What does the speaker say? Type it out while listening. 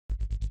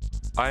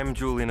I'm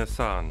Julian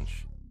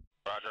Assange,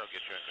 Roger, I'll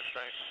get you in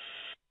constraint.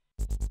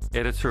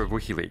 editor of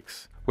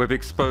Wikileaks. We've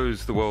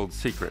exposed the world's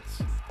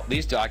secrets.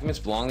 These documents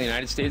belong to the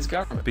United States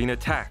government. Been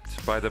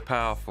attacked by the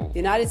powerful. The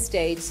United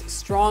States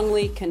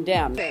strongly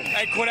condemned.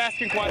 Hey, quit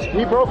asking questions.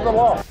 We broke the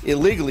law.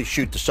 Illegally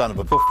shoot the son of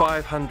a... For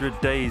 500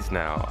 days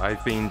now,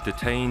 I've been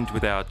detained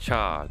without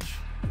charge.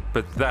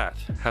 But that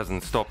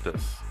hasn't stopped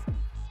us.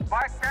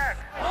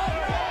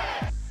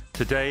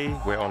 Today,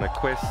 we're on a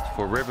quest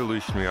for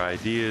revolutionary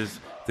ideas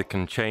that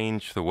can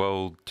change the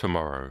world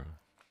tomorrow.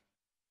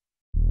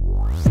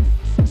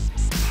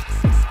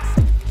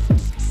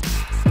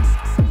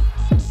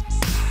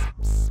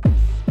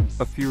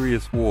 A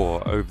furious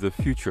war over the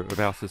future of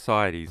our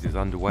societies is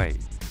underway.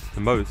 To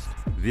most,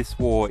 this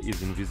war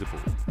is invisible.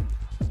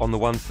 On the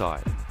one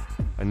side,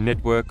 a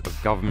network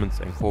of governments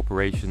and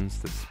corporations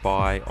that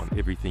spy on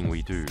everything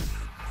we do.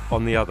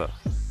 On the other,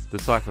 the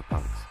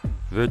cypherpunks,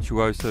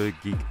 virtuoso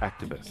geek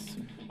activists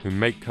who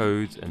make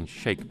codes and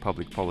shake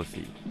public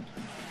policy.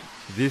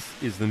 This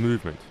is the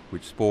movement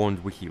which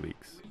spawned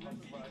Wikileaks.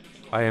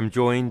 I am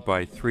joined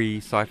by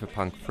three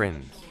cypherpunk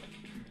friends.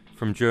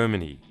 From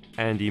Germany,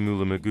 Andy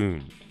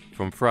Müller-Maguhn.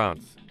 From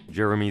France,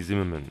 Jeremy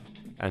Zimmerman.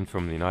 And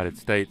from the United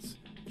States,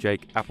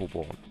 Jake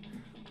Applebaum.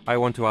 I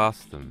want to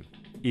ask them,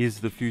 is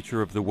the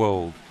future of the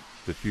world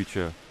the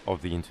future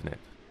of the internet?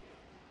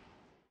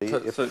 Wait.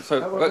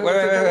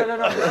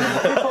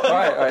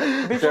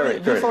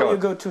 Before you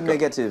go to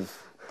negative,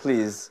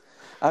 please,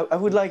 I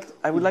would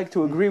like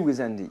to agree with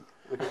Andy.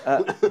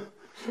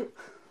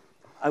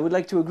 I would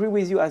like to agree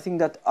with you. I think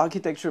that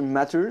architecture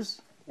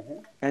matters,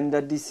 and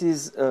that this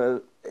is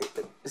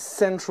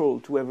central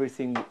to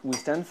everything we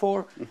stand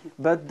for,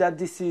 but that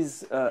this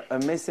is a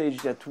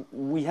message that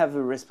we have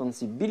a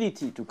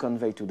responsibility to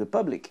convey to the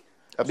public.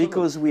 Absolutely.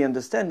 Because we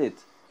understand it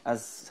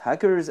as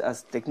hackers,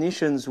 as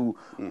technicians who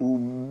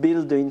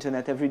build the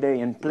internet every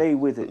day and play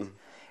with it.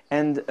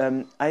 And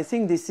I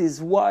think this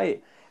is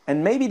why,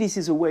 and maybe this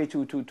is a way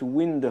to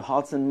win the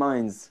hearts and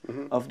minds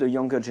of the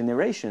younger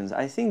generations.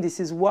 I think this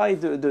is why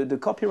the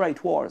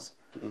copyright wars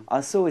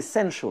are so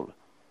essential,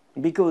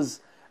 because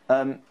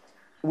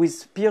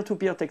with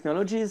peer-to-peer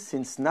technologies,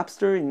 since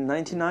Napster in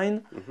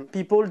 '99,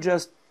 people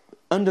just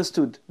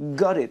understood,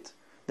 got it,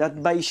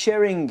 that by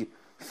sharing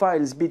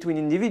files between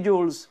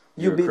individuals,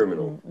 You're a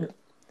criminal.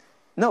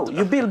 No,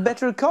 you build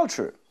better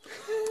culture.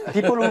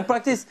 People who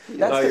practice...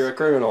 You're a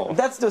criminal.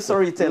 That's the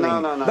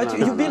storytelling. But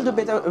you build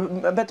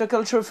a better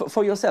culture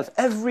for yourself.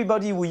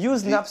 Everybody who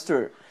used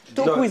Napster...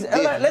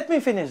 let me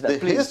finish that,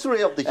 please. The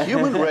history of the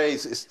human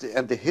race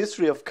and the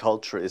history of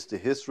culture is the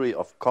history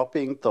of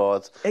copying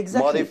thoughts,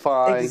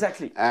 modifying,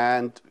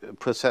 and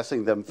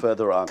processing them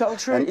further on.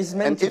 Culture is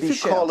meant to be shared. And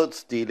if you call it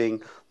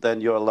stealing,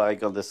 then you're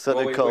like on the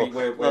cynical...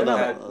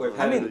 We've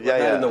had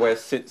in the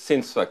West,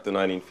 since like the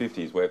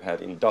 1950s, we've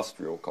had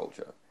industrial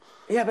culture.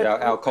 Yeah, but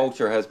our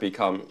culture has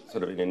become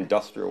sort of an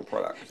industrial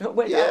product. No,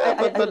 but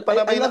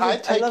I mean, I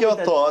take your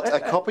thoughts, I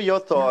copy your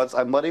thoughts,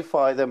 I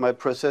modify them, I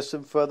process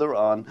them further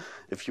on.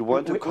 If you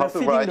want to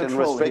copyright and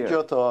restrict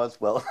your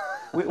thoughts, well...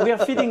 we are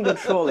feeding the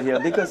troll here,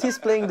 because he's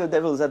playing the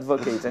devil's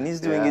advocate, and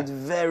he's doing it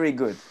very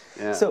good.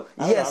 Yeah. So,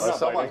 yes...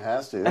 someone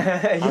has to.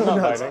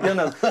 You're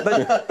not.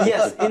 But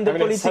yes, in the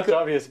political... It's such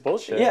obvious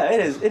bullshit. Yeah,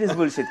 it is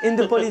bullshit. In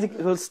the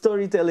political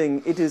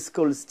storytelling, it is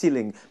called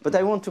stealing. But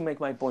I want to make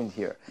my point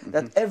here,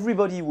 that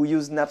everybody who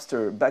used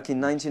Napster back in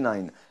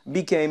 '99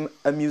 became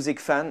a music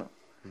fan,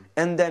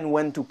 and then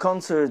went to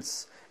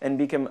concerts and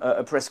became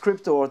a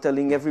prescriptor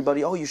telling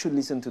everybody, oh, you should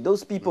listen to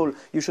those people,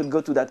 you should go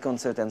to that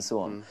concert, and so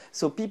on.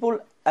 So people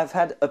have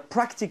had a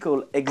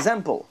practical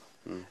example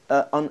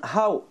on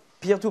how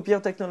peer-to-peer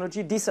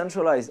technology,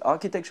 decentralized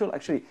architecture.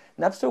 Actually,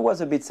 Napster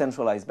was a bit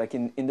centralized back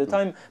in the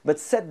time, but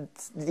set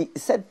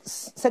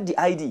the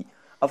idea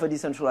of a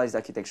decentralized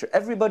architecture.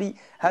 Everybody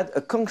had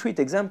a concrete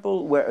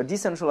example where a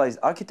decentralized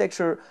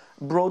architecture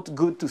brought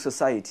good to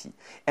society.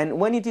 And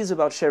when it is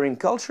about sharing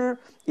culture,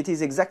 it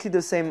is exactly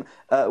the same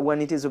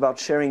when it is about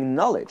sharing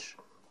knowledge.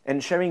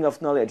 And sharing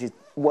of knowledge is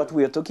what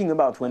we are talking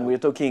about when we are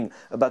talking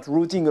about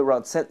rooting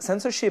around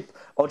censorship,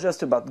 or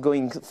just about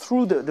going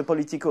through the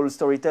political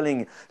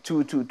storytelling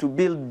to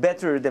build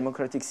better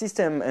democratic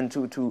system and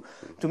to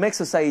make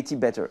society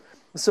better.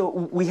 So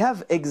we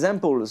have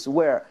examples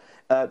where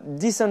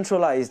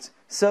decentralized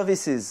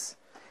services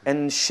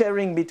and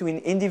sharing between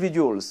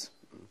individuals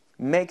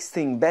makes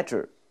things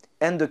better.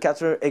 And the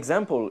counter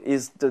example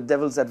is the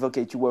devil's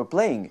advocate you were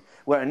playing,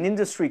 where an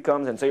industry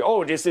comes and say,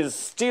 oh, this is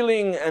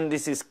stealing and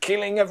this is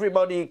killing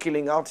everybody,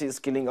 killing artists,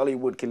 killing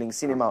Hollywood, killing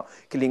cinema,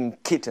 killing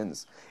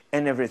kittens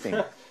and everything.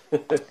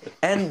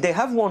 And they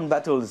have won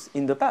battles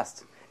in the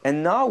past.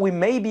 And now we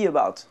may be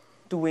about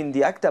to win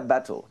the ACTA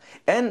battle.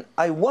 And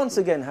I once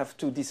again have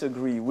to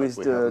disagree with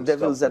the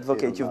devil's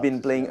advocate you've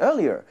been playing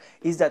earlier,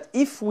 is that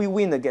if we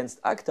win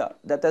against ACTA,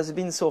 that has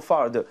been so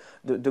far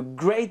the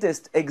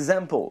greatest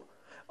example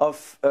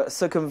of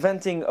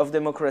circumventing of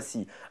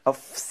democracy, of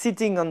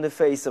sitting on the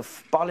face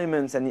of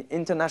parliaments and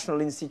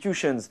international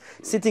institutions,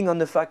 sitting on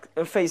the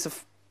face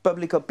of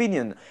public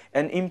opinion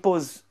and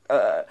impose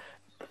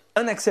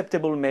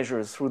unacceptable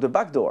measures through the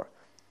back door,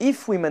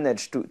 if we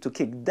manage to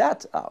kick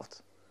that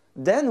out,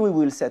 then we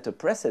will set a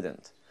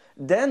precedent.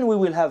 Then we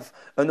will have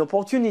an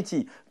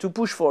opportunity to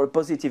push for a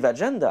positive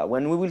agenda.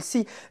 When we will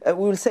see, we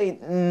will say,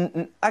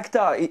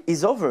 ACTA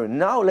is over.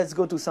 Now let's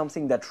go to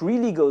something that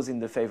really goes in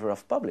the favor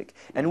of public.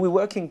 And we're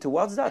working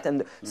towards that.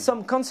 And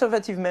some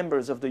conservative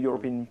members of the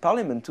European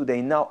Parliament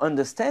today now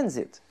understand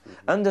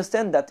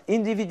that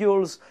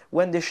individuals,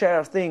 when they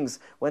share things,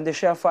 when they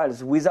share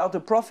files without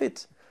a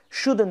profit,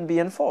 shouldn't be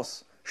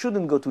enforced,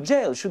 shouldn't go to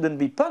jail, shouldn't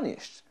be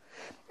punished.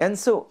 And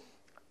so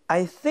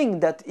I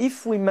think that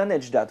if we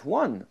manage that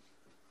one,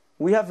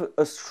 we have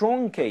a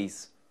strong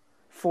case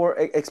for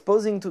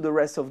exposing to the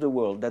rest of the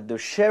world that the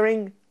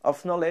sharing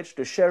of knowledge,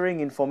 the sharing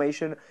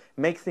information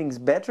make things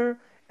better,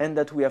 and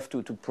that we have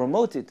to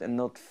promote it and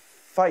not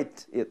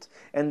fight it.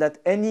 And that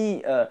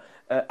any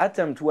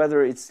attempt,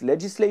 whether it's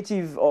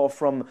legislative or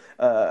from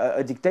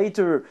a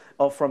dictator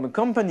or from a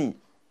company,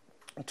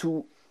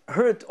 to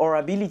hurt our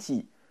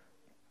ability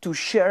to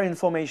share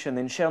information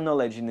and share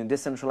knowledge in a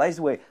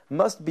decentralized way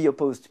must be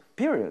opposed,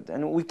 period.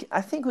 And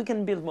I think we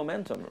can build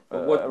momentum.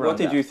 What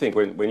did you think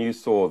when you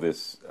saw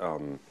this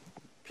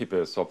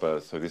Pipa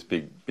Sopa, so this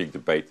big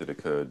debate that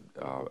occurred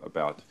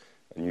about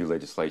a new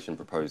legislation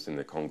proposed in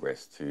the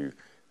Congress to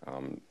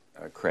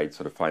create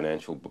sort of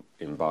financial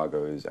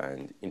embargoes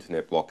and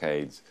internet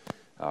blockades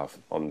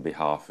on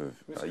behalf of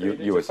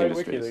US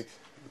industries? WikiLeaks.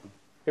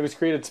 It was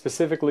created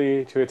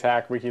specifically to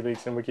attack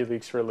WikiLeaks and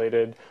WikiLeaks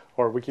related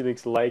or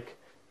WikiLeaks-like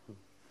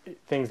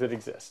things that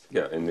exist.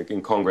 Yeah,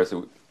 in Congress,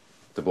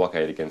 the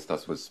blockade against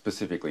us was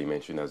specifically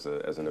mentioned as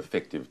an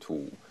effective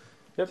tool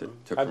to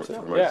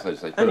promote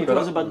legislation. And it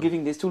was about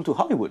giving this tool to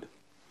Hollywood.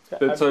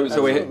 But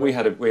so we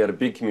had a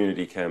big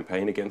community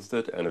campaign against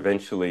it, and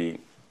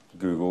eventually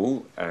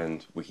Google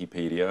and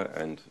Wikipedia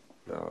and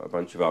a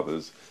bunch of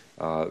others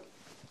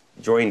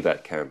joined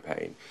that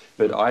campaign.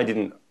 But I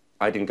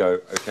didn't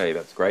go, okay,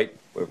 that's great,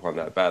 we've won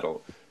that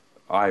battle.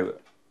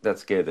 That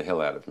scared the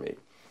hell out of me.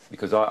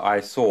 Because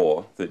I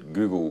saw that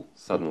Google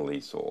suddenly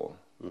saw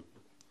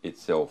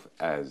itself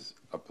as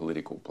a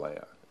political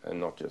player and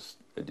not just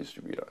a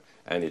distributor.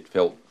 And it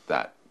felt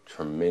that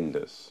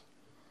tremendous,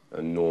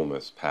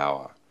 enormous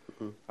power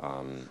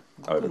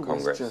over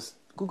Congress.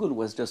 Google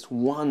was just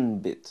one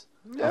bit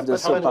of the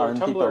SOPA and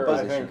Tumblr, people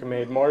I think,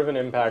 made more of an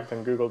impact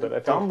than Google did. I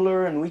think.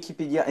 Tumblr and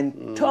Wikipedia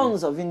and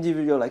tons of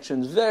individual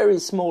actions, very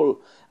small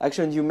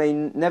actions you may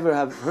never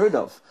have heard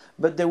of,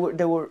 but there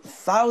were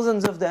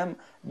thousands of them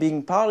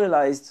being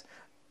parallelized,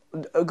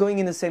 going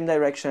in the same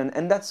direction,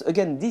 and that's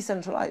again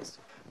decentralized.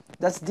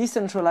 That's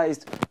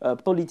decentralized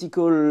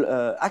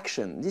political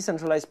action,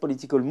 decentralized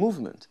political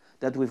movement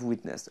that we've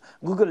witnessed.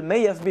 Google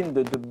may have been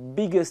the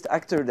biggest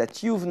actor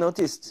that you've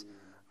noticed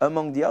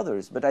among the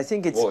others, but I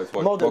think it's more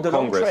the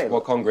long trail.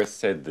 What Congress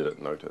said that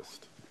it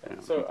noticed. Yeah.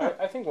 So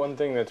I think one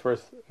thing that's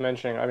worth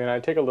mentioning, I mean, I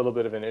take a little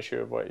bit of an issue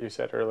of what you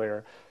said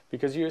earlier,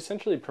 because you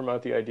essentially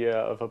promote the idea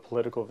of a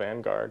political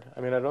vanguard.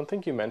 I mean, I don't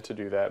think you meant to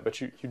do that, but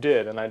you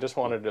did, and I just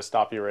wanted to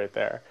stop you right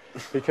there.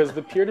 Because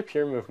the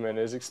peer-to-peer movement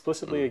is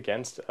explicitly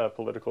against a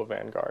political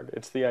vanguard.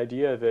 It's the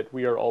idea that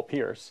we are all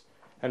peers,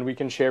 and we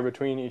can share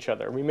between each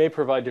other. We may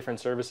provide different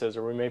services,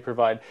 or we may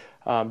provide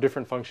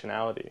different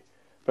functionality.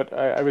 But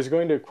I was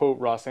going to quote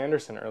Ross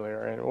Anderson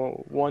earlier, and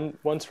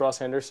once Ross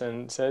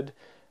Anderson said,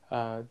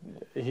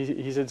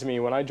 he said to me,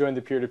 when I joined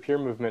the peer-to-peer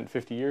movement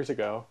 50 years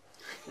ago,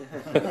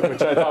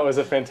 which I thought was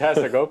a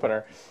fantastic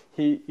opener,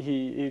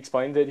 he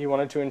explained that he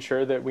wanted to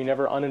ensure that we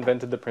never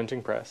uninvented the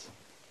printing press.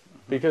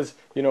 Because,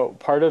 you know,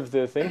 part of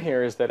the thing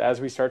here is that as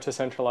we start to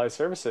centralize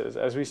services,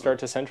 as we start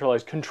to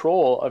centralize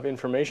control of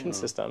information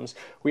systems,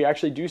 we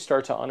actually do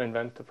start to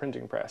uninvent the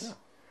printing press. Yeah.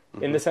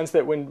 In the sense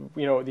that when,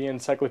 you know, the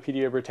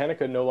Encyclopedia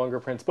Britannica no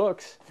longer prints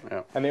books,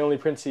 and they only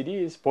print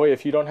CDs, boy,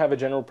 if you don't have a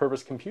general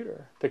purpose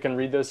computer that can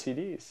read those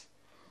CDs,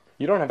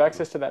 you don't have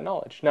access to that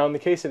knowledge. Now, in the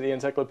case of the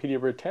Encyclopedia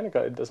Britannica,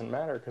 it doesn't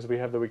matter because we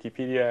have the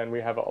Wikipedia and we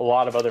have a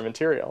lot of other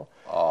material.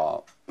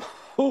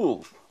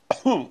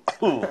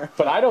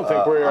 But I don't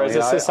think we're, as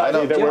a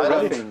society, that we're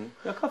ready to...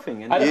 You're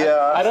coughing. I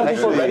don't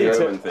think we're ready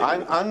to...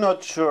 I'm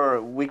not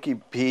sure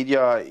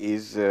Wikipedia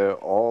is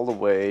all the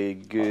way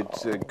good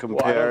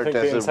compared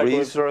as a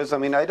resource. I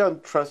mean, I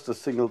don't trust a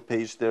single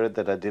page there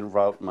that I didn't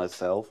route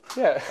myself.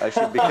 Yeah.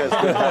 Actually, because...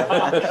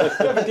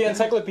 Yeah, but the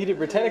Encyclopedia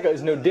Britannica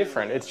is no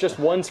different. It's just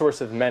one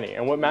source of many.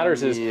 And what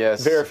matters is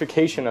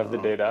verification of the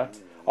data.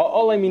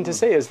 All I mean to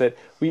say is that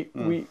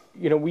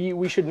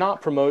we should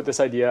not promote this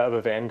idea of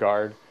a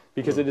vanguard,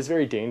 because it is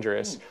very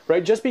dangerous,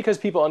 right? Just because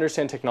people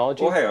understand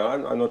technology. Well, hang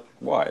on, I'm not.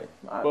 Why?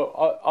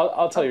 Well,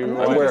 I'll tell you.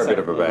 We're a bit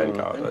of a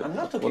vanguard. I'm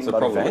not talking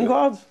about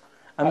vanguard.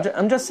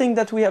 I'm just saying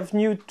that we have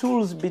new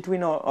tools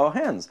between our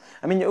hands.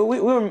 I mean,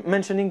 we were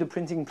mentioning the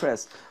printing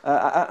press.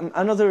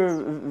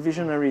 Another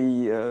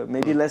visionary,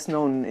 maybe less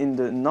known in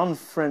the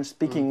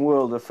non-French-speaking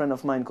world, a friend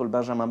of mine called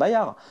Benjamin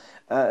Bayard,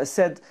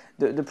 said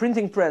the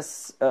printing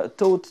press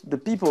taught the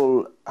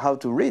people how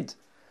to read.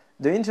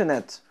 The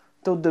internet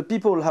taught the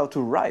people how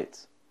to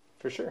write.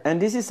 For sure.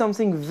 And this is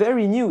something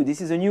very new.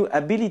 This is a new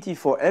ability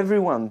for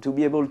everyone to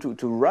be able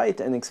to write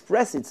and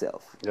express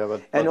itself. Yeah,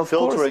 but of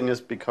filtering course,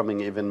 is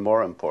becoming even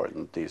more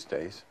important these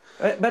days.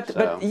 but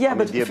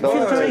the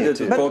filtering.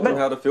 It's important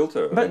how to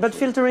filter. But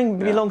filtering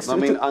belongs I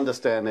to. mean,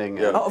 understanding.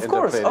 And Of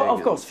course,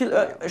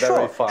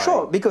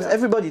 sure, because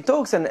everybody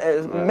talks and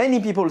many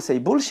people say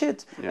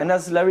bullshit. Yeah. And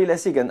as Larry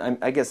Lessig and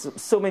I guess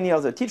so many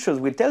other teachers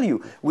will tell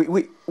you,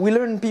 we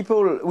learn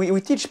people, we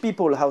teach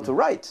people how to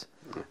write.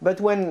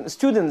 But when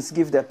students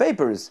give their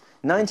papers,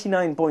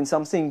 99 point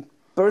something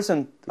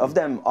 % of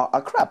them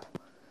are crap.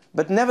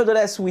 But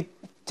nevertheless, we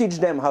teach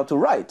them how to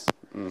write.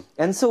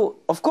 And so,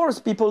 of course,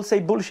 people say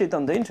bullshit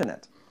on the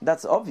internet.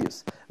 That's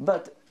obvious.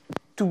 But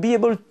to be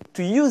able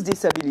to use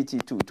this ability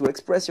to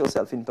express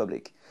yourself in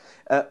public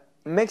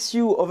makes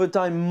you, over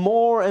time,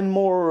 more and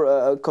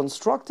more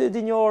constructed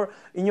in your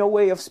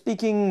way of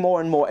speaking,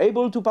 more and more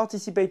able to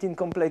participate in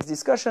complex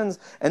discussions.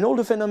 And all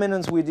the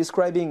phenomena we're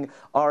describing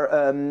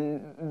are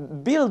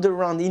built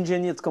around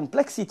engineered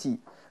complexity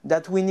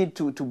that we need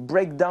to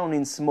break down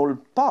in small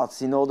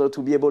parts in order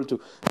to be able to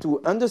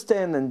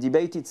understand and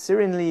debate it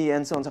serenely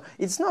and so on. So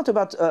it's not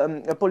about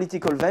a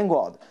political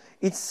vanguard.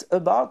 It's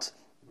about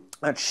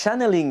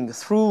channeling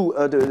through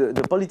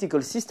the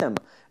political system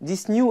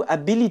this new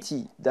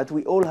ability that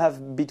we all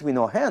have between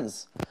our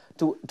hands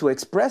to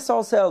express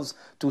ourselves,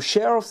 to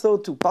share our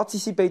thought, to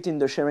participate in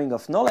the sharing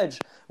of knowledge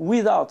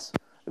without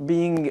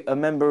being a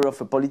member of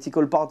a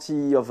political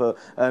party, of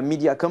a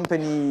media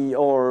company,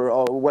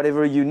 or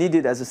whatever you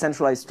needed as a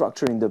centralized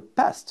structure in the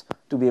past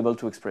to be able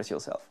to express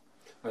yourself.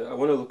 I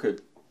want to look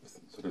at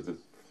sort of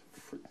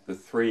the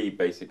three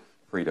basic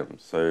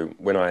freedoms. So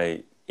when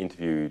I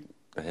interviewed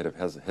the head of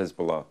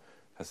Hezbollah,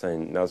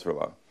 Hussein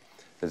Nasrallah,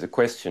 there's a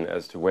question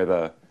as to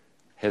whether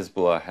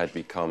Hezbollah had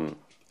become...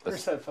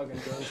 Where's that fucking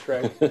drone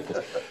strike?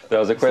 There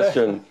was a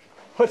question...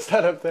 What's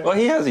that up there? Well,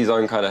 he has his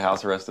own kind of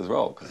house arrest as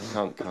well, because he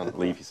can't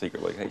leave his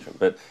secret location.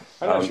 But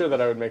I'm not sure that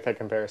I would make that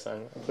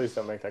comparison. Please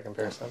don't make that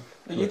comparison.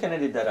 You can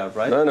edit that out,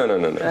 right? No.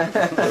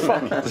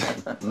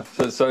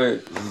 so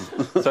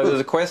there's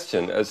a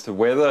question as to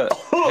whether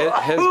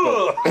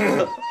Hezbollah...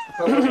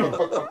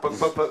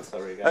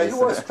 Sorry, guys. He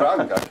was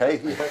drunk, okay?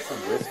 He had some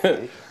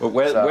whiskey. But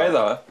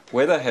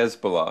whether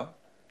Hezbollah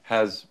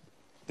has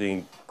the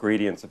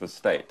ingredients of a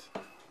state.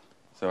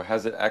 So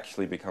has it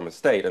actually become a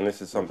state? And this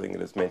is something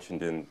that is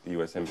mentioned in the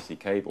US Embassy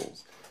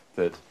cables,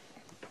 that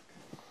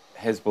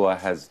Hezbollah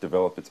has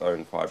developed its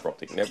own fiber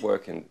optic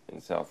network in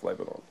South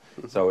Lebanon.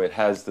 So it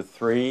has the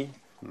three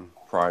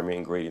primary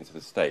ingredients of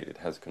a state. It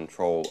has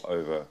control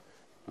over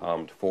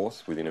armed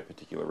force within a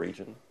particular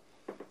region.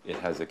 It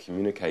has a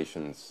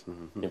communications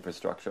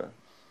infrastructure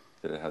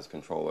that it has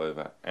control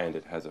over, and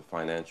it has a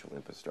financial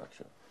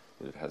infrastructure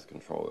that it has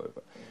control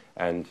over.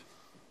 And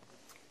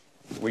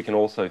we can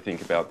also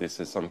think about this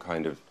as some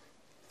kind of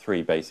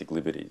three basic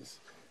liberties.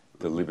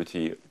 The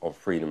liberty of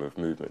freedom of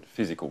movement,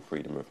 physical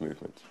freedom of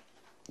movement,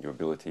 your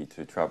ability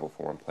to travel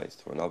from one place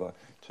to another,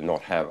 to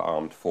not have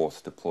armed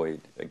force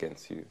deployed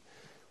against you.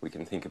 We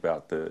can think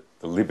about the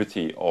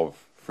liberty of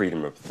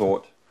freedom of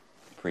thought,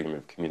 freedom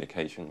of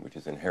communication, which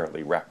is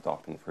inherently wrapped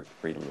up in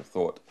freedom of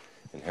thought,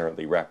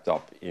 inherently wrapped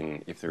up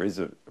in, if there is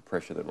a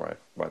pressure that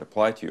might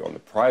apply to you, on the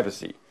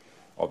privacy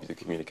of the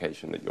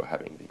communication that you're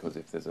having. Because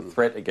if there's a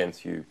threat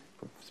against you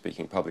from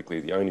speaking publicly,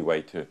 the only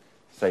way to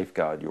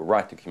safeguard your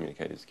right to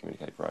communicate is to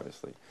communicate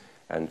privately.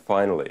 And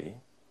finally,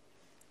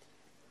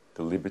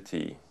 the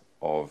liberty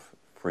of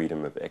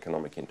freedom of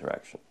economic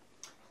interaction.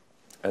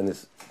 And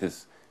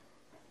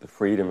the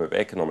freedom of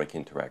economic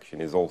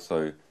interaction is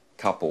also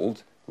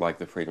coupled, like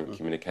the freedom of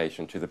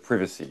communication, to the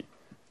privacy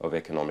of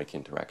economic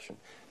interaction.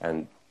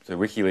 And so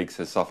WikiLeaks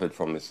has suffered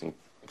from this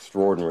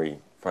extraordinary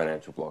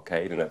financial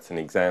blockade, and that's an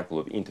example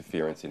of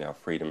interference in our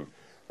freedom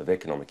of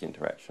economic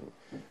interaction.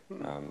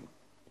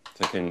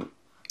 So can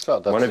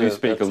one of you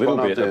speak a little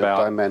bit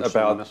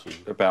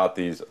about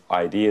these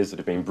ideas that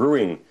have been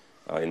brewing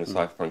in the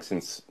cypherpunks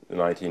since the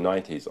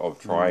 1990s of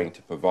trying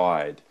to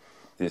provide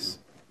this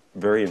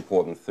very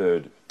important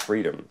third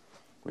freedom,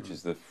 which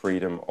is the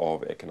freedom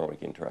of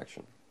economic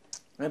interaction?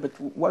 Yeah, but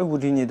why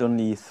would you need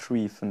only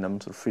three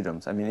fundamental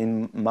freedoms? I mean,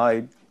 in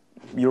my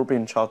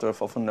European Charter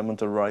for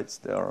Fundamental Rights,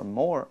 there are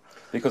more.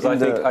 Because I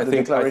think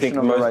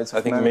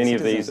many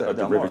of these are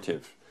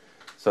derivative.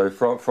 So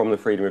from the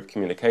freedom of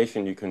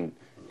communication, you can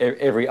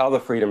every other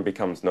freedom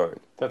becomes known.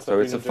 That's the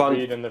freedom to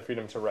read and the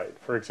freedom to write,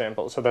 for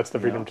example. So that's the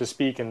freedom to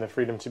speak and the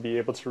freedom to be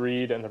able to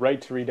read and the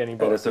right to read any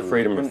book. And it's the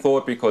freedom of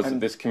thought, because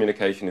this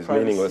communication is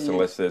meaningless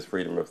unless there's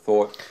freedom of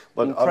thought.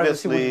 But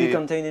privacy would be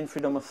contained in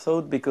freedom of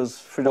thought, because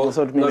freedom of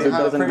thought means it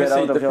doesn't get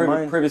out of your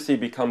mind. Privacy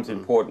becomes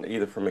important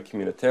either from a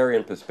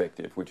communitarian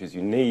perspective, which is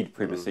you need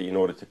privacy in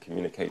order to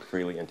communicate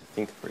freely and to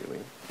think freely,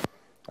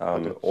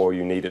 or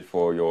you need it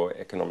for your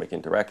economic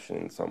interaction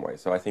in some way.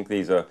 So I think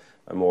these are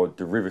more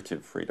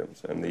derivative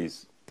freedoms, and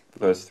these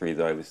first three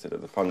that I listed are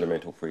the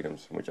fundamental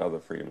freedoms from which other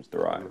freedoms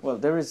derive. Well,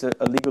 there is a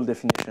legal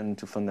definition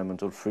to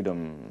fundamental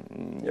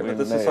freedom. Yeah, but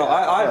this is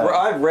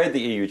I've read the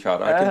EU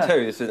Charter. I can tell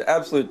you this is an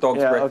absolute dog's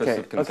breakfast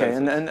of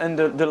consensus. Okay, and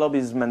the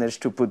lobbies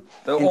managed to put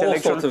all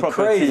intellectual sorts of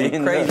property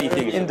crazy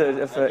things in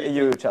the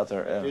EU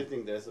Charter. I do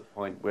think there's a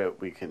point where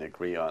we can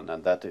agree on,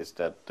 and that is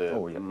that the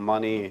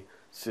money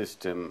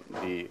system,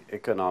 the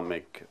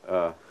economic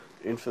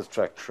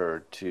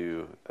infrastructure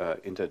to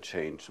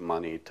interchange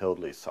money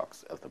totally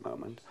sucks at the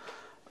moment.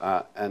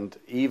 And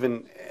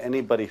even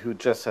anybody who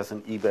just has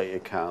an eBay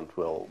account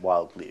will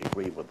wildly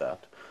agree with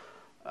that.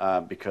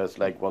 Because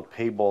like what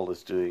Payball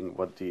is doing,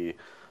 what the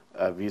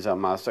Visa,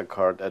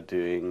 MasterCard are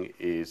doing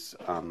is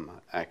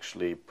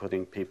actually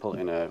putting people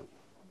in a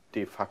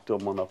de facto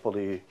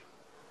monopoly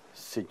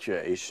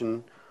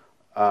situation.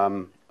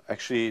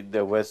 Actually,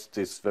 there was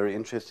this very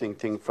interesting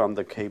thing from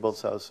the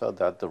cables also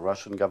that the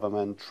Russian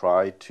government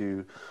tried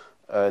to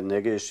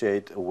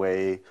negotiate a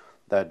way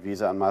that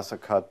Visa and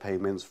MasterCard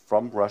payments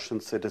from Russian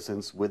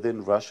citizens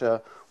within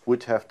Russia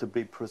would have to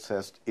be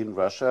processed in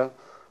Russia,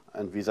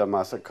 and Visa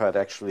MasterCard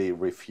actually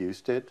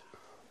refused it.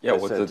 Yeah,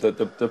 well,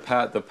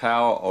 the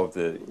power of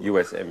the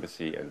US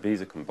Embassy and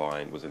Visa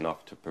combined was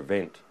enough to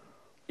prevent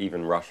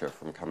even Russia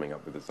from coming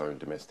up with its own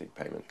domestic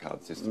payment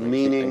card system.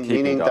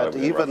 Meaning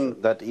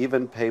that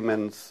even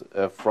payments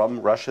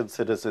from Russian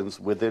citizens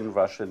within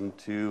Russian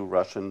to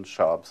Russian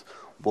shops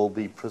will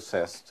be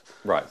processed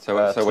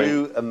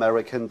through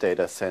American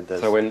data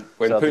centers. So when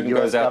Putin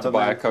goes out to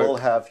buy a Coke, will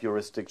have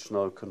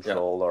jurisdictional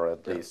control, or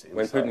at least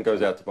when Putin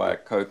goes out to buy a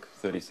Coke,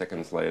 30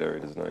 seconds later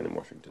it is known in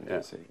Washington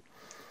DC.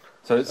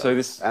 So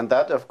this, and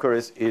that of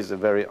course is a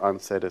very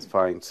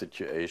unsatisfying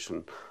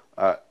situation,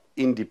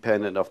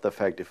 independent of the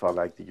fact if I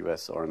like the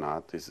US or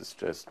not. This is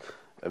just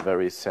a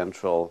very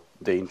central,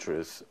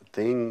 dangerous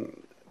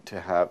thing, to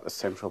have a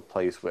central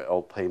place where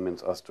all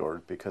payments are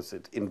stored, because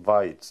it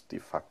invites de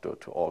facto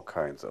to all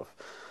kinds of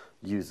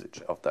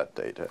usage of that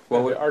data.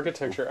 Well, the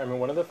architecture, I mean,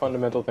 one of the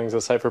fundamental things that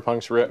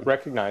cypherpunks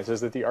recognize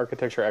is that the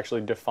architecture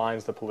actually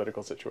defines the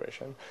political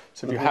situation.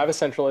 So if you have a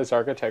centralized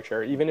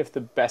architecture, even if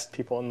the best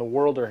people in the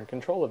world are in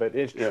control of it,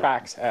 it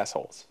attracts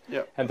assholes.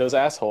 Yeah. And those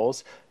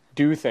assholes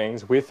do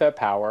things with that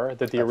power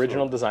that the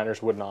original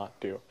designers would not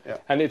do. Yeah.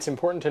 And it's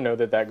important to know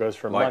that that goes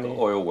for money. Like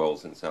oil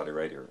wells in Saudi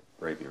Arabia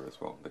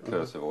as well, the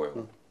curse of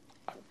oil.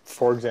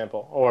 For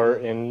example, or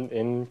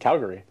in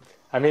Calgary.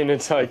 I mean,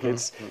 it's like,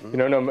 it's, you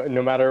know,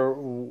 no matter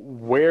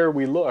where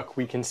we look,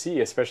 we can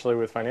see, especially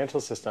with financial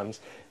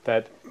systems,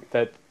 that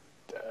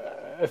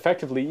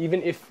effectively,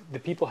 even if the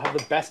people have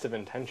the best of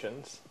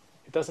intentions,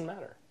 it doesn't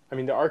matter. I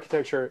mean, the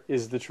architecture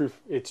is the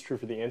truth. It's true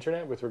for the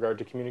internet with regard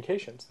to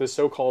communications. The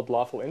so-called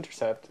lawful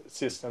intercept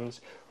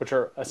systems, which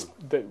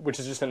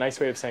is just a nice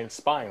way of saying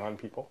spying on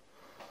people,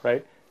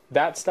 right?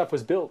 That stuff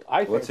was built, I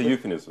think. Well, that's a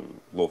euphemism,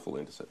 lawful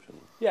interception.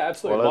 Yeah,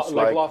 absolutely. Well,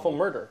 like lawful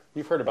murder.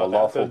 You've heard about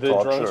that. The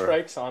torture. Drone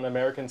strikes on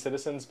American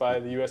citizens by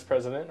the U.S.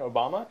 President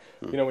Obama.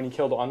 You know, when he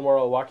killed Anwar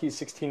al-Awlaki's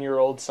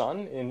 16-year-old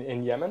son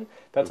in Yemen,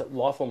 that's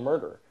lawful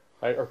murder,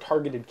 right? Or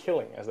targeted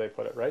killing, as they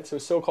put it, right? So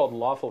so-called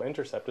lawful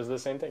intercept is the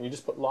same thing. You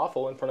just put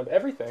lawful in front of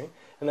everything,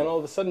 and then all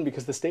of a sudden,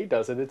 because the state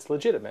does it, it's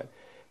legitimate.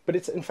 But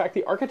it's, in fact,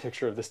 the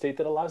architecture of the state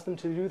that allows them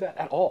to do that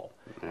at all.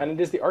 And it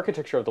is the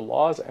architecture of the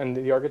laws and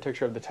the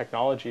architecture of the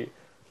technology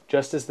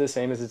just as the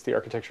same as it's the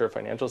architecture of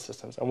financial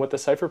systems. And what the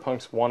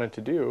cypherpunks wanted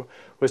to do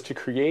was to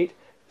create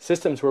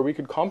systems where we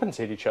could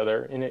compensate each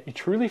other in a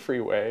truly free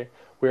way,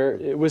 where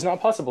it was not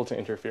possible to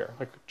interfere.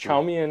 Like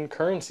Chaumian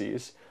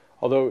currencies,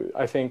 although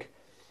I think,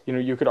 you know,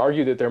 you could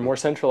argue that they're more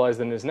centralized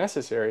than is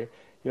necessary,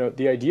 you know,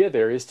 the idea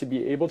there is to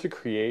be able to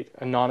create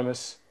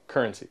anonymous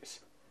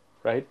currencies,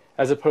 right?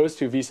 As opposed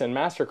to Visa and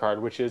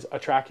MasterCard, which is a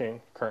tracking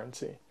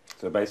currency.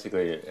 So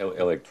basically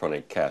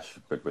electronic cash,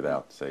 but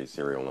without, say,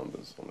 serial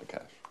numbers on the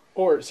cash.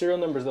 Or serial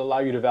numbers that allow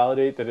you to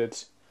validate that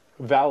it's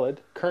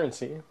valid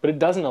currency, but it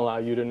doesn't allow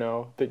you to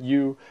know that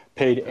you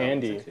paid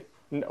Andy,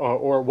 exactly.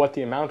 or what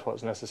the amount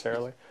was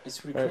necessarily.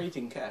 It's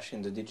recreating cash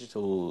in the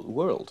digital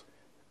world,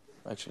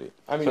 actually.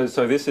 I mean,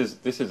 so this is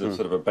a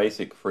sort of a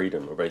basic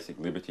freedom or basic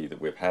liberty that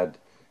we've had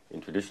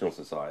in traditional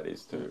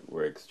societies.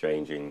 We're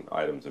exchanging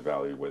items of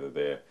value, whether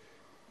they're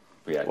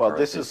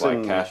this is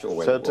like cash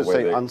or so to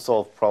say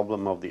unsolved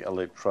problem of the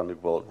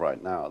electronic world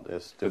right now.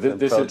 There's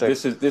this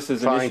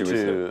is an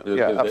issue.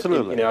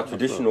 Absolutely. In our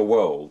traditional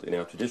world,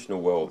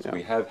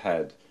 we have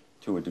had,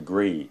 to a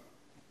degree,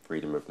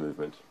 freedom of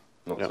movement.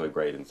 Not so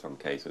great in some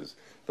cases,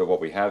 but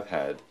what we have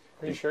had.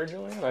 Are you sure,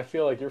 Julian? I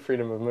feel like your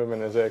freedom of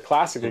movement is a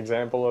classic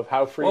example of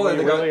how free we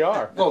really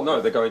are. Well,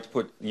 no, they're going to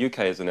put. The UK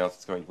has announced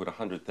it's going to put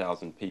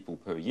 100,000 people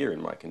per year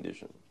in my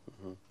condition.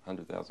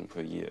 100,000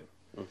 per year.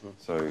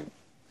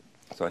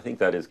 So I think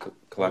that is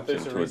collapsing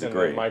to a degree. There's a reason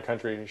that my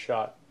country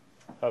shot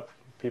up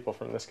people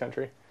from this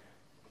country.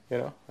 You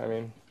know, I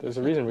mean, there's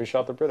a reason we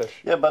shot the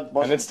British. Yeah,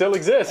 and it still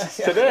exists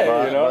today.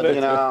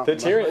 The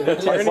tyranny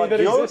that what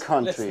exists. your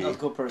country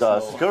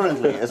does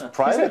currently is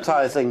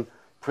privatizing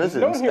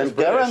prisons and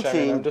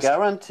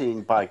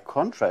guaranteeing by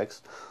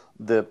contracts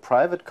the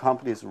private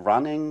companies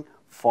running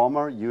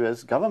former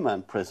US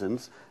government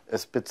prisons a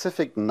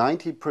specific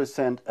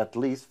 90% at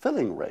least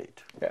filling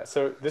rate. Yeah,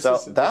 so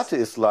that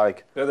is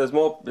like... Yeah, there's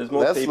more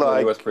people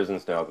in US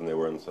prisons now than there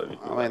were in the Soviet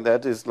Union. I mean,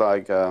 that is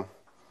like...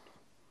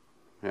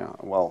 yeah,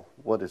 well,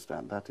 what is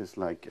that? That is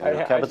like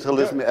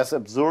capitalism as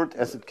absurd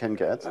as it can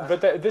get.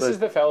 But this is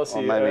the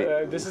fallacy.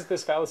 This is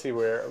this fallacy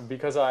where,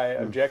 because I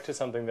object to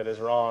something that is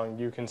wrong,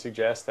 you can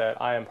suggest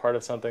that I am part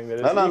of something that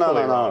is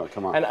equally wrong.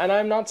 Come on. And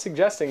I'm not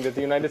suggesting that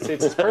the United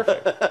States is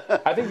perfect.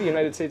 I think the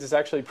United States is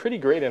actually pretty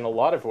great in a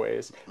lot of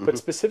ways, but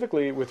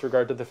specifically with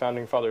regard to the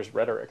Founding Fathers'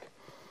 rhetoric,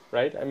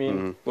 right? I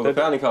mean... Well, the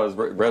Founding Fathers'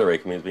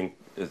 rhetoric, I mean,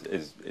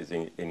 is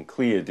in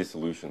clear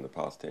dissolution the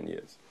past 10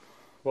 years.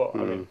 Well, I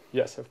mean,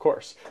 yes, of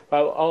course.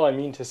 All I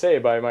mean to say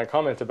by my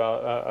comment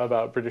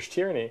about British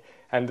tyranny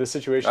and the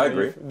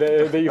situation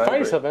that you find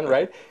yourself in,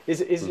 right,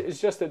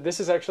 is just that this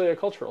is actually a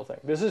cultural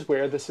thing. This is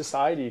where the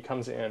society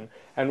comes in,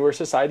 and where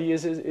society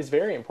is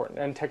very important.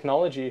 And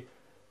technology,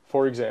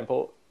 for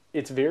example,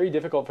 it's very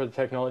difficult for the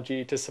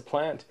technology to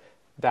supplant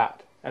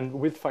that. And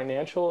with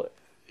financial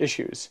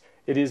issues,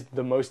 it is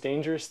the most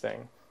dangerous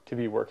thing to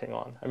be working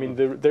on. I mean,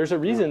 there's a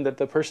reason that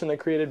the person that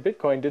created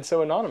Bitcoin did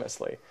so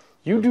anonymously.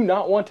 You do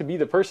not want to be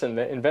the person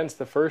that invents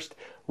the first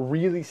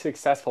really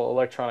successful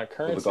electronic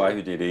currency. Well, the guy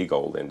who did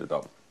e-gold ended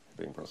up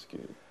being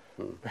prosecuted.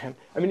 Man,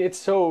 I mean, it's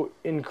so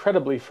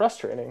incredibly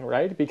frustrating,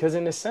 right? Because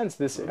in a sense,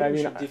 this... But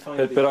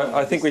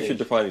I think we should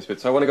define these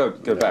bits. So I want to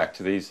go back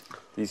to these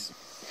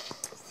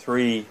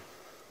three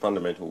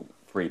fundamental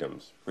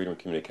freedoms: freedom of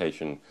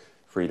communication,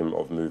 freedom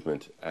of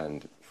movement,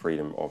 and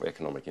freedom of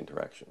economic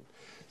interaction.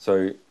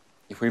 So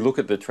if we look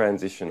at the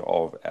transition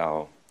of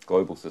our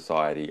global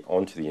society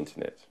onto the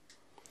internet,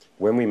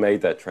 when we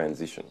made that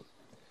transition,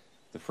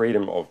 the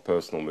freedom of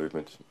personal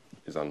movement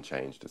is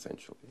unchanged,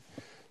 essentially.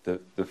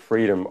 The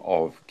freedom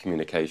of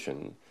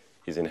communication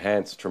is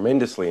enhanced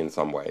tremendously in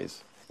some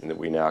ways, in that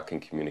we now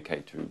can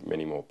communicate to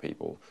many more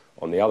people.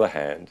 On the other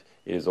hand,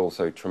 it is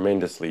also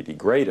tremendously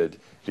degraded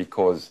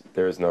because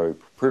there is no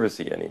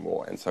privacy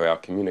anymore, and so our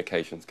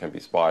communications can be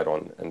spied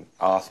on and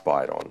are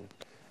spied on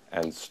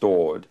and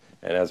stored,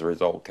 and as a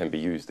result can be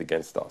used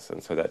against us.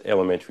 And so that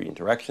elementary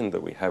interaction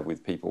that we have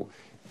with people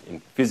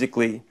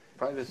physically...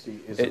 Privacy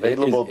is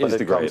available, but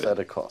it comes at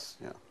a cost.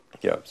 Yeah.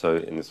 Yeah, so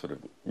in this sort of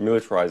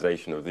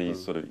militarization of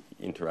these sort of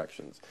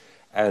interactions.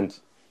 And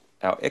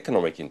our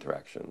economic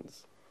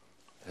interactions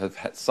have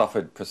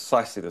suffered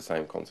precisely the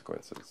same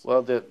consequences.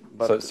 Well, the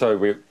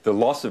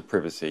loss of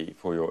privacy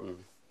for your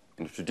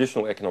in a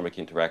traditional economic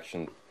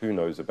interaction, who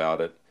knows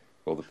about it?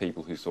 Well, the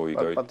people who saw you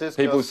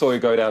who saw you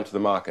go down to the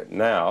market.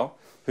 Now,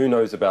 who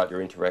knows about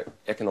your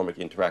economic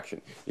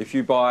interaction? If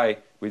you buy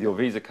with your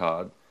Visa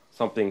card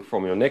something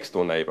from your next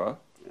door neighbor,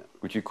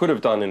 which you could have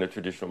done in a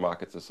traditional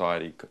market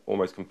society,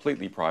 almost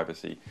completely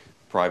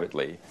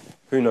privately.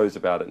 Who knows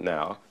about it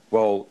now?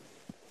 Well,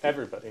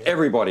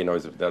 everybody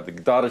knows about the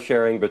data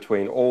sharing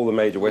between all the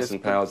major Western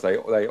powers. They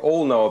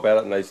all know about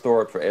it and they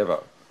store it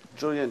forever.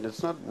 Julian,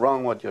 it's not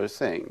wrong what you're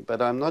saying,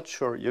 but I'm not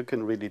sure you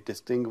can really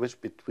distinguish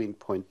between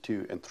point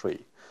 2 and 3,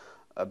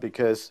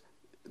 because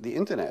the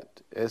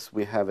internet, as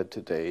we have it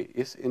today,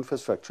 is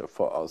infrastructure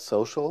for our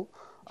social,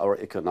 our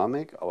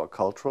economic, our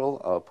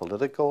cultural, our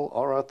political,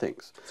 or our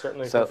things.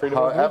 Certainly. So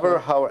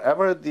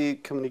however the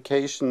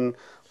communication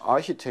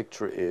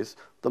architecture is,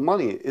 the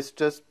money is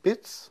just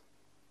bits.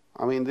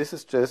 I mean, this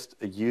is just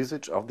a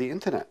usage of the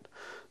internet.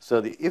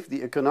 So if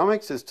the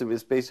economic system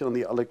is based on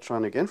the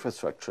electronic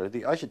infrastructure,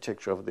 the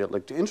architecture of the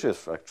electric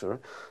infrastructure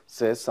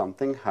says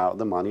something how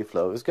the money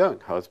flow is going,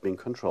 how it's being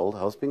controlled,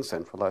 how it's being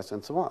centralized,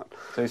 and so on.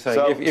 So you're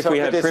saying if we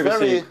had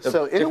privacy,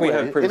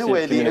 in a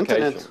way, the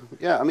internet,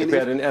 I mean, if we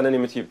had an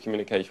anonymity of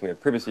communication, we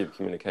had privacy of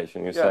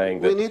communication. You're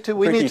saying that we need to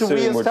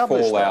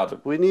reestablish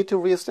that. We need to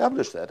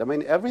reestablish that. I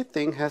mean,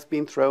 everything has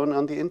been thrown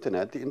on the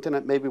internet. The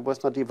internet maybe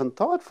was not even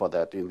thought for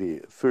that in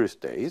the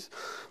first days,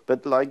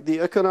 but like the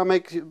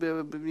economic,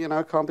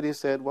 companies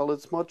said, well,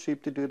 it's more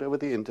cheap to do that with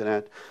the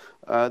internet.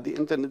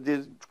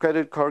 The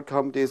credit card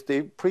companies,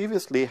 they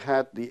previously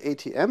had the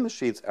ATM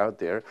machines out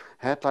there,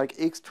 had like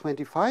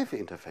X25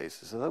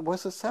 interfaces. So that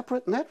was a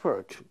separate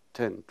network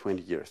 10,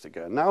 20 years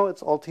ago. Now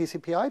it's all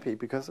TCP/IP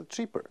because it's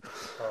cheaper.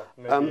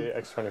 Well, maybe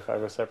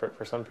X25 was separate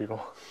for some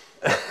people.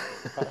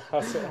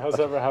 How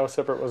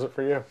separate was it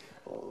for you?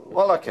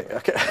 Well, okay.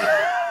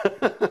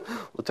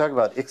 We'll talk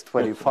about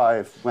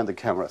X25 when the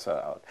cameras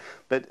are out.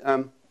 But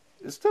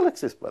it still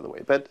exists, by the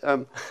way. But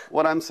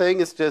what I'm saying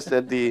is just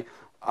that the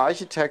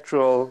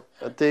architectural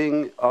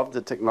thing of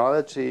the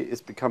technology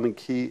is becoming a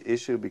key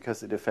issue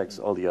because it affects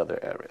all the other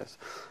areas.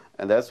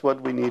 And that's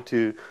what we need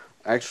to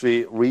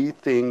actually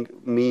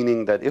rethink,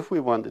 meaning that if we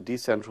want a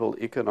decentral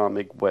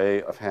economic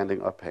way of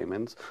handling our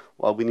payments,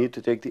 well, we need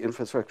to take the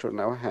infrastructure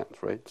in our hands,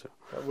 right? So,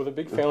 with a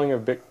big failing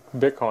of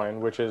Bitcoin,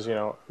 which is,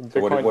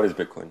 Bitcoin, what is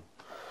Bitcoin?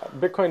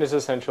 Bitcoin is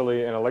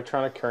essentially an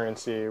electronic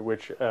currency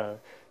which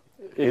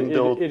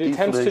It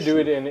attempts to do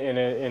it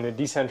in a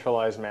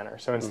decentralized manner.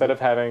 So instead of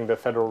having the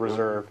Federal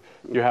Reserve,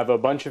 you have a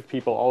bunch of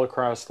people all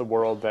across the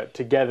world that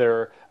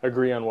together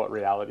agree on what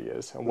reality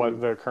is and what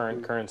the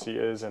current currency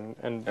is.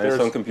 And there's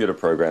some computer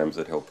programs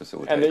that help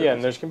facilitate it.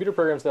 And there's computer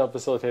programs that help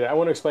facilitate it. I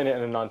want to explain it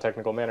in a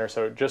non-technical manner.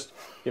 So just,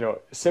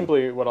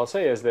 simply what I'll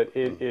say is that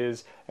it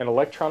is an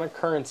electronic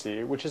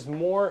currency, which is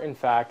more, in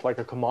fact, like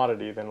a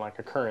commodity than like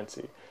a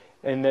currency.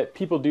 And that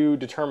people do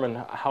determine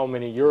how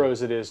many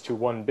euros it is to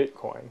one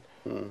Bitcoin.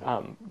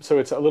 So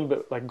it's a little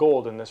bit like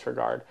gold in this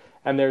regard.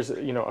 And there's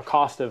a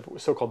cost of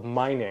so-called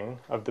mining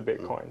of the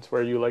Bitcoins,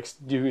 where you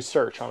do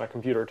search on a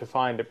computer to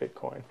find a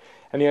Bitcoin.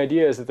 And the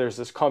idea is that there's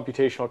this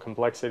computational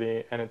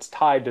complexity, and it's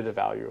tied to the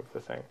value of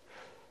the thing.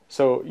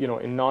 So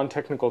in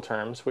non-technical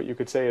terms, what you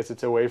could say is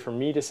it's a way for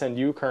me to send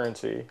you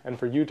currency and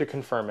for you to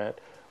confirm it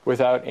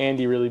without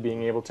Andy really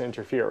being able to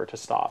interfere or to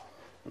stop.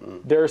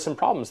 There are some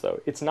problems, though.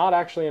 It's not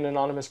actually an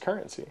anonymous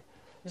currency.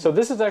 So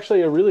this is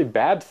actually a really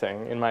bad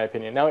thing, in my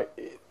opinion. Now,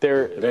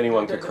 but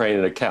anyone could create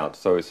an account.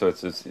 So it's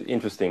this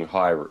interesting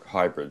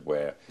hybrid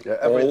where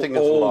everything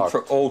is locked.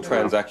 All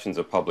transactions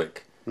are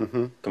public,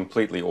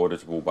 completely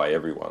auditable by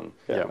everyone.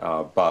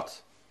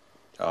 But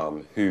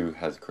who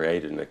has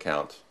created an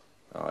account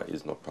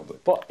is not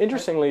public. Well,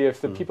 interestingly,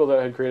 if the people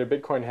that had created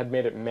Bitcoin had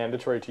made it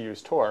mandatory to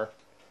use Tor,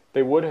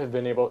 they would have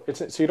been able,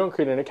 so you don't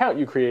create an account,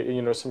 you create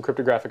some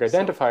cryptographic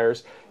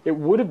identifiers. It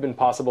would have been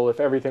possible if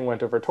everything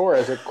went over Tor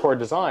as a core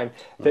design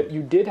that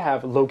you did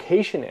have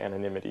location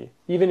anonymity,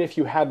 even if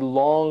you had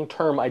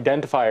long-term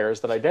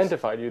identifiers that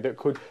identified you that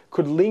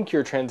could link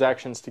your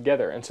transactions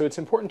together. And so it's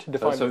important to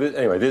define...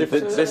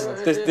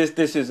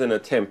 This is an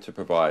attempt to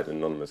provide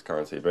anonymous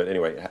currency, but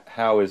anyway,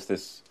 how is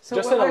this...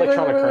 Just an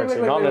electronic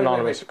currency, not an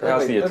anonymous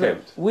currency. How's the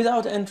attempt?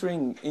 Without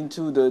entering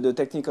into the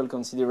technical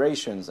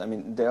considerations, I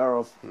mean, they are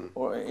of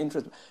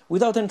interest.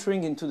 Without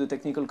entering into the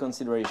technical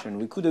consideration,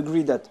 we could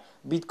agree that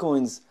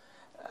Bitcoins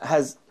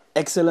has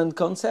excellent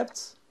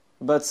concepts,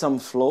 but some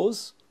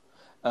flaws.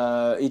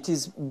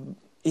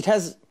 It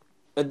has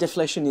a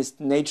deflationist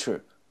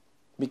nature,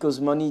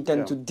 because money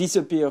tends to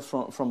disappear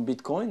from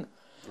Bitcoin.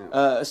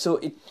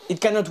 So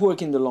it cannot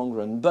work in the long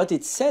run, but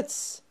it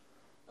sets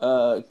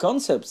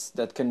concepts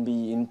that can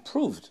be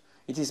improved.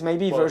 It is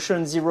maybe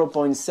version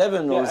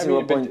 0.7 or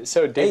 0.8.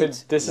 So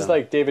this is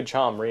like David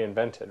Chaum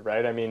reinvented,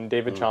 right? I mean,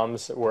 David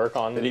Chaum's work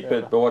on...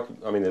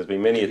 there's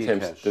been many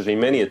attempts. There's been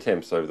many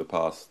attempts over the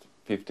past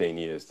 15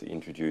 years to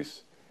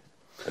introduce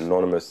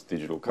anonymous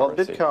digital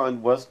currency. Well, Bitcoin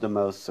was the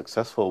most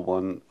successful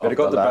one of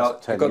the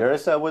last 10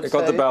 years, I would say. It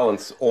got the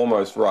balance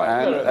almost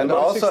right. And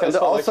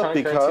also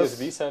because...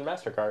 Visa and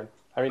MasterCard.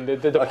 I mean,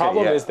 the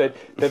problem is that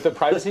the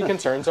privacy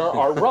concerns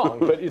are wrong.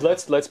 But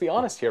let's be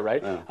honest here,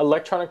 right? Yeah.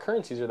 Electronic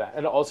currencies are that.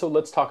 And also,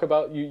 let's talk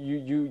about,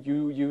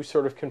 you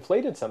sort of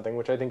conflated something,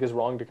 which I think is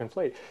wrong to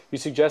conflate. You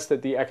suggest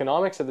that the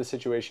economics of the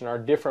situation are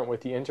different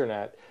with the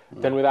internet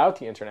than without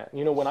the internet.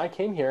 When I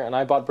came here and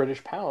I bought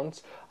British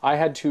pounds, I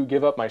had to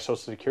give up my social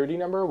security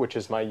number, which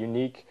is my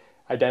unique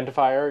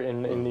identifier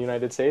in the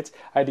United States.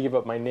 I had to give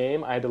up my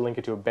name. I had to link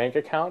it to a bank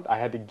account. I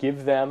had to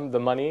give them the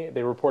money.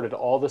 They reported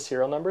all the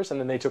serial numbers, and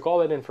then they took all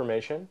that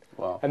information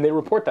and they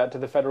report that to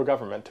the federal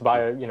government to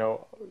buy,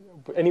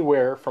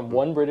 anywhere from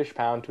 1 British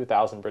pound to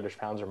 1,000 British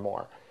pounds or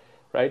more,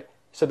 right?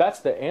 So that's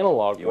the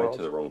analog world. You went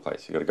to the wrong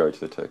place. You got to go to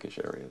the Turkish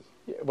areas.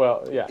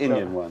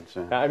 Indian ones.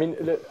 I mean,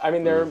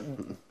 they're.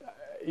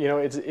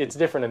 It's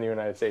different in the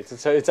United States.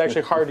 It's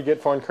actually hard to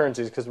get foreign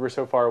currencies because we're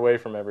so far away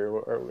from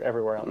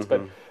everywhere else.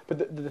 But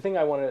the thing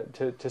I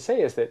wanted to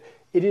say is that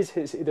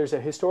there's a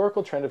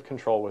historical trend of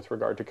control with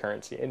regard to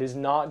currency. It is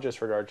not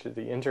just regard to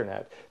the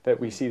internet that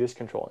we see this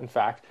control. In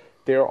fact,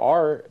 there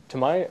are, to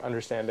my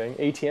understanding,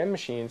 ATM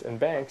machines and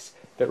banks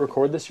that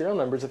record the serial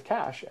numbers of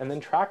cash and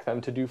then track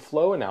them to do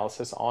flow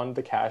analysis on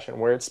the cash and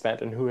where it's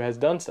spent and who has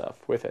done stuff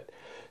with it.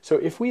 So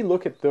if we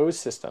look at those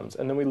systems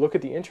and then we look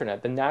at the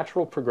internet, the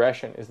natural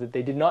progression is that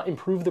they did not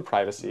improve the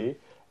privacy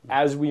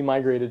as we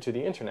migrated to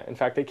the internet. In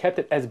fact, they kept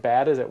it as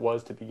bad as it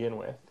was to begin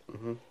with.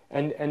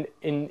 And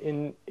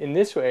in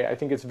this way, I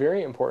think it's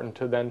very important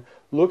to then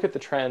look at the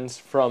trends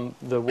from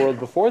the world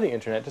before the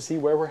internet to see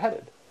where we're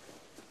headed.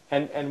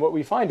 And what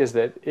we find is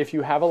that if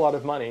you have a lot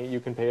of money, you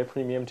can pay a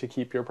premium to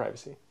keep your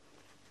privacy.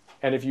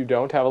 And if you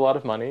don't have a lot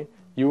of money,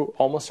 you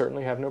almost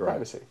certainly have no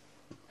privacy.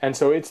 And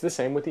so it's the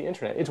same with the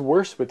internet. It's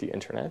worse with the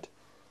internet.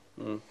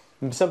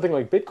 Something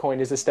like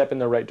Bitcoin is a step in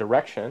the right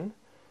direction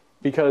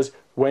because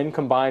when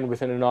combined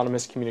with an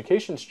anonymous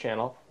communications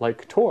channel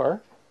like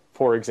Tor,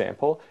 for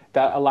example,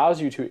 that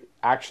allows you to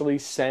actually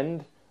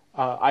send,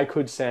 I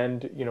could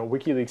send,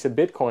 WikiLeaks a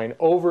Bitcoin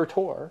over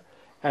Tor,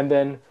 and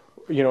then,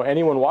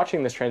 anyone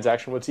watching this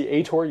transaction would see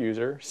a Tor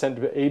user send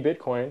a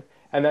Bitcoin,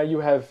 and now you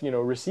have,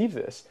 received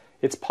this.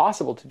 It's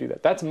possible to do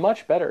that. That's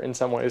much better in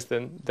some ways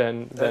than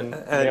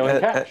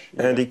mailing cash.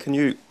 Andy, can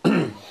you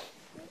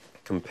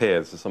compare,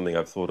 this is something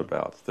I've thought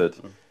about, that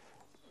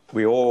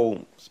we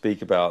all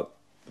speak about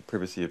the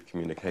privacy of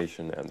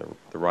communication and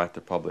the right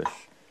to publish,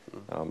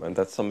 and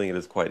that's something that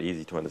is quite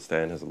easy to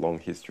understand, has a long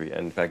history,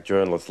 and in fact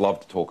journalists love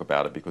to talk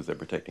about it because they're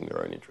protecting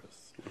their own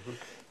interests.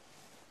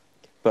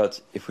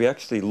 But if we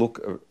actually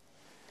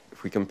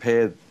if we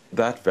compare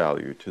that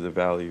value to the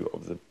value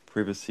of the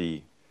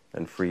privacy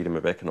and freedom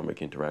of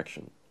economic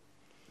interaction,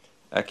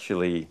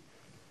 actually,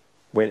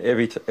 when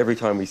every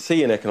time we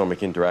see an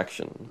economic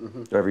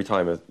interaction, or every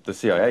time the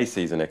CIA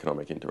sees an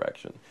economic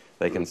interaction,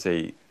 they can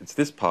see it's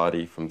this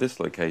party from this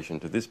location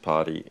to this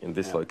party in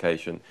this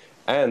location,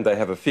 and they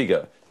have a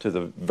figure to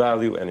the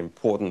value and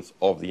importance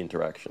of the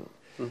interaction.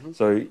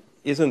 So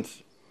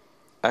isn't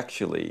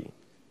actually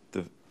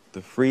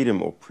the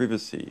freedom or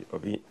privacy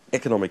of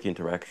economic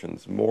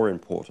interactions more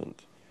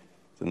important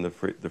than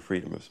the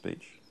freedom of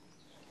speech?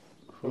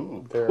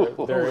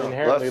 They're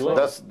inherently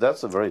linked.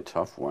 That's a very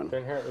tough one.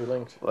 They're inherently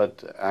linked.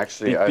 But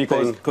actually,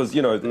 because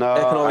you know,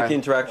 economic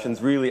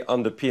interactions really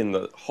underpin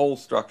the whole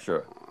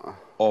structure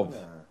of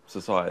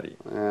society.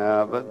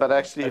 Yeah, but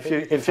actually, if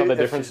you can tell the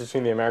difference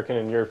between the American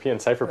and European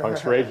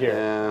cypherpunks right here.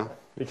 Yeah.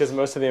 Because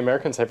most of the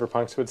American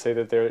cypherpunks would say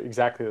that they're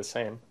exactly the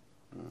same.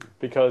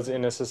 Because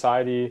in a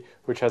society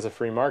which has a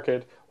free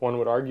market, one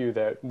would argue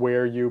that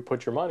where you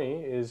put your money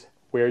is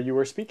where you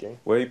are speaking.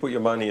 Where you put your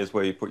money is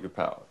where you put your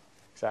power.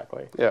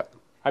 Exactly. Yeah.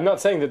 I'm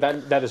not saying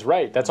that is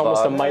right. That's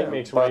almost a might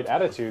makes right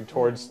attitude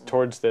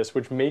towards this,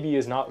 which maybe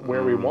is not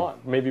where we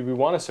want. Maybe we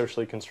want a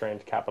socially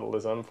constrained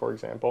capitalism, for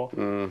example.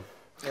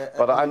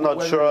 But I'm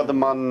not sure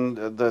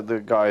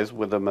the guys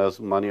with the most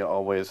money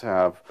always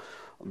have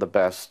the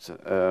best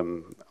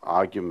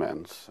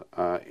arguments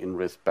in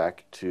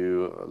respect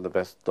to the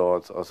best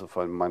thoughts also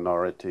for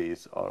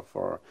minorities or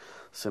for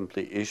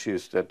simply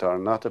issues that are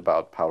not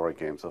about power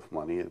games of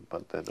money,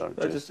 but that are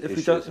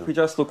if we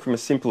just look from a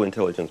simple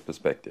intelligence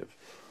perspective,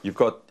 you've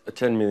got a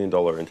 $10 million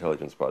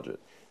intelligence budget.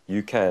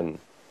 You can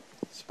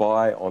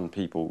spy on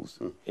people's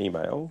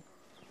email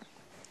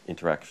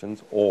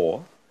interactions,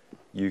 or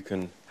you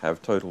can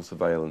have total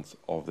surveillance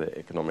of their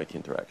economic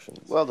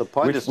interactions. Well, the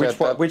point is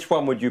which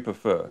one would you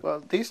prefer?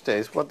 Well, these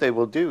days, what they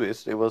will do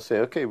is they will say,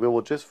 okay, we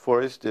will just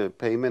force the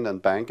payment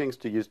and bankings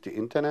to use the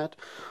internet,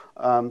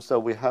 so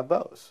we have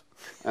both.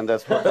 And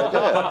that's what they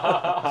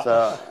did.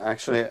 So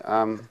actually...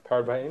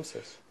 powered by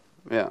AIMSys.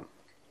 Yeah.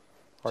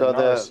 Or so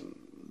NARS.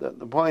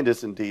 the point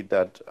is indeed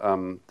that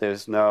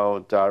there's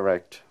no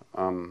direct...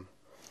 and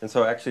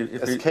so actually,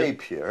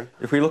 escape here.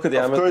 If we look at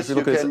the of course,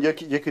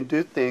 you can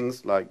do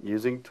things like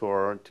using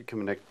Tor to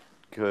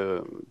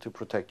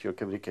protect your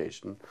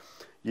communication.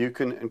 You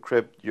can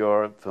encrypt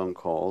your phone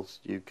calls.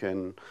 You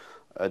can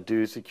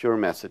do secure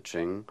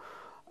messaging.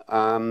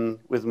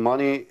 With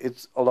money,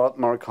 it's a lot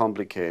more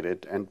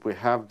complicated, and we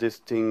have these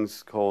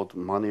things called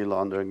money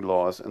laundering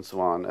laws and so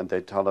on. And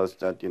they tell us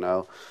that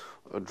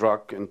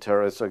drug and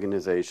terrorist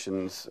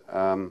organizations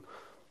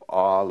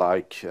are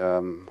like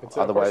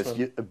otherwise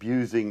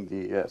abusing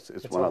the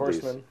it's one of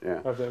these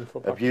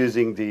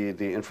abusing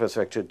the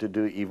infrastructure to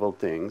do evil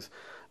things.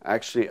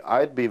 Actually,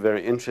 I'd be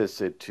very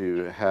interested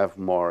to have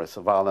more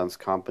surveillance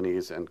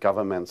companies and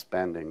government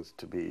spendings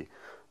to be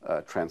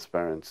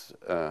transparent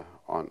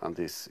on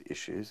these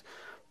issues.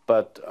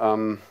 But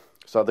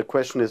so the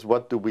question is,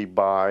 what do we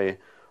buy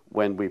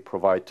when we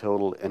provide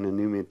total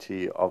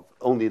anonymity of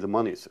only the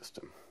money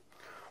system?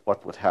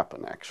 What would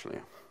happen actually?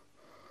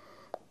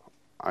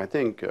 I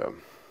think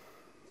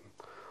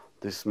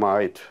this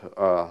might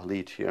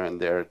lead here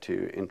and there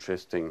to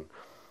interesting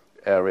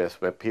areas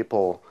where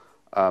people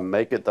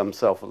make it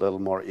themselves a little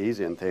more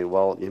easy and say,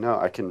 well,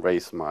 I can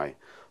raise my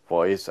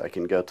voice, I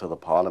can go to the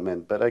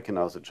parliament, but I can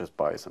also just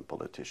buy some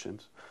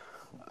politicians,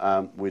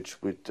 which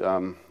would...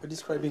 You're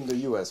describing the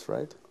US,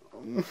 right?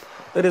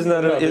 It is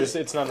not.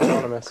 It's not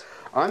anonymous.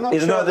 I'm not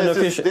sure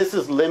this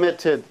is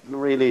limited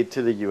really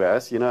to the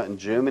US. In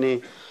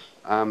Germany,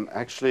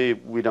 actually,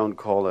 we don't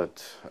call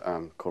it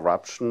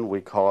corruption.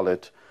 We call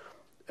it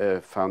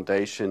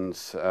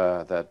foundations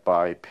that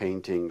buy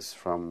paintings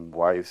from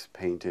wives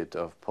painted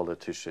of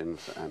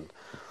politicians, and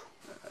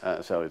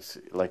so it's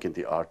like in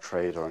the art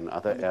trade or in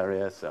other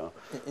areas. So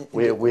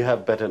we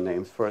have better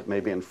names for it.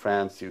 Maybe in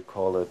France you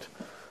call it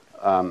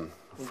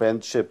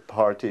friendship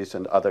parties,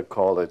 and other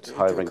call it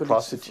hiring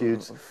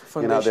prostitutes.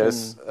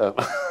 There's.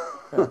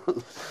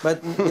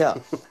 But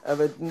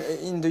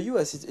in the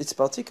US it's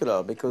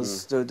particular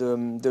because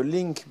the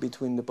link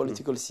between the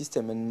political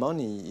system and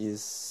money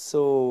is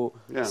so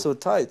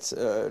tight.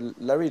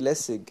 Larry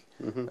Lessig,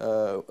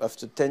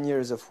 after 10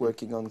 years of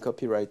working on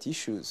copyright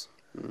issues,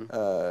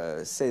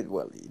 said,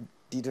 well, he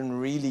didn't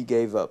really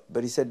give up,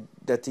 but he said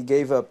that he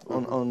gave up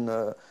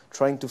on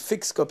trying to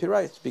fix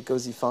copyright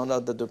because he found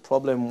out that the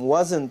problem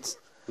wasn't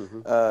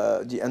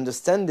the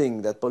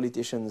understanding that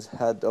politicians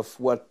had of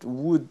what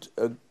would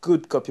a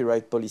good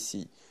copyright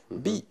policy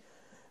be.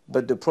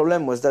 But the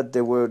problem was that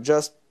they were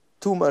just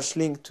too much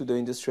linked to the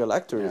industrial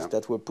actors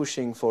that were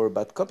pushing for a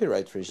bad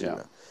copyright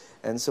regime.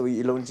 And so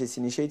he launched this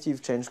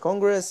initiative, changed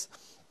Congress,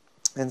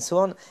 and so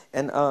on.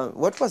 And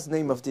what was the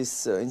name of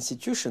this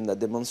institution that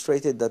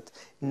demonstrated that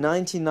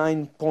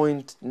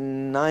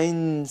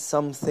 99.9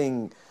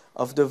 something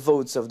of the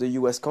votes of the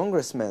US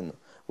congressmen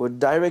were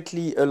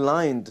directly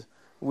aligned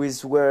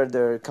with where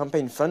their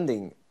campaign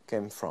funding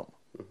came from.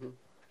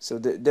 So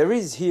there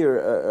is here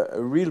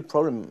a real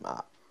problem.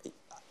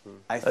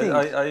 I think...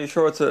 Are you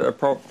sure it's a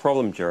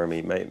problem,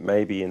 Jeremy?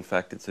 Maybe, in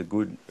fact, it's a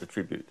good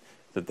attribute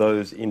that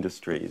those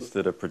industries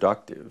that are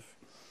productive,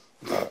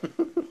 I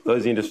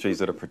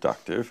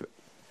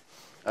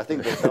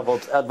think the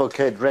devil's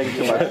advocate drank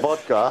too much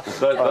vodka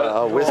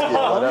or whiskey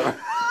or whatever.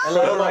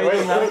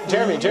 Wait,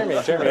 Jeremy,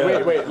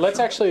 wait. Let's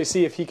actually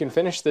see if he can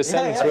finish this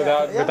sentence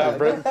without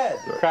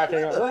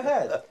cracking up. Go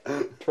ahead.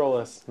 Troll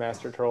us,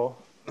 Master Troll.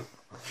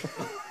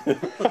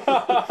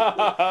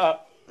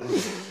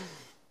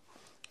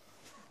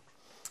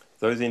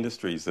 Those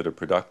industries that are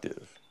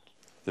productive,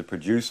 that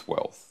produce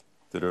wealth,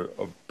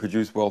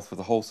 produce wealth for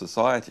the whole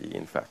society,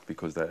 in fact,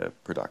 because they're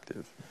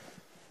productive,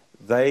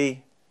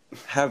 they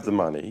have the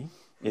money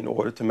in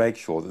order to make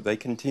sure that they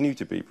continue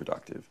to be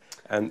productive,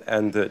 and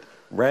that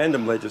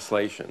random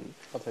legislation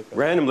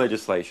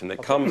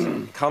that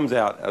comes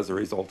out as a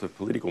result of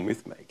political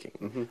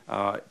myth-making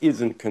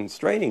isn't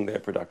constraining their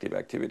productive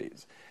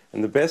activities.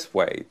 And the best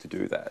way to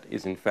do that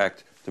is, in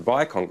fact, to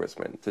buy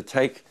congressmen to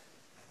take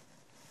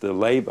the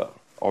labour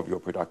of your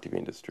productive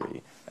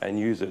industry and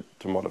use it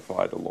to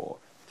modify the law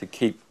to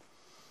keep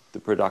the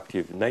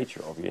productive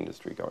nature of your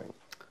industry going.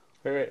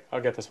 Wait,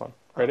 I'll get this one.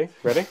 Ready?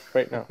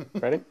 Wait, no.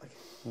 Ready?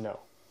 No.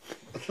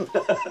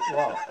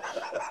 Wow.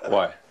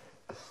 Why?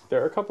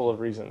 There are a couple of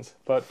reasons,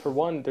 but for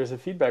one, there's a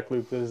feedback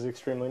loop that is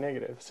extremely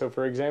negative. So,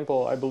 for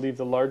example, I believe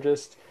the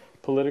largest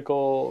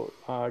political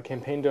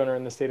campaign donor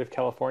in the state of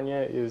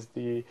California is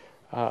the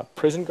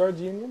Prison Guards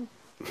Union.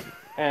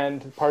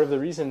 And part of the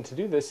reason to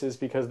do this is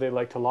because they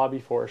like to lobby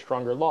for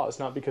stronger laws,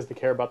 not because they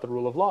care about the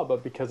rule of law,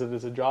 but because it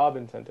is a job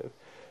incentive.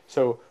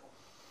 So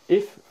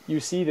if you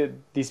see that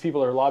these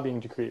people are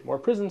lobbying to create more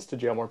prisons, to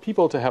jail more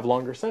people, to have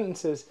longer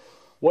sentences,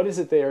 what is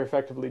it they are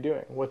effectively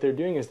doing? What they're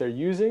doing is they're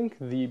using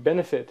the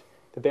benefit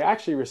that they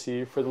actually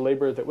receive for the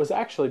labor that was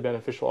actually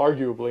beneficial,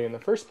 arguably, in the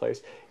first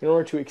place, in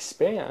order to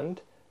expand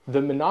the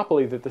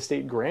monopoly that the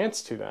state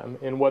grants to them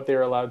in what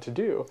they're allowed to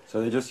do. So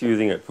they're just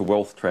using it for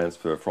wealth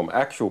transfer from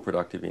actual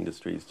productive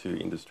industries to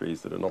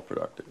industries that are not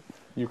productive.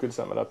 You could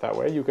sum it up that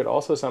way. You could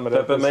also sum it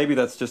up But maybe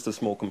that's just a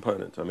small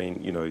component. I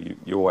mean,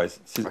 you always...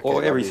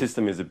 every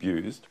system is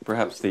abused.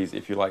 Perhaps these,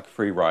 if you like,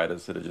 free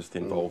riders that are just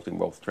involved in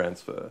wealth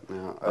transfer.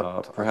 Yeah,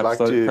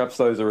 perhaps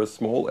those are a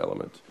small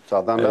element.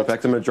 So then in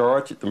fact, the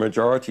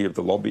majority of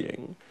the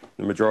lobbying,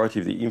 the majority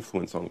of the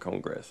influence on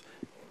Congress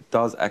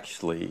does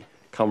actually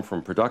come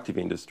from productive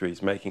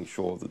industries, making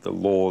sure that the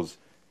laws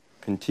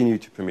continue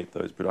to permit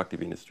those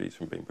productive industries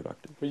from being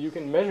productive. But you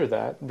can measure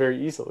that very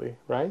easily,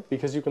 right?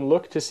 Because you can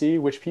look to see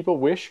which people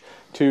wish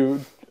to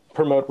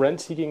promote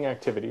rent-seeking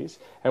activities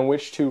and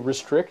wish to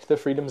restrict the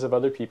freedoms of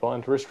other people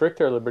and to restrict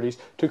their liberties,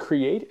 to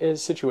create a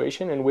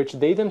situation in which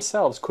they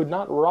themselves could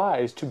not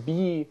rise to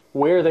be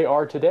where they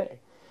are today.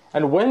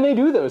 And when they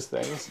do those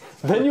things,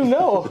 then you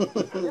know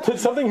that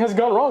something has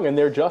gone wrong, and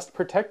they're just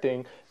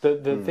protecting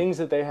the things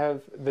that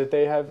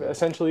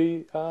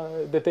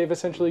they've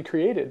essentially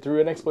created through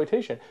an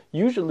exploitation,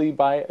 usually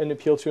by an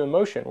appeal to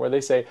emotion, where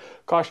they say,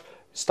 "Gosh,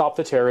 stop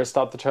the terrorists,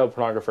 stop the child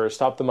pornographers,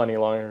 stop the money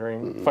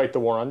laundering, fight the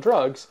war on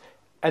drugs."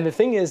 And the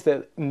thing is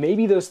that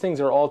maybe those things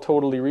are all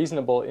totally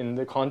reasonable in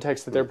the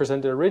context that they're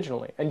presented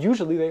originally. And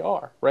usually they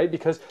are, right?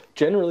 Because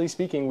generally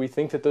speaking, we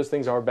think that those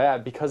things are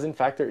bad because, in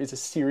fact, there is a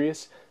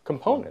serious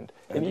component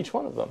in each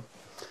one of them.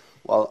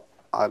 Well,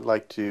 I'd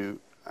like to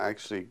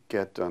actually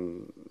get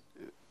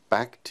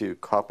back to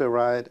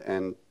copyright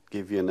and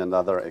give you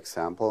another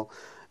example.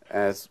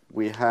 As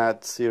we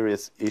had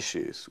serious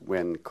issues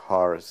when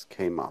cars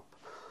came up,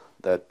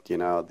 that,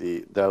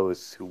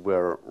 those who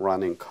were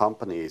running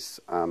companies...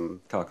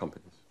 Car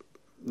companies.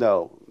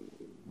 No,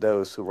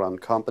 those who run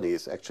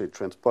companies actually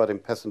transporting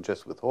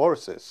passengers with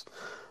horses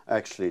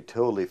actually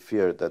totally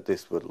feared that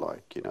this would,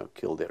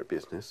 kill their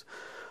business,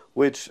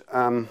 which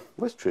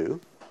was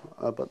true,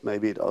 but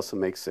maybe it also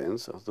makes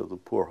sense of the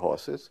poor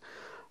horses.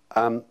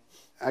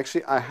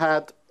 Actually, I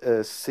had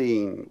a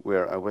scene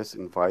where I was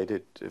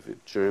invited to the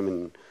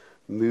German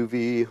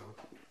Movie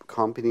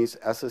Companies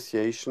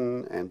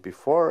Association, and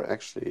before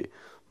actually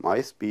my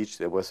speech,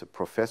 there was a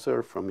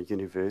professor from a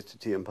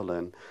university in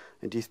Berlin,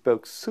 and he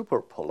spoke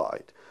super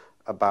polite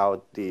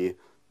about the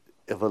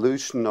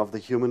evolution of the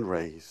human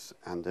race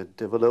and the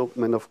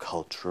development of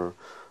culture,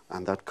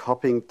 and that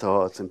copying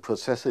thoughts and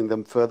processing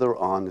them further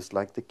on is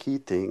like the key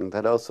thing,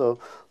 that also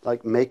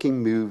like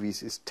making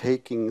movies is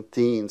taking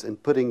themes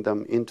and putting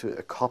them into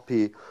a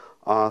copy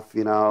of,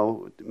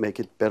 make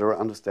it better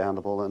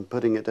understandable and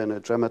putting it in a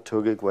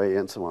dramaturgic way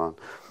and so on.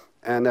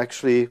 And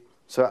actually,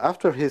 so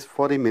after his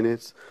 40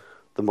 minutes,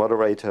 the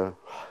moderator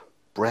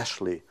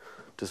brashly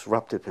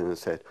disrupted him and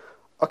said,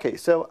 "Okay,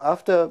 so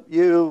after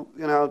you,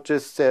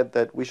 just said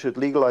that we should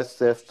legalize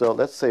theft, so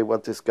let's say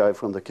what this guy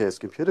from the Chaos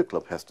Computer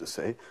Club has to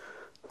say."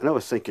 And I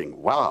was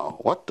thinking, wow,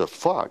 what the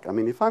fuck? I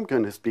mean, if I'm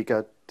going to speak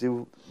out,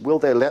 will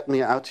they let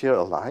me out here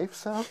alive,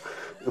 so?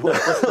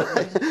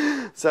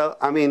 So,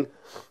 I mean,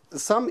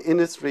 some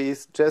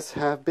industries just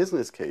have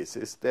business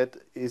cases that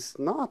is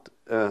not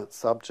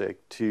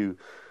subject to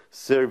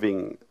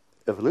serving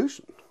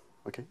evolution.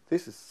 Okay,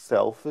 this is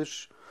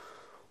selfish,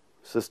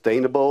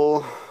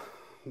 sustainable,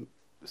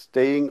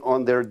 staying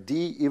on their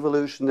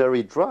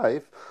de-evolutionary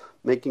drive,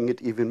 making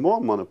it even more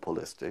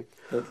monopolistic.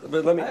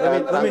 But let me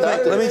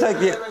take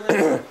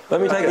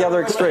the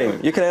other extreme.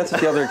 You can answer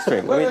the other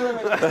extreme.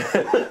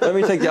 Let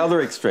me take the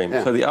other extreme.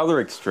 Yeah. So the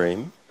other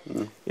extreme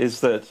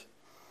is that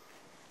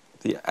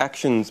the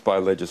actions by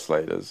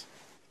legislators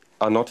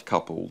are not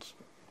coupled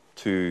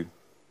to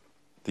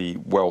the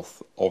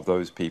wealth of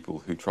those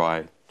people who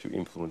try to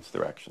influence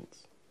their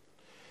actions.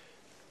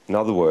 In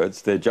other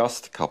words, they're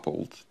just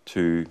coupled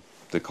to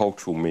the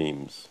cultural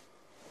memes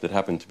that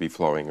happen to be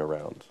flowing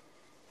around.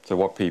 So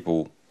what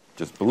people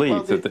just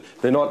believe, that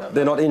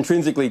they're not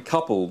intrinsically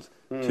coupled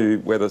to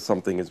whether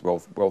something is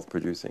wealth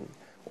producing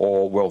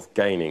or wealth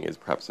gaining is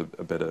perhaps a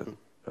better,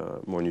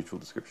 more neutral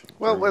description.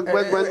 Well, when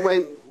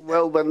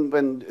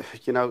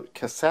you know,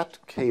 cassette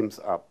came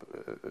up,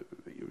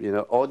 you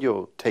know,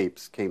 audio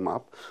tapes came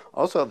up.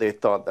 Also, they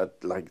thought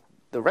that like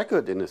the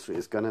record industry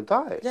is going to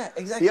die. Yeah,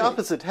 exactly. The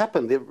opposite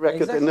happened. The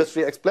record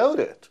industry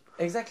exploded.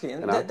 Exactly,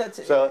 and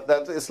that's so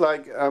that is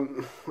like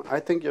I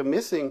think you're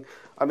missing.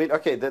 I mean,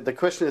 okay, the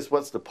question is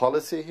what's the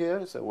policy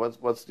here? So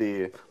what's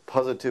the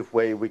positive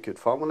way we could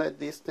formulate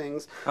these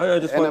things? I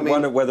just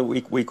wonder whether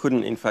we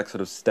couldn't, in fact,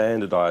 sort of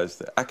standardize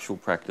the actual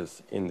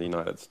practice in the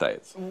United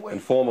States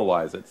and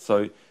formalize it.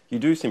 So you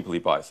do simply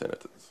buy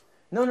senators.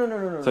 No.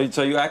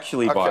 So you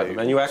actually buy them,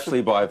 and you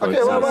actually buy votes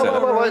in the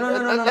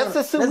Senate. Let's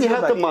assume we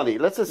had the money.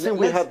 Let's assume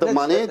we had the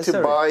money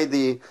to buy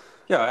the...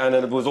 Yeah, and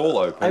it was all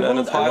open, and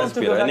it's highest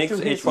bidder, and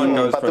each one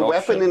goes for an auction. But the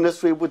weapon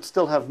industry would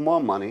still have more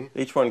money.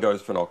 Each one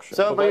goes for an auction.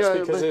 So, that's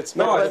because it's...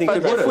 No, I think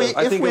it wouldn't.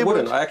 I think it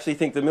wouldn't. I actually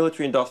think the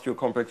military-industrial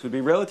complex would be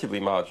relatively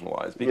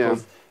marginalised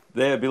because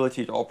their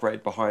ability to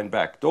operate behind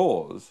back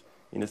doors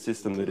in a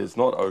system that is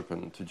not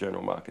open to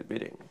general market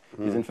bidding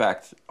is, in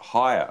fact,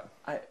 higher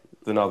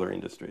than other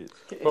industries.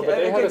 But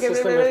they have a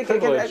system of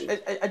privilege.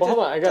 I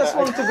just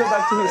want to go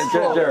back to his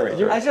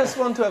Jeremy. I just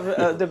want to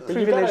have the privilege.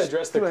 You've got to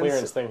address the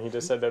clearance thing he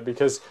just said there,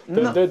 because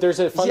there's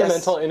a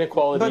fundamental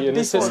inequality in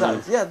the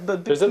system.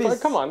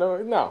 Come on,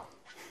 no.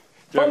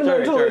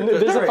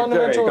 There's a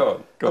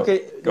fundamental...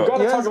 Okay, you've got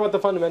to talk about the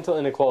fundamental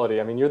inequality.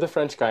 I mean, you're the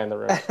French guy in the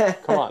room.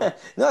 Come on.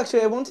 No,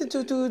 actually, I wanted to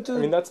I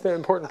mean, that's the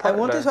important part. I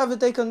wanted to have a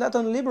take on that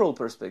on liberal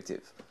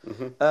perspective.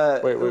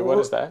 Wait, what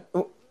is that?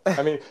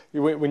 I mean,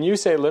 when you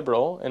say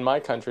liberal in my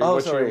country,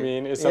 what you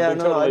mean is something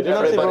totally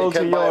different. Not liberal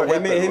to your...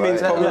 He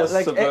means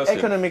like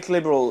economic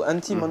liberal,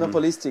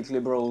 anti-monopolistic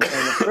liberal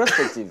kind of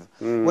perspective.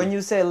 When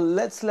you say,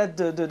 let's let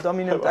the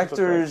dominant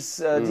actors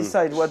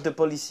decide what the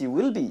policy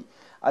will be,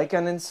 I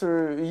can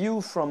answer you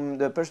from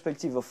the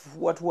perspective of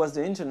what was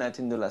the internet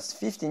in the last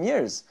 15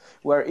 years,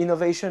 where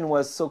innovation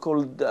was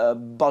so-called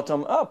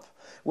bottom-up,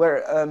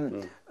 where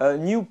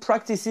new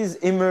practices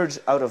emerge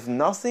out of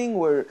nothing,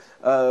 where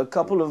a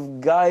couple of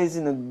guys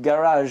in a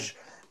garage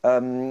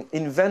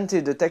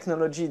invented a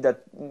technology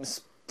that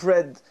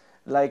spread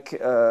like...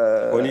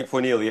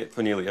 for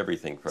nearly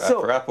everything,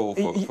 for Apple,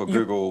 for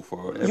Google,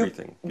 for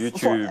everything. YouTube.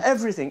 For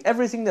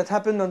everything that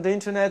happened on the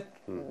internet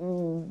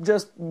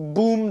just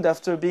boomed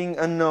after being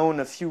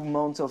unknown a few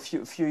months or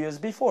few years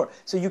before.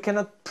 So you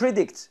cannot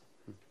predict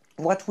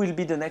what will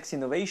be the next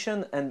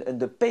innovation, and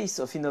the pace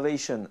of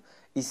innovation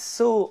is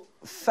so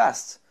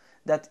fast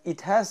that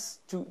it has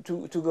to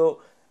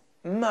go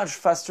much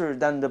faster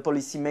than the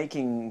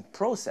policy-making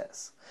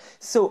process.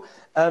 So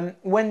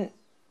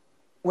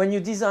when you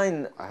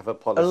design I have a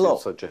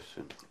policy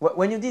suggestion.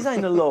 When you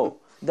design a law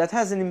that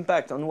has an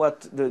impact on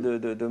what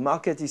the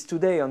market is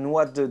today, on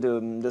what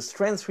the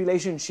strength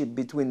relationship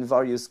between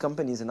various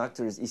companies and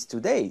actors is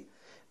today,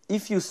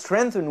 if you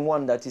strengthen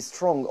one that is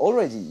strong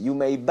already, you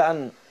may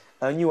ban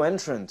a new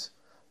entrant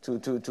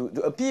to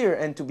appear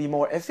and to be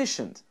more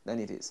efficient than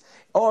it is.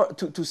 Or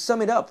to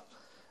sum it up,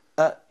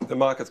 the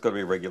market's got to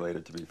be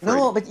regulated to be free.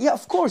 No, but yeah,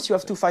 of course you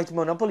have to fight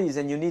monopolies,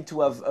 and you need to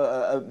have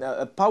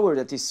a power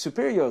that is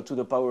superior to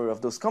the power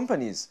of those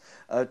companies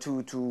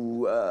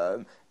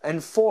to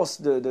enforce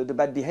the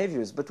bad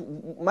behaviors. But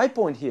my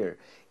point here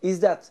is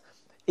that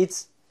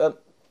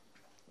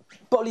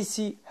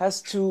policy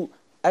has to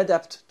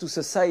adapt to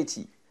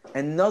society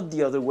and not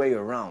the other way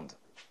around.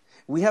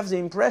 We have the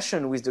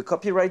impression with the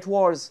copyright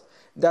wars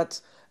that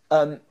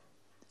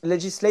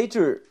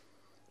legislator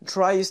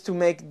tries to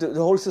make the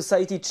whole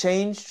society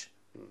change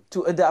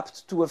to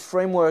adapt to a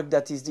framework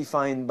that is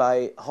defined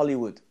by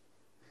Hollywood.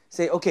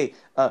 Say, okay,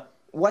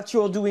 what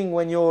you're doing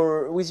when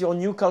with your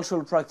new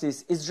cultural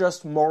practice is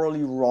just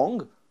morally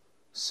wrong.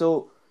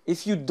 So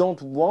if you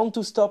don't want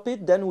to stop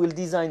it, then we'll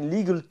design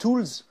legal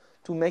tools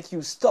to make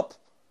you stop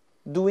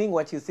doing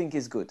what you think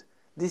is good.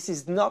 This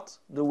is not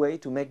the way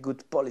to make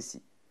good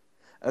policy.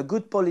 A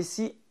good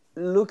policy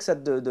looks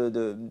at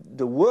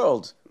the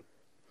world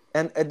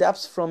and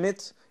adapts from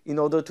it in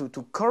order to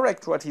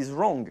correct what is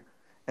wrong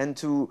and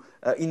to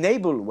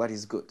enable what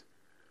is good.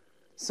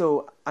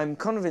 So I'm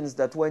convinced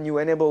that when you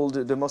enable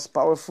the most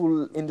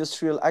powerful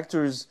industrial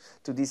actors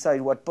to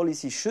decide what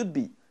policy should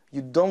be,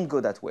 you don't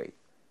go that way.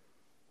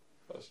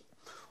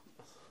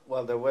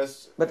 Well, there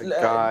was a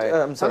guy...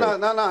 I'm sorry.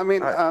 No, I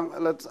mean,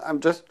 I'm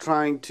just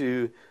trying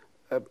to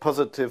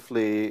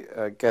positively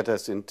get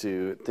us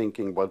into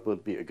thinking what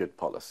would be a good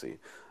policy.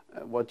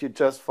 What you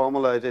just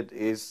formulated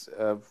is,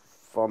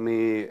 for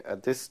me,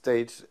 at this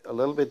stage, a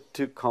little bit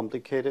too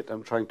complicated.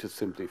 I'm trying to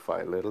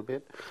simplify a little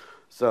bit.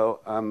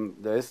 So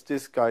there's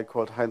this guy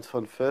called Heinz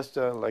von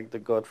Förster, like the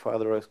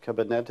godfather of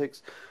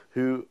cybernetics,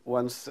 who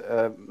once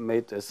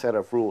made a set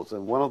of rules.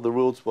 And one of the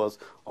rules was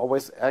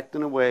always act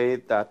in a way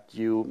that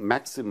you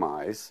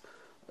maximize,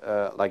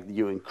 like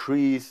you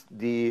increase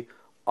the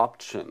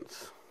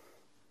options.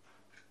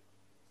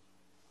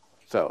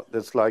 So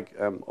it's like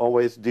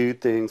always do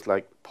things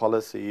like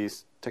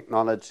policies,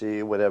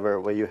 technology, whatever,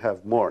 where you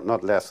have more,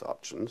 not less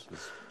options.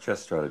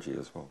 Chess strategy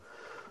as well.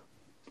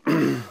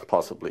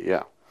 Possibly,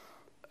 yeah.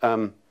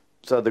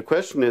 So the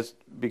question is,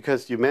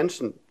 because you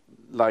mentioned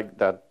like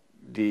that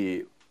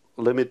the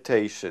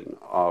limitation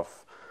of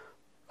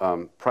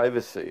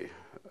privacy,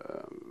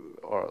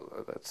 or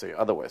let's say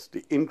otherwise,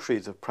 the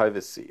increase of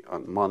privacy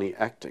on money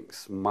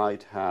actings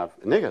might have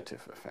a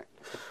negative effect.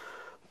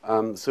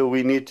 So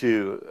we need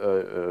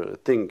to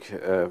think,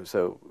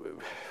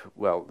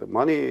 well, the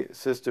money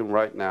system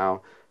right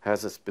now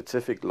has a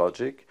specific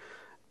logic,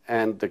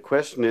 and the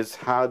question is,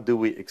 how do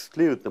we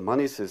exclude the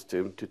money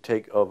system to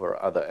take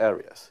over other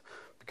areas?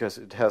 Because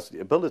it has the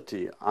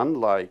ability,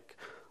 unlike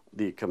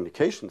the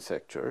communication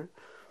sector,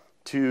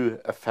 to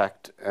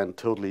affect and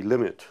totally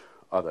limit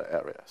other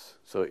areas.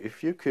 So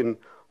if you can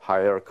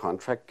hire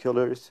contract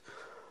killers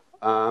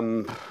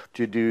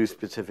to do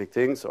specific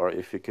things, or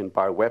if you can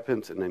buy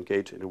weapons and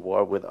engage in a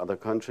war with other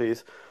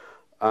countries,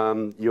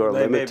 you're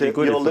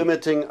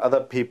limiting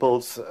other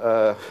people's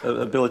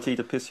ability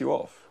to piss you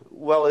off.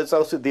 Well, it's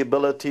also the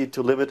ability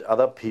to limit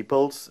other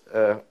people's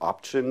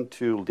option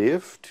to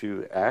live,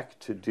 to act,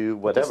 to do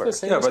whatever. That's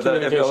the same as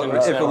but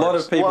if a lot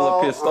of people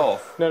are pissed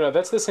off... No,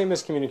 that's the same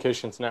as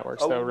communications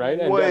networks, though, right?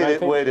 And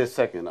wait a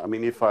second. I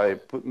mean, if I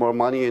put more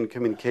money in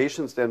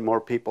communications, then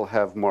more people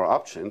have more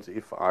options.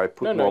 If I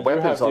put more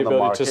weapons on the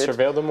market... you have the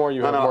ability to surveil them more,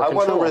 you have more control. I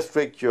want to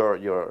restrict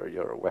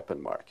your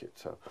weapon market,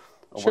 so...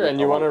 Sure, and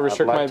you want to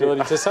restrict my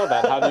ability to sell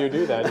that. How do you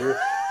do that?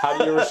 How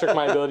do you restrict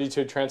my ability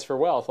to transfer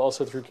wealth,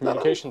 also through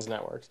communications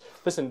networks?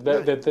 Listen,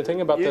 the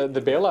thing about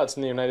the bailouts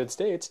in the United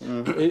States,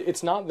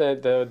 it's not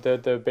that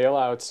the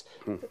bailouts,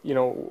 you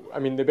know, I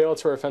mean, the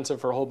bailouts were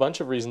offensive for a whole bunch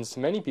of reasons to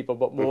many people,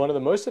 but one of the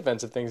most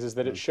offensive things is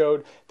that it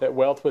showed that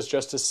wealth was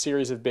just a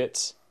series of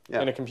bits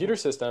in a computer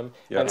system,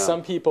 and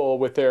some people,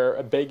 with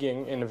their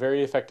begging in a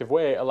very effective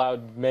way,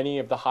 allowed many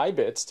of the high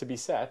bits to be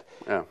set.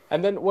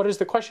 And then what is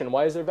the question?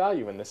 Why is there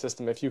value in the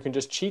system if you can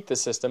just cheat the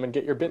system and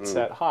get your bits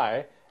set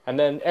high, and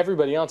then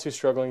everybody else who's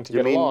struggling to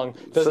get along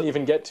doesn't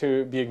even get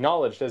to be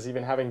acknowledged as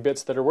even having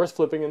bits that are worth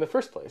flipping in the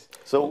first place?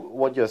 So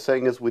what you're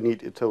saying is we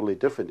need a totally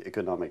different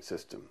economic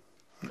system.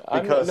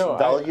 Because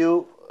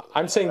value...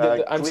 I'm saying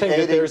that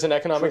there's an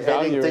economic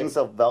value. Creating things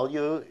of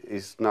value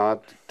is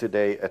not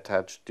today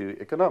attached to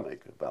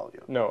economic value.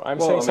 No,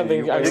 I'm saying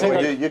something.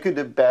 You could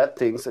do bad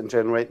things and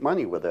generate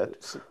money with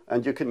it,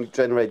 and you can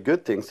generate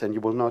good things and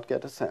you will not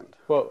get a cent.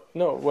 Well,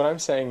 no, what I'm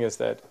saying is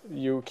that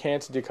you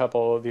can't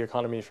decouple the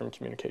economy from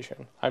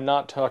communication. I'm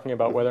not talking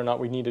about whether or not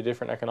we need a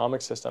different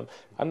economic system.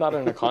 I'm not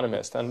an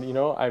economist, and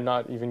I'm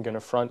not even going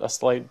to front a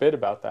slight bit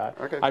about that.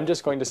 Okay. I'm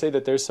just going to say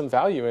that there's some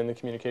value in the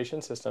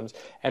communication systems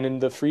and in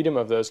the freedom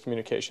of those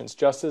communications.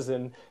 Just as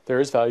there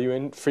is value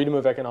in freedom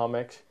of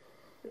economic,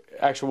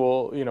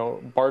 actual,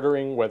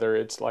 bartering, whether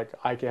it's like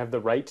I have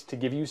the right to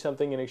give you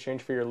something in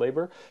exchange for your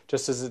labor,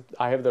 just as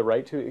I have the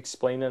right to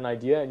explain an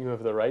idea and you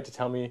have the right to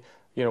tell me,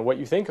 what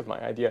you think of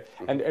my idea.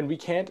 And we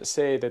can't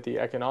say that the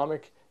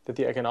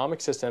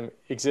economic system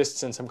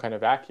exists in some kind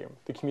of vacuum.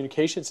 The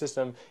communication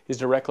system is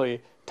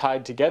directly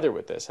tied together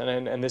with this,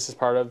 and this is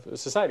part of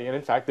society. And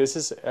in fact, this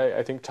is,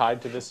 I think,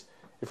 tied to this.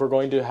 If we're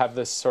going to have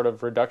this sort of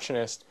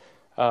reductionist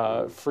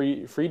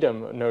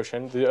freedom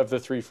notion of the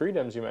three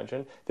freedoms you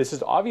mentioned, this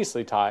is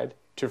obviously tied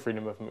to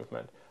freedom of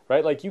movement,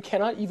 right? Like, you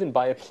cannot even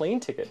buy a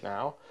plane ticket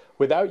now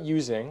without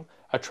using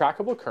a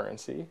trackable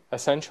currency,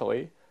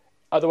 essentially,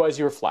 otherwise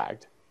you're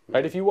flagged,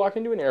 right? If you walk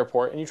into an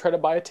airport and you try to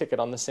buy a ticket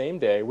on the same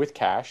day with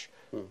cash,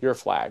 you're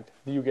flagged.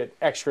 You get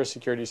extra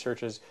security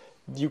searches.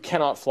 You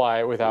cannot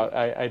fly without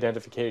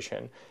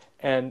identification.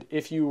 And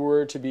if you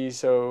were to be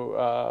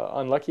so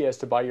unlucky as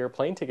to buy your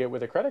plane ticket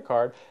with a credit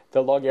card,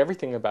 they'll log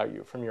everything about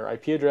you, from your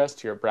IP address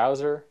to your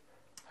browser.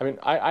 I mean,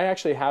 I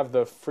actually have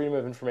the Freedom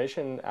of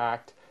Information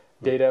Act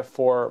data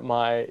for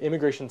my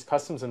Immigration's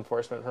Customs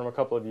Enforcement from a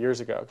couple of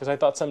years ago, because I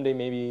thought someday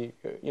maybe,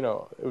 it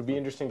would be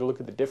interesting to look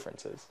at the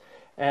differences.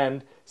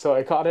 And so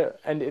I caught it,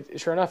 and it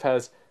sure enough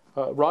has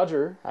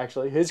Roger,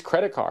 actually, his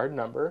credit card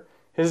number,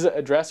 his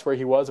address where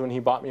he was when he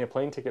bought me a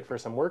plane ticket for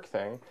some work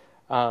thing,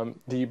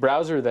 the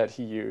browser that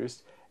he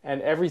used,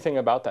 and everything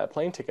about that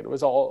plane ticket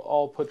was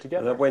all put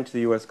together. And that went to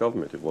the U.S.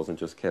 government. It wasn't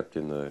just kept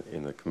in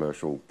the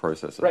commercial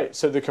processor. Right.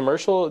 So the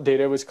commercial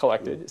data was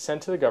collected,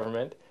 sent to the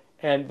government,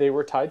 and they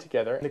were tied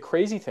together. And the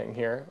crazy thing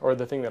here, or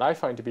the thing that I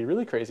find to be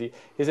really crazy,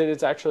 is that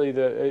it's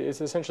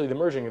essentially the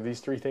merging of these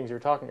three things you're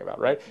talking about,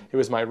 right? It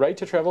was my right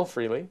to travel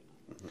freely,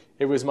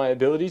 It was my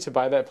ability to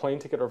buy that plane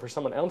ticket or for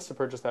someone else to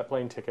purchase that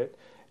plane ticket.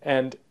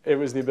 And it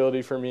was the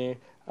ability for me,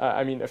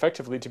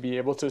 effectively to be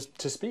able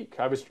to speak.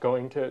 I was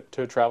going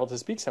to travel to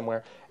speak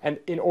somewhere. And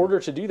in order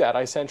to do that,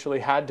 I essentially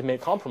had to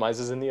make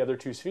compromises in the other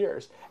two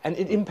spheres. And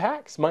it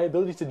impacts my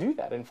ability to do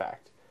that, in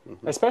fact.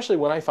 Especially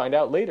when I find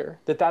out later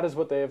that that is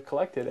what they have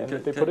collected and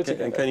that they put it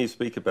together. And can you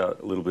speak a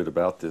little bit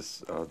about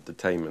this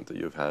detainment that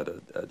you've had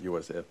at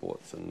US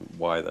airports and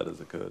why that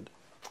has occurred?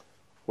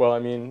 Well, I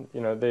mean,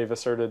 they've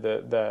asserted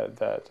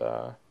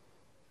that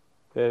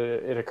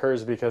it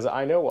occurs because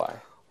I know why.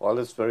 Well,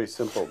 it's very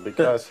simple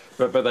because.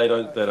 but they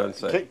don't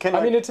say. Can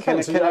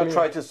I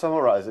try to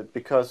summarize it?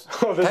 Because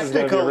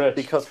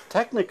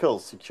technical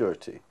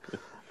security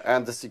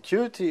and the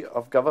security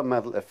of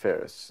governmental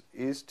affairs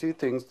is two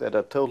things that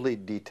are totally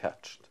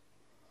detached.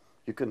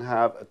 You can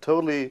have a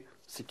totally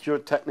secure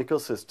technical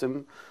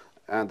system,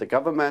 and the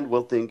government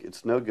will think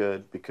it's no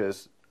good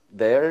because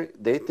they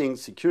think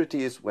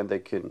security is when they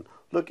can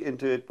look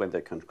into it, when they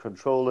can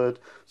control it,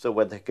 so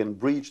when they can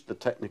breach the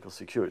technical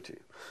security.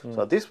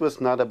 So this was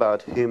not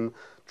about him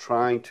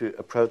trying to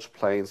approach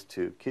planes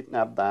to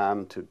kidnap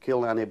them, to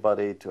kill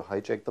anybody, to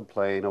hijack the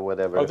plane or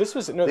whatever. Oh, this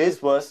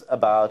was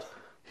about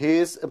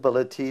his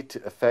ability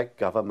to affect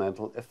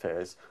governmental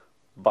affairs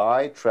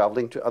by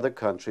traveling to other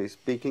countries,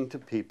 speaking to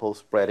people,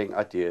 spreading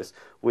ideas,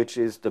 which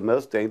is the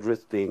most dangerous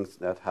thing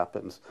that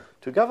happens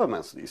to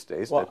governments these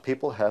days, that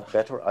people have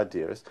better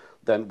ideas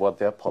than what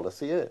their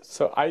policy is.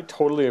 So I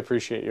totally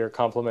appreciate your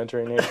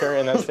complimentary nature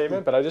in that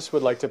statement, but I just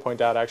would like to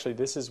point out, actually,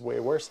 this is way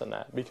worse than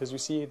that, because you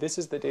see, this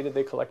is the data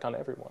they collect on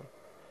everyone.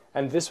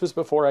 And this was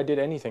before I did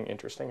anything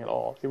interesting at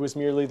all. It was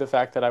merely the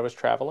fact that I was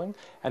traveling,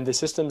 and the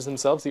systems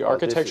themselves, the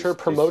architecture,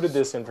 promoted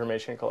this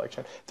information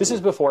collection. This is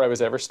before I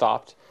was ever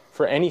stopped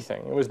for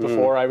anything. It was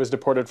before I was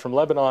deported from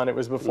Lebanon. It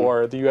was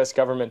before the U.S.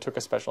 government took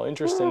a special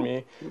interest in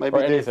me. Maybe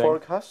they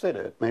forecasted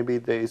it. Maybe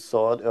they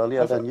saw it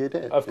earlier than you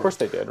did. Of course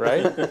they did,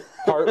 right?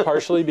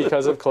 Partially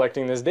because of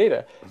collecting this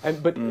data.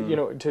 But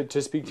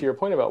to speak to your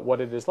point about what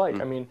it is like,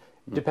 I mean,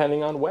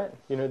 depending on when,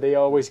 they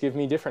always give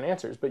me different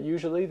answers. But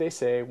usually they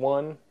say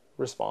one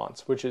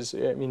response, which is,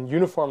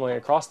 uniformly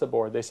across the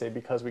board, they say,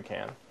 because we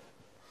can.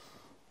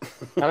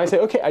 And I say,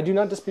 okay, I do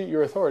not dispute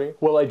your authority.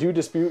 Well, I do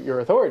dispute your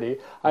authority.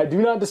 I do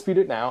not dispute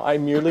it now. I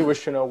merely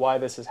wish to know why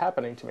this is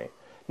happening to me.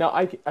 Now,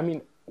 I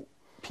mean,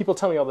 people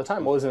tell me all the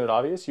time, well, isn't it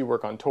obvious? You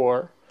work on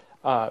tour.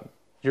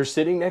 You're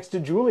sitting next to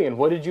Julian.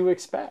 What did you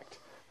expect?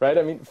 Right?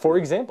 I mean, for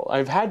example,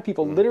 I've had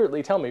people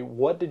literally tell me,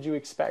 what did you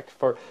expect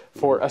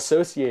for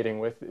associating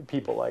with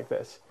people like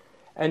this?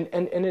 And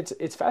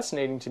it's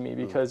fascinating to me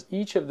because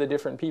each of the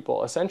different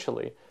people,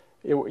 essentially,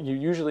 you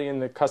usually in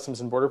the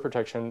Customs and Border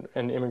Protection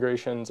and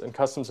Immigrations and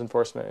Customs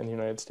Enforcement in the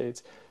United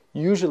States,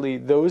 usually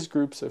those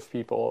groups of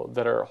people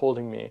that are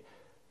holding me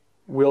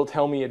will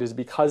tell me it is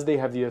because they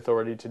have the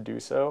authority to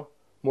do so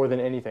more than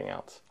anything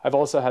else. I've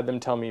also had them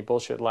tell me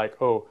bullshit like,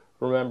 oh,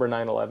 remember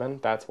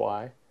 9/11? That's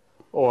why.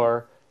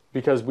 Or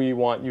because we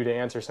want you to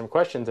answer some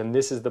questions and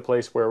this is the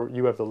place where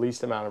you have the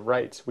least amount of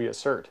rights, we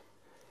assert.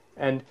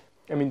 And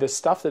I mean, the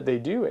stuff that they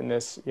do in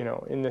this,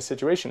 in this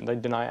situation, they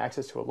deny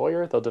access to a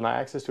lawyer, they'll deny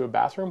access to a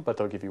bathroom, but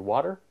they'll give you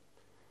water,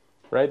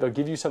 right? They'll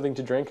give you something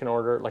to drink in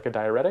order, like a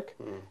diuretic,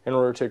 in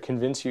order to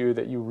convince you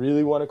that you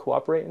really want to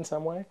cooperate in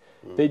some way.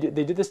 They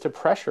did this to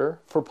pressure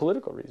for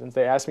political reasons.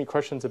 They asked me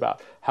questions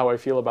about how I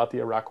feel about the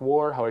Iraq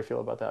War, how I feel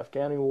about the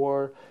Afghani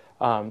War.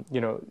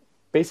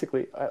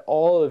 Basically,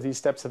 all of these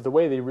steps of the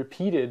way, they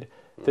repeated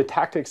the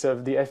tactics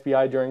of the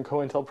FBI during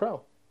COINTELPRO,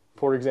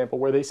 for example,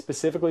 where they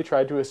specifically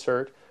tried to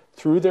assert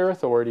through their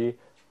authority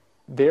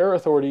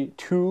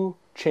to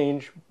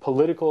change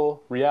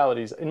political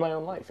realities in my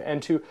own life,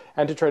 and to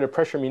try to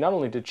pressure me not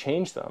only to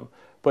change them,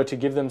 but to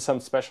give them some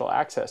special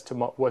access to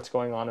what's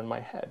going on in my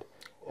head.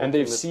 And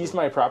they've seized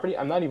my property.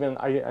 I'm not even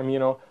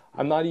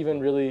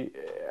really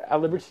at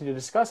liberty to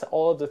discuss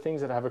all of the things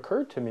that have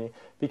occurred to me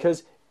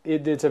because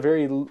it's a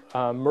very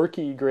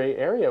murky gray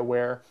area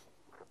where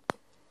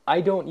I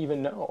don't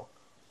even know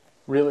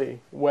really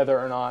whether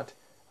or not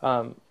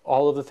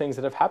all of the things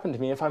that have happened to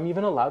me, if I'm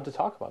even allowed to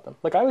talk about them.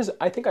 Like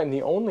I think I'm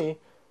the only,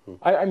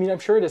 I'm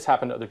sure it has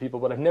happened to other people,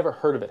 but I've never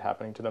heard of it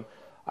happening to them.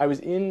 I was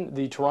in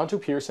the Toronto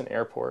Pearson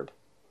airport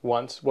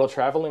once while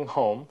traveling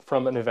home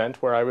from an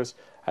event where I was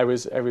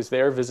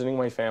there visiting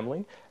my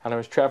family, and I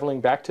was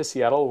traveling back to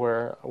Seattle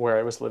where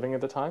I was living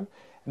at the time.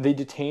 They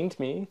detained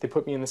me, they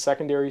put me in the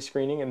secondary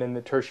screening and then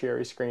the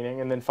tertiary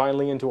screening, and then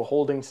finally into a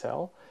holding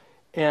cell.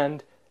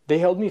 And they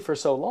held me for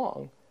so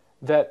long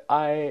that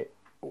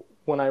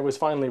when I was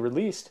finally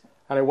released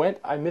and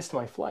I missed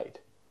my flight.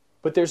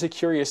 But there's a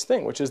curious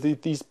thing, which is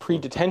these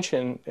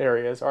pre-detention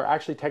areas are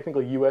actually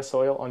technically U.S.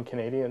 soil on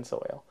Canadian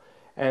soil.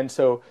 And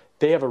so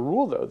they have a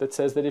rule, though, that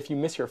says that if you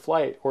miss your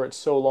flight or it's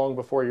so long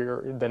before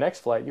the next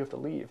flight, you have to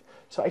leave.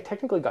 So I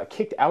technically got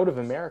kicked out of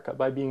America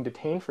by being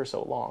detained for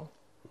so long.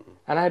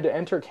 And I had to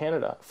enter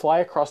Canada, fly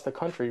across the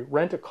country,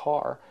 rent a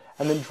car,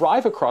 and then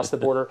drive across the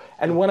border.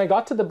 And when I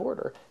got to the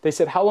border, they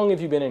said, how long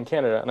have you been in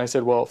Canada? And I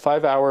said, well,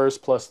 5 hours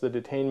plus the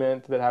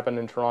detainment that happened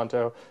in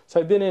Toronto. So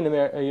I've been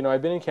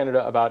in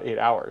Canada about 8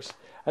 hours.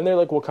 And they're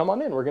like, well, come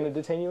on in, we're going to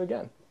detain you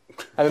again.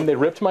 And then they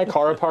ripped my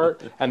car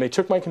apart, and they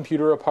took my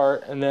computer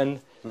apart, and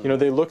then, you know,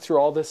 they looked through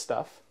all this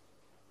stuff,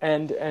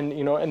 and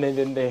you know, and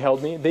then they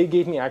held me. They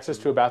gave me access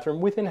to a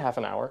bathroom within half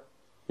an hour.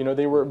 You know,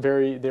 they were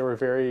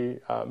very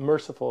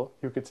merciful,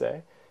 you could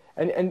say.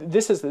 And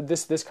this is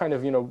this kind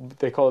of, you know,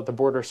 they call it the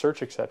border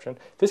search exception.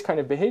 This kind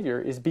of behavior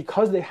is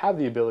because they have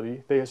the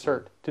ability, they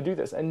assert, to do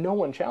this, and no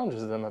one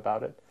challenges them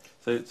about it.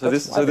 So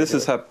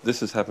this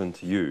has happened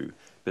to you,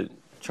 but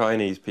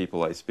Chinese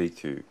people I speak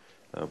to,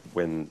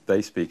 when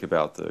they speak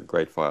about the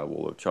Great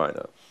Firewall of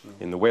China,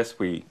 in the West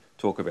we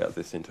talk about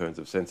this in terms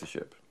of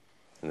censorship,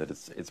 and that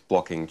it's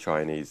blocking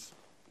Chinese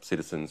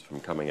citizens from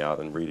coming out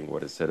and reading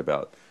what is said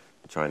about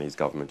the Chinese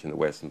government in the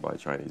West, and by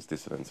Chinese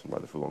dissidents, and by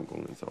the Falun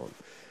and so on,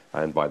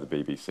 and by the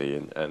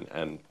BBC,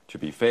 and to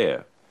be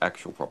fair,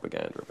 actual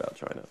propaganda about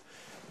China.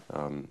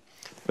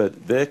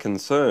 But their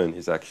concern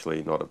is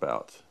actually not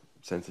about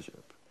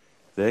censorship.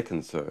 Their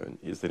concern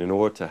is that in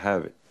order to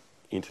have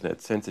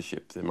internet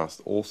censorship, there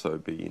must also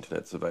be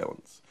internet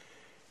surveillance.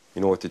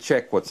 In order to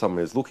check what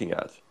someone is looking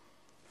at,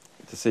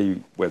 to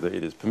see whether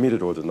it is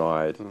permitted or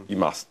denied, you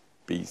must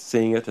be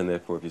seeing it, and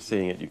therefore if you're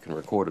seeing it, you can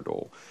record it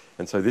all.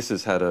 And so this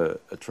has had a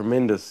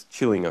tremendous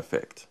chilling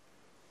effect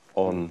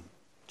on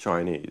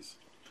Chinese.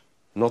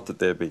 Not that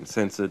they're being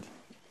censored,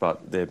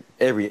 but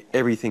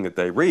everything that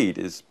they read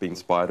is being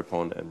spied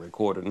upon and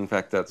recorded. In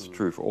fact, that's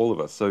true for all of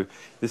us. So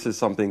this is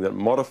something that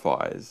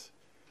modifies,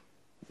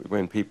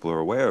 when people are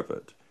aware of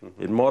it,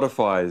 it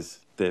modifies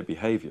their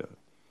behavior,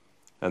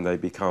 and they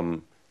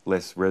become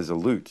less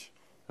resolute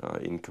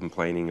in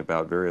complaining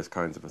about various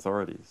kinds of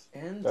authorities.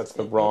 And that's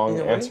the wrong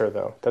answer,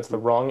 though. That's the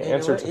wrong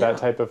answer to that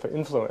type of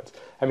influence.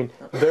 I mean,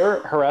 their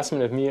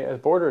harassment of me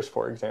at borders,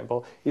 for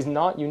example, is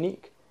not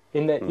unique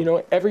in that, you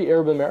know, every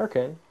Arab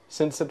American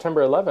since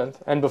September 11th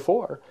and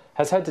before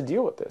has had to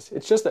deal with this.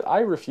 It's just that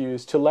I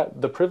refuse to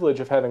let the privilege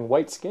of having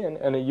white skin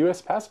and a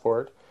U.S.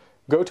 passport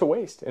go to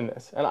waste in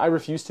this. And I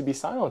refuse to be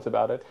silent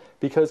about it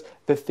because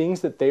the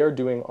things that they are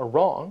doing are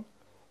wrong,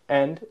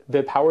 and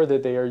the power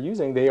that they are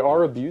using, they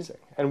are abusing.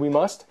 And we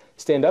must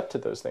stand up to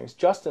those things,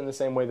 just in the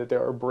same way that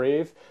there are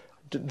brave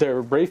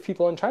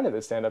people in China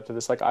that stand up to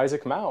this, like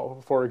Isaac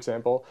Mao, for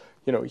example.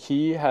 You know,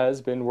 he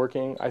has been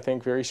working, I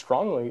think, very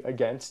strongly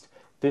against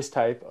this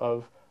type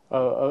of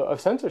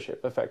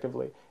censorship,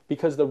 effectively,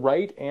 because the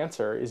right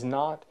answer is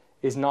not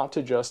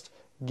to just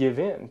give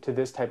in to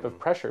this type of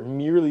pressure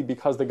merely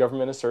because the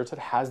government asserts it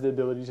has the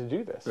ability to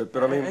do this.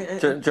 But I mean,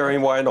 Jeremy,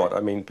 why not?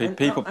 I mean,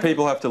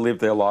 people have to live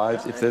their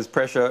lives. If there's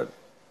pressure,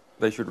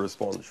 they should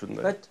respond, shouldn't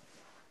they? But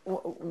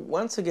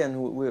once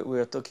again, we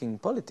are talking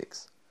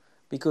politics,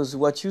 because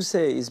what you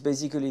say is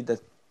basically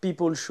that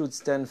people should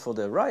stand for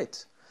their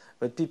right,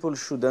 but people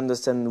should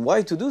understand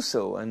why to do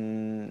so,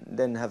 and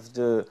then have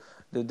the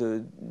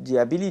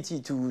ability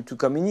to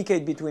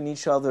communicate between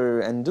each other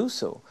and do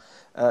so.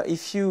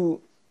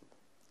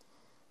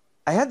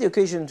 I had the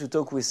occasion to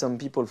talk with some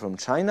people from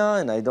China,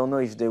 and I don't know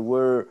if they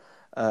were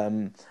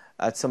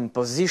at some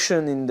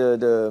position in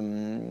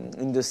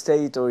the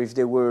state, or if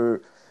they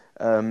were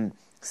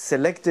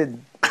selected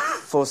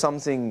for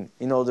something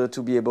in order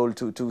to be able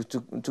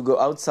to go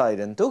outside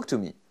and talk to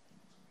me.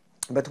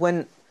 But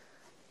when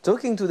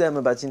talking to them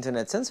about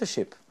internet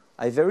censorship,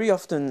 I very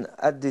often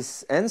had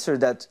this answer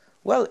that,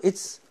 well,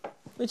 it's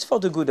for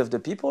the good of the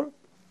people.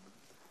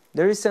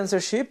 There is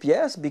censorship,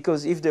 yes,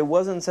 because if there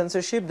wasn't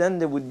censorship, then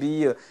there would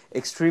be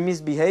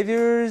extremist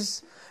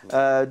behaviors,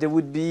 there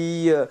would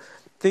be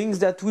things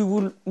that we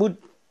would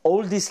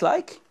all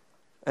dislike.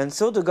 And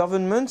so the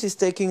government is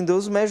taking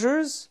those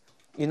measures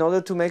in order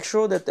to make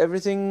sure that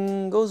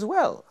everything goes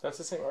well. That's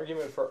the same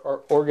argument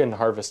for organ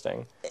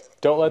harvesting.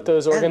 Don't let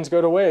those organs go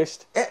to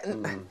waste.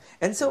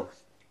 And so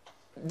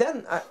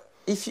then,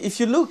 if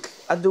you look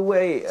at the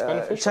way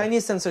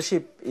Chinese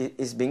censorship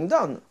is being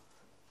done,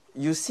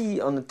 you see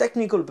on a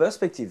technical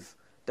perspective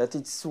that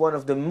it's one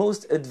of the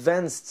most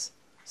advanced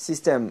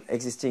systems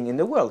existing in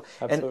the world.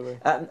 Absolutely.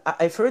 And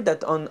I've heard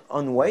that on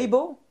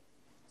Weibo,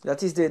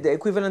 that is the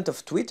equivalent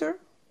of Twitter,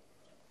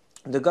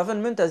 the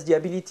government has the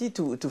ability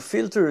to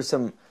filter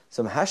some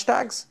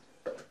hashtags.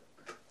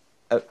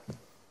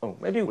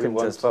 Maybe we can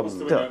just...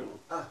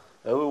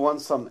 We want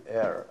some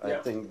air. I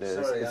think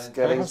it's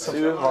getting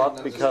too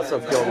hot because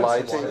of your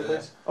lighting.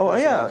 Oh,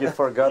 yeah. You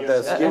forgot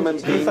there's human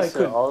beings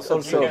who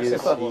also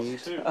produce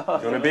heat. Do you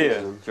want a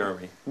beer,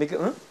 Jeremy? Huh?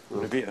 You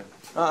want a beer?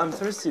 I'm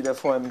thirsty,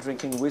 therefore I'm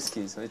drinking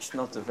whiskey, so it's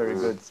not a very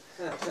good...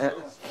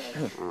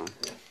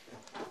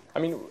 I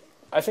mean,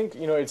 I think,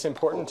 you know, it's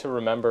important to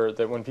remember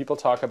that when people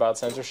talk about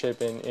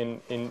censorship in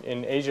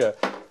Asia,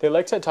 they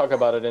like to talk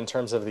about it in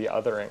terms of the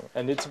othering.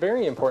 And it's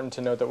very important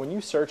to note that when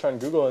you search on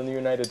Google in the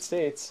United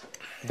States,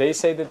 they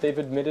say that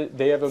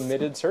they have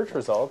omitted search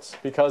results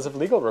because of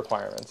legal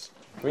requirements.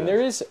 I mean,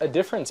 there is a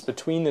difference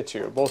between the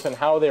two, both in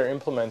how they're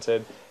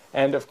implemented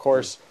and, of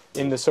course,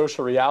 in the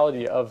social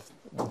reality of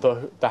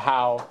the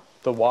how,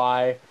 the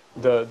why,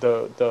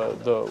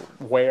 the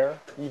where,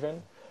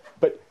 even.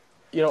 But,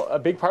 you know, a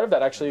big part of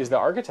that actually is the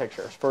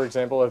architecture, for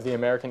example, of the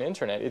American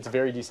internet. It's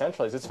very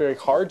decentralized. It's very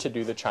hard to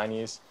do the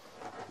Chinese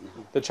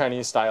the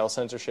Chinese style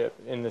censorship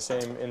in the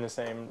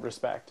same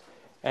respect.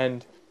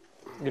 And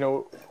you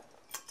know,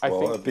 I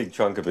think a big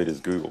chunk of it is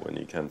Google, and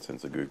you can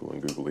censor Google,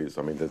 and Google is.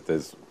 I mean,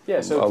 there's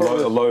so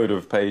a load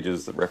of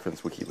pages that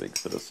reference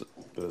WikiLeaks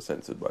that are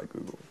censored by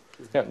Google.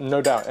 Yeah,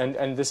 no doubt.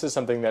 And this is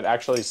something that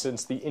actually,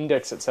 since the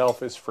index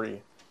itself is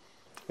free,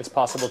 it's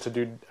possible to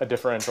do a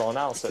differential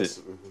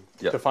analysis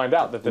to find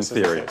out that this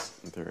is the case.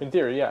 In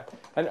theory, yeah.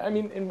 And I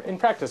mean, in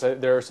practice,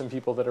 there are some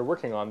people that are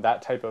working on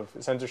that type of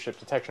censorship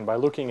detection by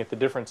looking at the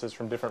differences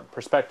from different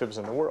perspectives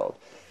in the world.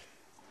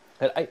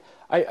 And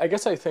I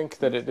guess I think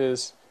that it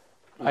is.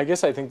 I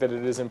guess I think that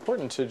it is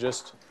important to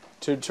just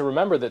to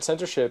remember that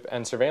censorship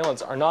and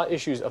surveillance are not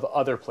issues of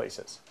other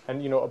places.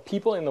 And you know,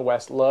 people in the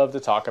West love to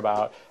talk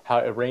about how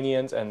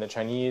Iranians and the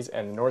Chinese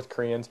and North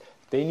Koreans,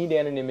 they need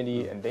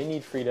anonymity and they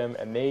need freedom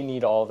and they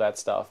need all of that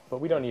stuff, but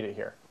we don't need it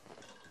here.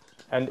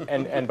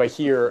 And by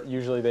here,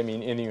 usually they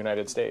mean in the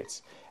United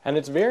States. And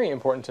it's very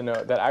important to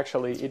note that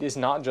actually it is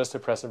not just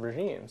oppressive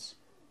regimes.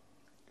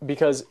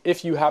 Because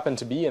if you happen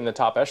to be in the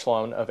top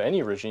echelon of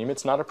any regime,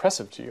 it's not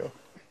oppressive to you.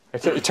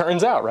 It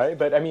turns out, right?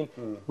 But I mean,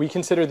 we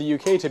consider the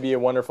UK to be a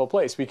wonderful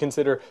place. We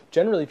consider,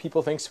 generally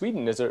people think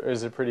Sweden is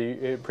a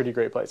pretty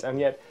great place. And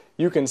yet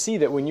you can see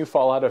that when you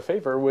fall out of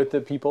favor with the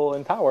people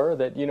in power,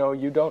 that, you know,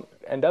 you don't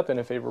end up in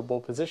a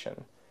favorable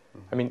position.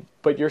 I mean,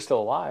 but you're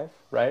still alive,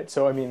 right?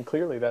 So I mean,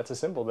 clearly that's a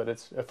symbol that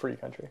it's a free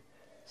country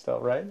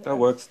still, right? I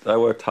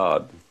worked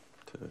hard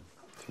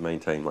to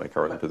maintain my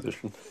current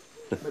position.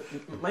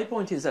 But my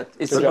point is that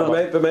it's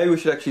but maybe we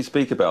should actually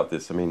speak about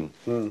this. I mean,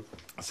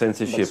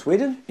 censorship. But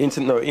Sweden?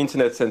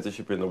 Internet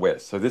censorship in the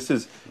West. So this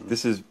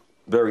is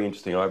very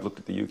interesting. I've looked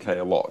at the UK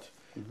a lot,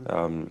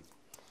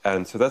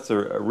 and so that's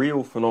a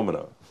real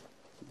phenomena.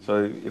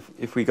 So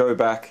if we go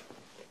back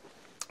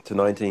to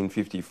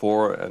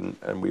 1954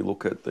 and we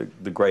look at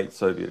the great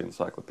Soviet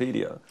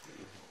encyclopedia,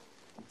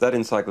 that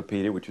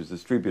encyclopedia, which was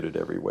distributed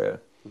everywhere,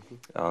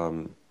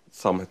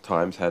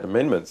 sometimes had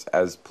amendments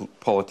as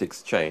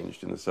politics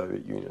changed in the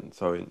Soviet Union.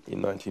 So in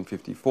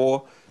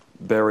 1954,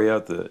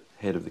 Beria, the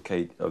head of the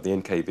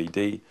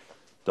NKVD,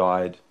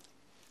 died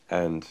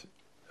and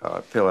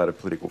fell out of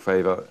political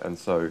favor, and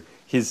so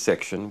his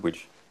section,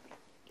 which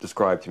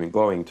described him in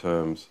glowing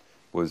terms,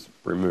 was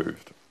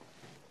removed.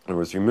 It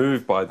was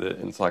removed by the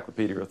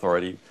Encyclopedia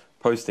Authority,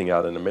 posting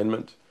out an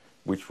amendment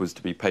which was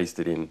to be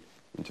pasted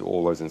into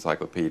all those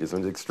encyclopedias,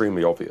 and it's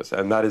extremely obvious.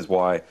 And that is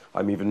why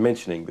I'm even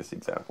mentioning this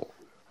example.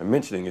 I'm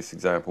mentioning this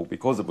example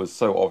because it was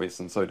so obvious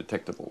and so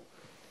detectable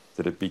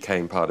that it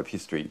became part of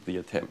history, the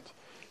attempt.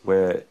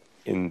 Where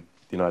in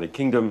the United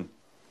Kingdom,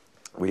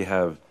 we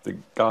have The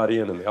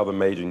Guardian and the other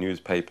major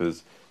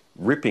newspapers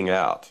ripping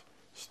out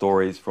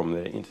stories from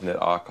their internet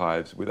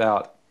archives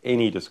without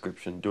any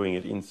description, doing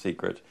it in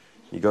secret.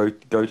 You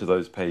go to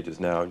those pages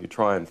now and you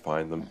try and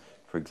find them,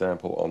 for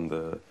example, on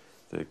the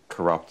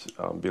corrupt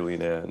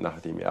billionaire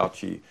Nadim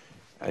Alchi,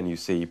 and you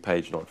see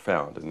page not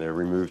found, and they're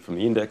removed from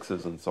the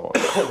indexes and so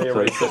on. They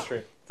erase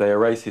history. They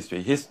erase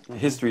history.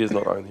 History is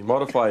not only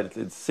modified,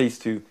 it's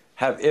ceased to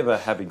ever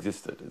have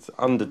existed. It's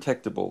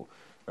undetectable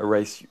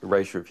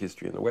erasure of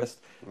history in the West,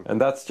 and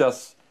that's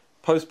just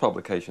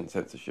post-publication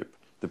censorship.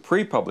 The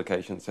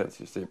pre-publication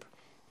censorship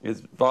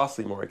is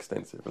vastly more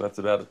extensive, and that's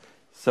about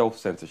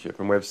self-censorship.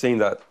 And we've seen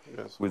that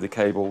with the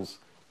cables,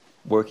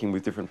 working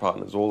with different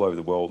partners all over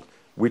the world,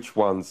 which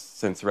ones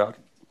censor out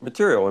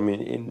material. I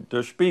mean, in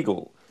Der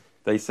Spiegel,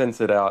 they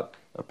censored out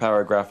a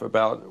paragraph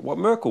about what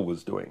Merkel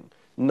was doing.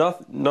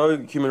 No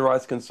human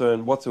rights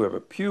concern whatsoever,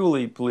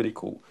 purely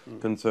political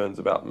concerns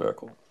about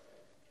Merkel.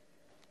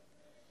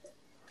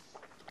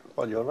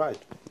 Well, you're right.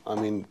 I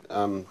mean,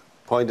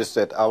 point is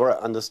that our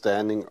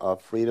understanding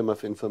of freedom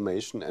of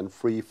information and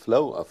free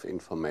flow of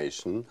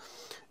information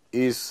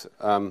is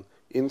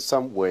in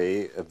some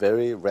way a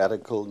very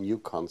radical new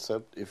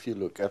concept if you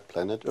look at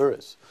planet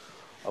Earth.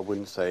 I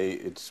wouldn't say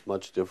it's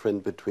much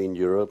different between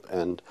Europe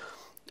and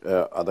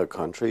other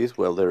countries.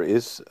 Well, there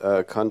is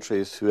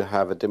countries who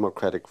have a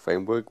democratic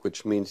framework,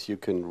 which means you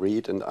can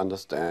read and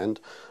understand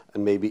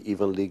and maybe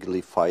even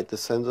legally fight the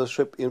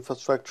censorship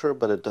infrastructure,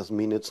 but it doesn't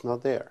mean it's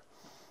not there.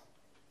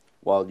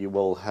 While you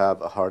will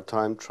have a hard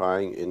time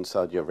trying in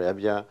Saudi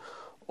Arabia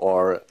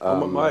or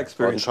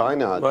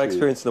China. My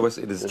experience in the West,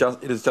 it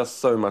is just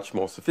so much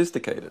more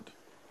sophisticated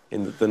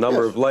in the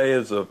number of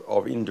layers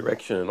of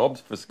indirection and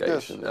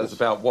obfuscation as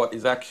about what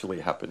is actually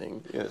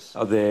happening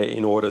are there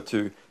in order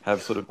to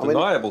have sort of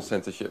deniable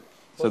censorship.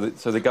 So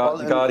the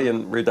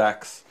Guardian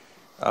redacts.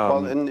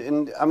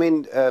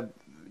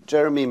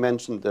 Jeremy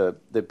mentioned the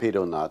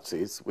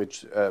pedo-Nazis,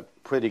 which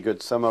pretty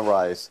good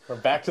summarize. We're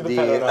back to the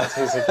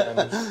pedo-Nazis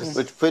again.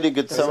 Which pretty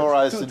good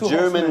summarize the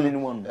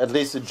German, at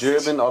least the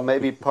German or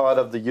maybe part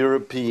of the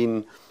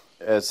European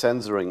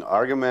censoring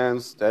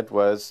arguments. That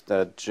was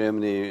that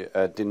Germany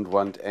didn't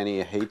want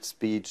any hate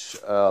speech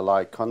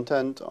like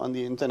content on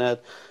the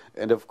internet.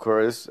 And of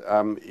course,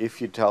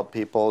 if you tell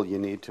people you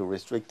need to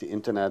restrict the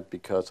internet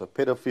because of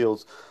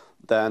pedophiles,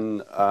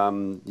 then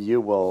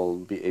you will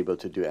be able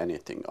to do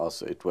anything.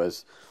 Also, it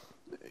was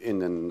in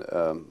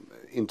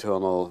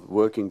internal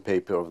working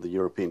paper of the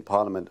European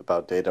Parliament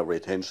about data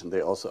retention,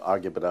 they also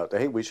argue about,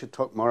 hey, we should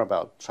talk more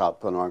about child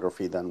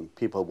pornography, then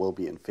people will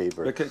be in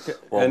favor.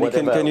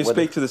 Can you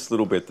speak to this a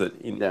little bit, that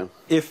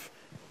if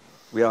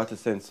we are to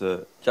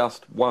censor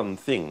just one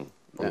thing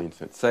on the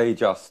internet, say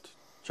just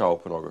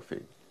child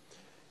pornography,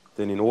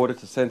 then in order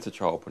to censor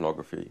child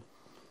pornography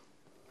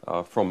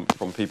from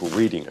people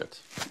reading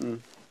it,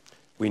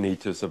 we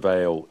need to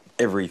surveil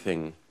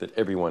everything that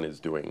everyone is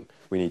doing.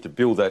 We need to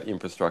build that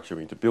infrastructure,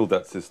 we need to build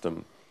that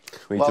system.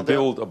 We need to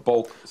build a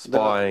bulk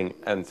spying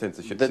and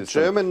censorship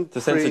system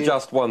to censor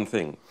just one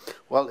thing.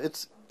 Well,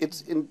 it's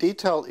in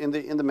detail, in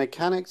the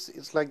mechanics,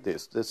 it's like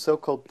this. The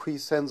so-called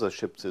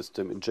pre-censorship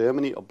system in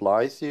Germany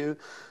obliges you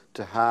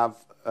to have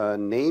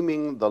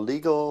naming the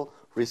legal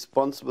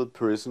responsible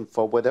person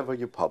for whatever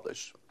you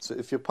publish. So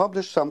if you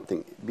publish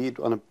something, be it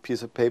on a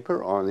piece of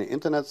paper or on the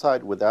internet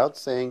site, without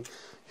saying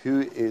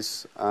who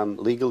is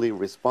legally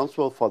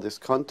responsible for this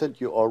content,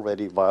 you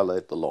already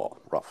violate the law,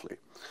 roughly.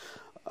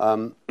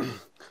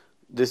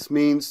 This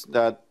means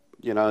that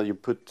you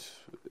put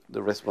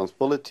the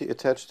responsibility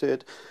attached to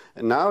it,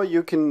 and now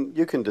you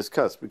can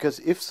discuss, because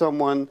if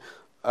someone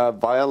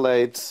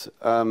violates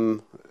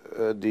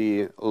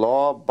the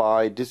law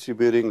by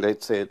distributing,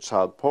 let's say,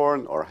 child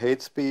porn or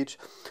hate speech,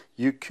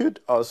 you could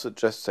also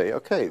just say,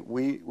 okay,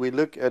 we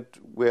look at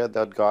where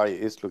that guy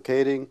is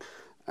locating,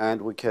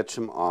 and we catch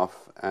him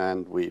off,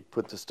 and we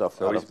put the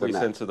stuff out of the net. So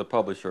we censor the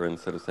publisher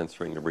instead of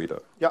censoring the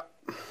reader. Yeah.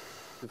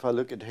 If I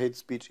look at hate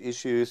speech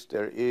issues,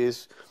 there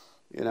is,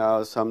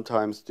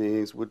 sometimes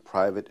things with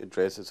private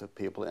addresses of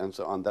people and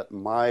so on that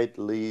might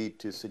lead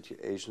to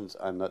situations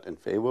I'm not in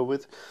favor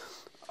with.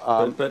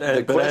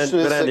 Andy,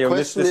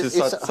 this is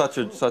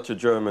such a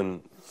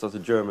German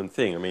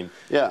thing. I mean,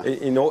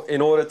 in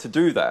order to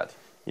do that,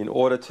 in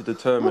order to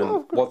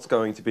determine what's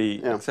going to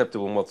be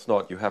acceptable and what's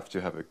not, you have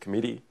to have a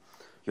committee.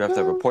 You have to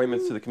have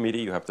appointments to the committee.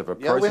 You have to have a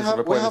process of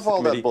appointments to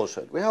the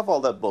committee. We have all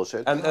that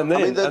bullshit. And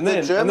then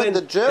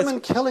the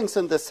German killings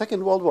in the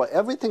Second World War,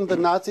 everything the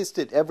Nazis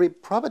did, every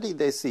property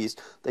they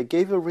seized, they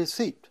gave a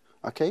receipt.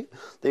 Okay,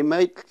 they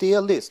made clear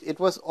list. It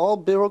was all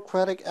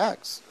bureaucratic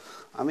acts.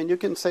 I mean, you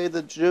can say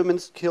the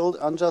Germans killed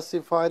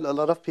unjustified a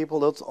lot of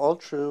people. That's all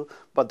true,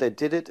 but they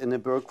did it in a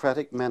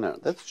bureauctric manner.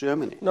 That's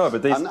Germany. No,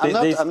 but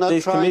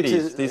these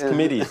committees.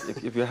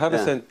 If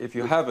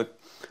you have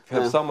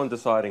someone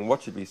deciding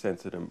what should be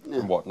censored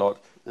and what not,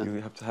 you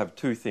have to have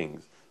two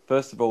things.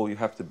 First of all, you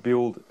have to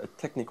build a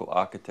technical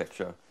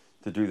architecture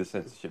to do the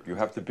censorship. You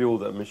have to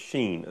build a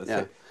machine,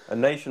 a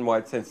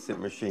nationwide censorship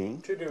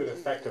machine to do it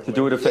effectively.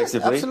 Yes,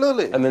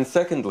 absolutely. And then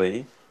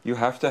secondly, you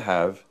have to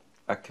have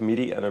a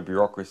committee and a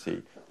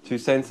bureaucracy to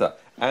censor,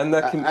 and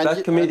that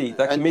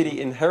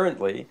committee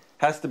inherently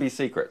has to be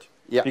secret,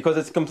 because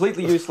it's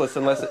completely useless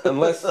unless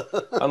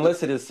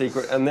it is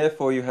secret, and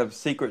therefore you have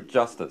secret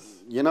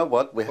justice. You know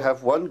what? We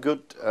have one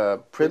good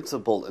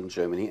principle in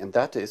Germany, and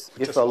that is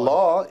if a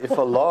law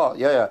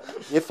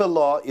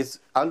is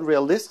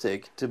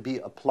unrealistic to be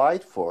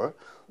applied for,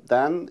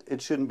 then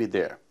it shouldn't be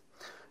there.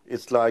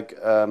 It's like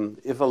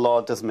if a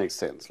law doesn't make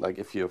sense, like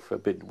if you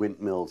forbid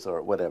windmills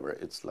or whatever,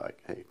 it's like,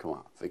 hey, come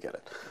on, forget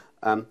it.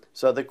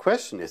 So the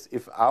question is,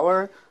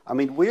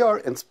 we are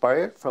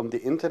inspired from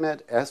the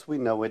internet as we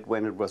know it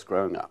when it was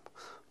growing up.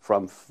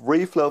 From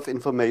free flow of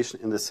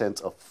information in the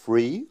sense of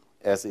free,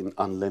 as in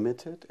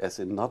unlimited, as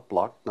in not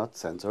blocked, not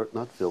censored,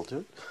 not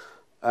filtered,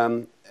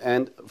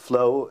 and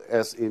flow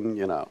as in,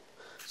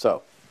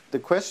 So the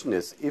question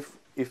is,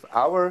 if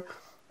our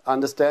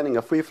understanding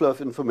of free flow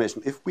of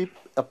information, if we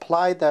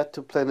apply that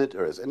to planet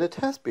Earth, and it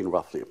has been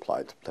roughly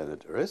applied to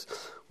planet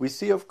Earth, we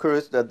see, of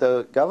course, that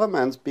the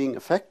governments being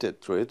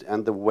affected through it,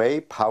 and the way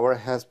power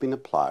has been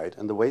applied,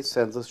 and the way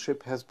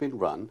censorship has been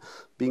run,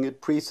 being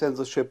it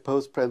pre-censorship,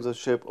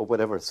 post-censorship, or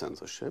whatever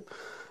censorship,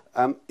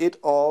 it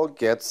all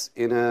gets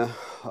in a...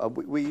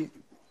 we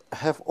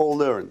have all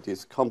learned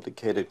these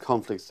complicated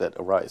conflicts that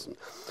arise.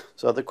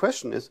 So the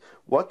question is,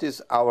 what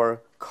is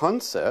our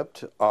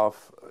concept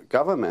of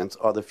governments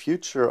or the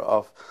future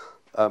of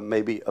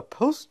maybe a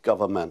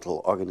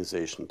post-governmental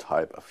organization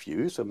type of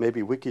view? So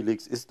maybe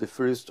Wikileaks is the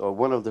first or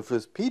one of the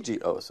first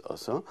PGOs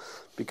also,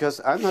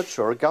 because I'm not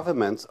sure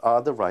governments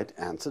are the right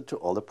answer to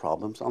all the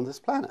problems on this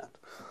planet,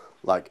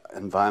 like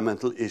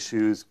environmental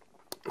issues,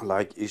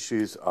 like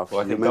issues of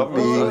human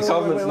beings. The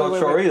government's not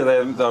sure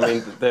either.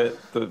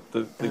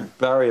 The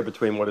barrier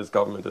between what is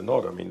government and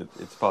not,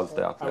 it's fuzzed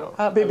out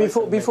now.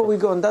 Before we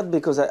go on that,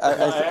 because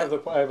I have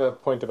a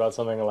point about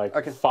something like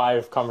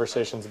 5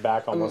 conversations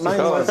back almost. Mine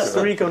was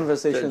 3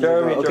 conversations.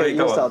 Jeremy,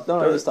 you start.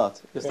 No, you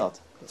start. You start.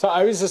 So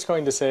I was just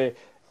going to say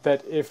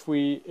that if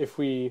we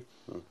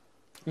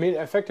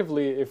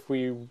effectively, if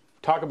we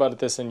talk about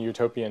this in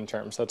utopian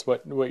terms, that's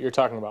what you're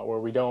talking about, where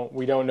we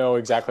don't know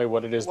exactly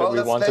what it is that we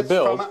want to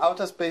build. From an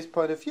outer space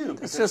point of view.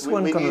 It's just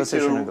one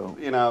conversation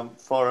ago.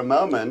 For a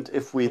moment,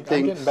 if we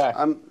think...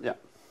 I'm getting back.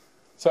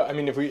 So, I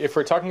mean, if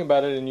we're talking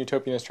about it in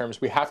utopianist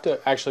terms, we have to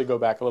actually go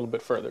back a little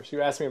bit further. So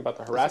you asked me about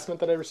the harassment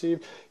that I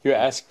received. You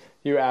asked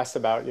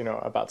about,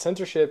 about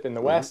censorship in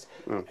the West.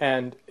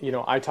 And,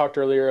 I talked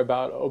earlier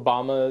about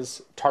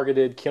Obama's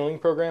targeted killing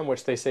program,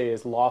 which they say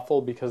is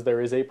lawful because there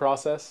is a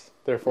process.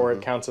 Therefore,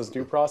 it counts as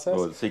due process.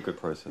 Well, the secret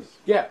process.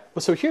 Yeah.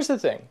 Well, so here's the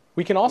thing.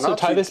 We can also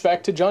tie this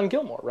back to John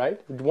Gilmore, right?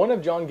 One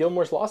of John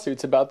Gilmore's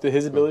lawsuits about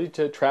his ability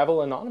to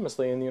travel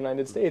anonymously in the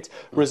United States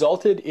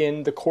resulted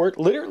in the court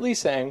literally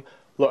saying,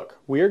 look,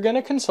 we are going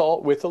to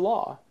consult with the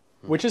law,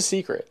 which is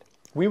secret.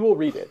 We will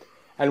read it.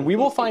 And we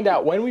will find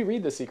out when we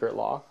read the secret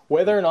law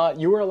whether or not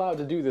you are allowed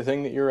to do the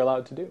thing that you're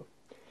allowed to do.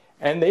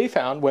 And they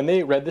found, when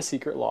they read the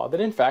secret law, that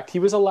in fact he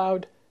was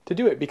allowed to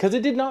do it because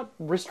it did not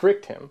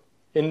restrict him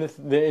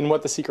in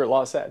what the secret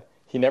law said.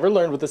 He never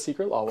learned what the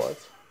secret law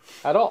was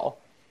at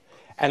all.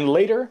 And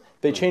later,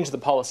 they changed the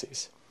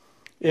policies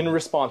in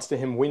response to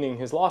him winning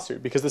his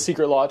lawsuit because the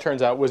secret law, it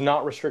turns out, was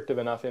not restrictive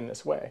enough in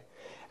this way.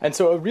 And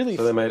so it really...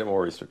 So they made it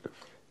more restrictive.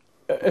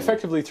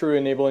 Effectively through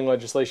enabling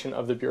legislation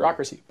of the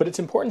bureaucracy. But it's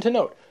important to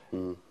note,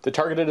 the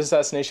targeted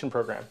assassination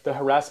program, the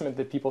harassment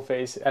that people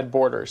face at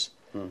borders,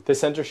 the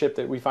censorship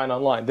that we find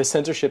online, the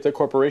censorship that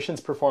corporations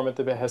perform at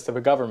the behest of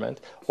a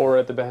government or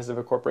at the behest of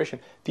a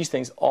corporation, these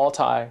things all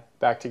tie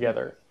back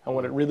together. And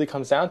what it really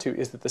comes down to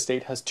is that the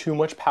state has too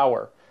much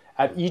power.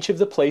 At each of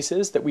the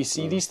places that we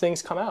see these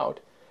things come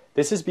out,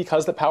 this is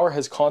because the power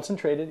has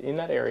concentrated in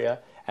that area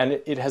and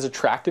it has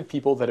attracted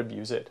people that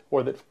abuse it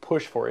or that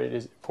push for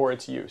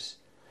its use.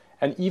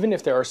 And even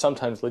if there are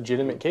sometimes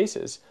legitimate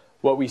cases,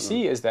 what we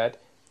see is that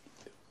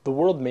the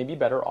world may be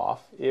better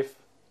off if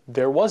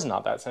there was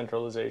not that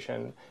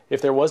centralization,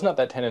 if there was not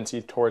that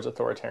tendency towards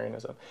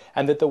authoritarianism,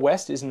 and that the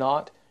West is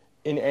not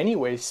in any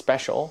way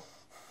special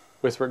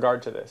with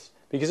regard to this.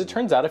 Because it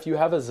turns out if you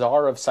have a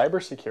czar of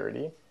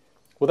cybersecurity,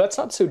 well, that's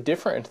not so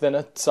different than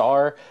a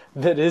czar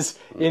that is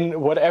in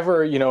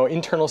whatever,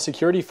 internal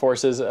security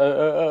forces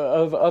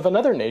of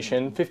another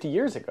nation 50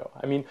 years ago.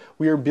 I mean,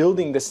 we are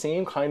building the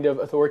same kind of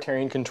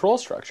authoritarian control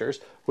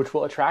structures which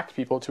will attract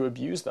people to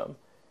abuse them.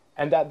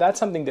 And that's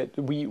something that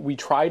we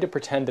try to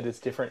pretend that it's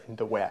different in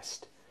the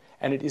West.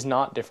 And it is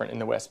not different in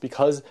the West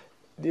because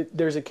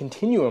there's a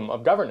continuum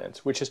of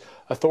governance, which is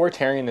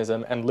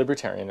authoritarianism and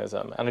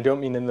libertarianism. And I don't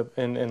mean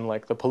in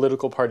like the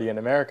political party in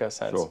America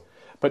sense. Sure.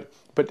 But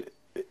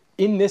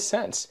in this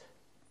sense,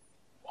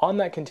 on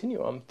that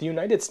continuum, the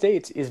United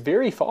States is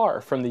very far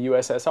from the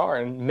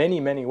USSR in many,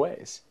 many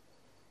ways.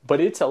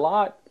 But it's a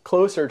lot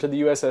closer to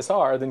the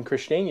USSR than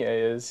Christiania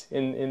is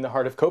in the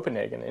heart of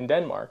Copenhagen, in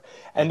Denmark.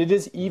 And it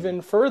is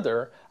even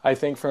further, I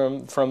think,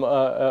 from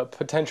a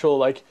potential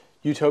like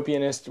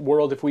utopianist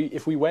world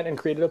if we went and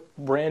created a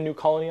brand new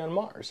colony on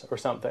Mars or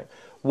something.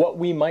 What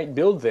we might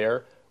build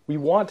there, we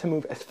want to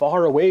move as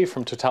far away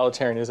from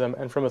totalitarianism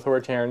and from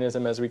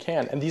authoritarianism as we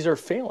can. And these are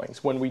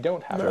failings when we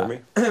don't have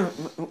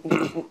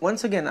that.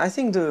 Once again, I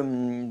think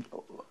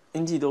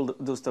indeed all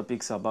those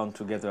topics are bound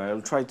together.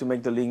 I'll try to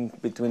make the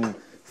link between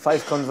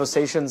 5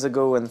 conversations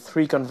ago and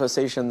 3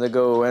 conversations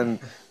ago and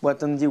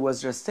what Andy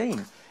was just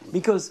saying.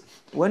 Because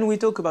when we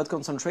talk about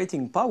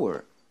concentrating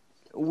power,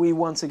 we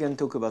once again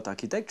talk about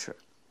architecture.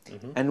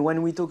 And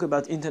when we talk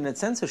about internet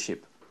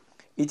censorship,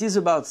 it is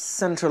about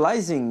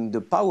centralizing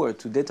the power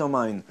to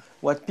determine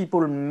what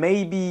people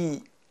may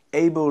be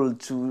able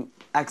to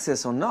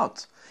access or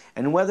not,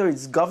 and whether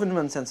it's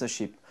government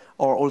censorship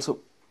or also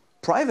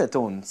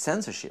private-owned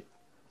censorship.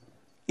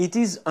 It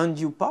is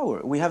undue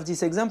power. We have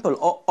this example.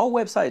 Our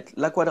website,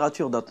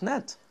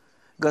 laquadrature.net,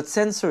 got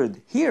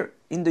censored here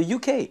in the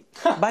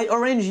UK by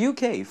Orange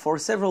UK for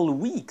several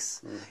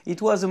weeks.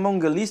 It was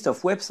among a list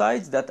of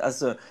websites that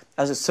as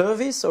a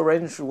service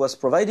Orange was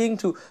providing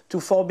to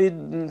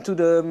forbid to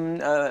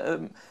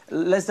the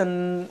less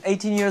than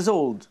 18 years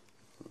old.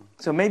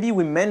 So maybe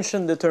we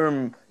mentioned the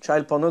term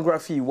child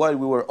pornography while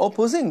we were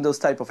opposing those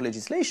type of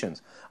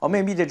legislations. Or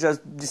maybe they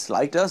just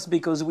disliked us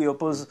because we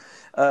oppose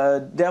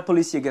their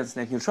policy against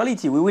net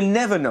neutrality. We will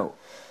never know.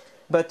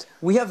 But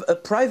we have a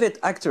private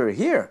actor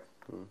here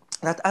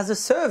that as a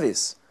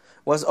service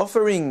was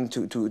offering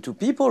to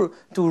people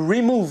to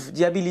remove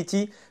the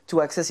ability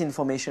to access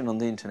information on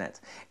the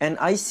internet. And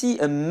I see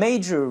a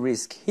major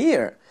risk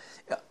here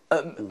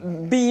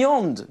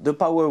beyond the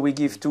power we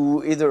give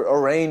to either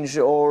Orange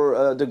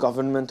or the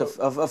government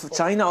of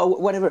China or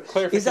whatever.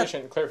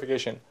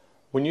 Clarification.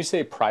 When you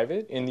say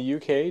private in the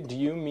UK, do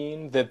you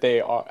mean that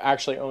they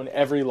actually own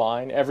every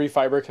line, every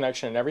fiber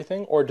connection and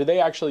everything? Or do they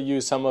actually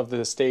use some of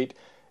the state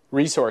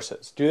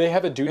resources? Do they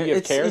have a duty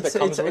of care that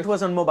comes with it? It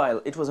was on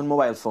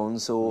mobile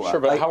phones. So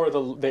sure, but how are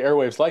the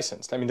airwaves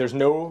licensed? I mean, there's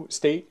no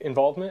state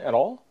involvement at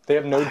all? They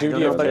have no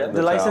duty of care?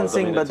 The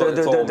licensing, but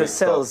the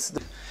cells.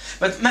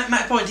 But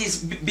my point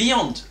is,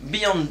 beyond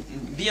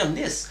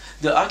this,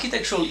 the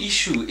architectural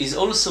issue is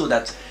also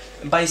that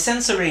by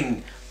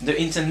censoring the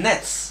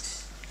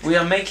internets, we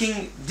are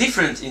making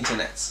different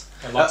internets.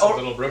 And lots of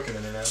little broken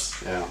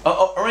internets. Yeah.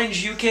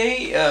 Orange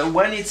UK,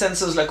 when it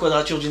censors La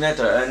Quadrature du Net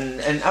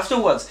and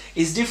afterwards,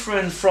 is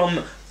different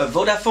from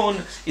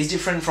Vodafone, is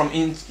different from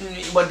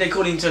what they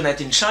call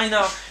internet in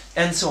China,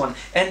 and so on.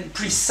 And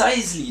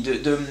precisely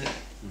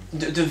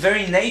the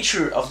very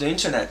nature of the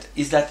internet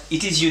is that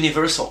it is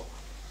universal.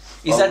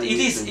 Is that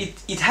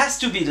it has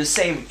to be the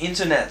same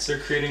internet. They're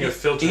creating a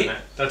filter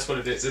net. That's what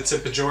it is. It's a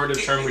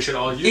pejorative term we should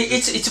all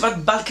use. It's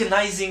about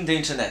balkanizing the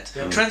internet,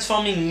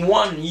 transforming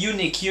one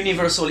unique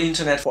universal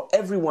internet for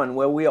everyone,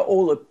 where we are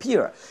all a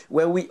peer,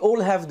 where we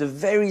all have the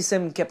very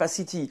same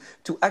capacity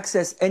to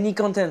access any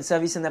content,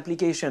 service and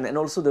application, and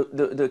also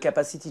the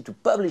capacity to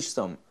publish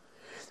some,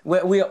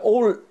 where we are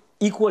all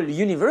equal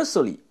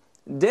universally.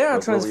 They are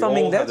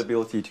transforming we all have the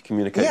ability to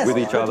communicate with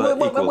each other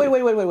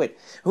equally. Wait.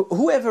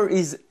 Whoever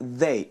is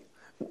they,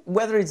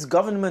 whether it's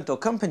government or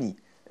company,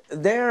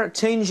 they're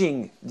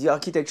changing the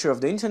architecture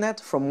of the internet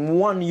from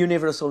one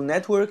universal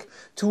network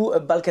to a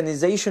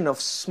balkanization of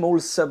small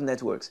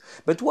sub-networks.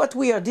 But what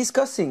we are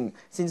discussing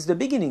since the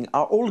beginning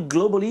are all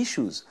global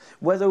issues.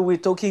 Whether we're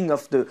talking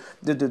of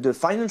the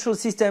financial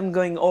system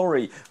going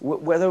awry,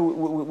 whether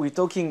we're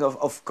talking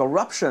of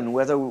corruption,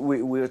 whether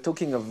we're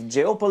talking of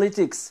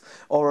geopolitics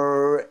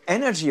or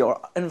energy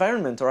or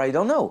environment, or I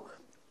don't know.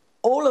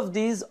 All of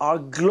these are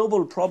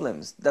global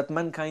problems that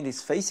mankind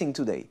is facing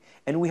today.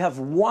 And we have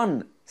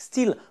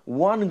still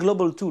one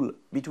global tool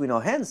between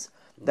our hands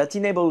that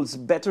enables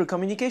better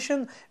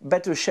communication,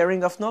 better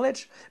sharing of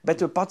knowledge,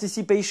 better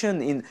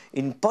participation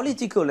in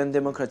political and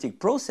democratic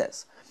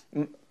process.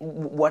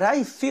 What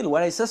I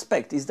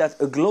suspect is that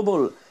a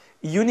global,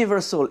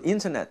 universal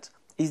internet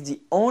is the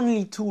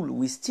only tool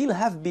we still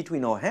have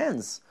between our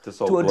hands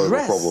to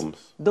address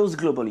those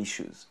global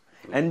issues.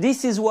 And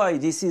this is why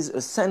this is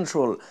a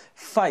central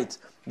fight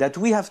that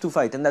we have to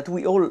fight, and that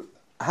we all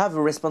have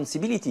a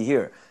responsibility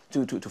here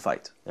to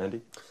fight.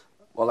 Andy?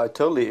 Well, I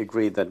totally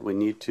agree that we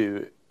need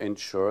to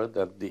ensure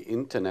that the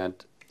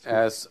internet,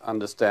 in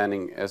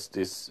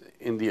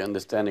the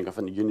understanding of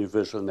a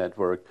universal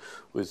network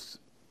with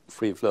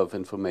free flow of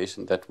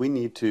information, that we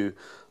need to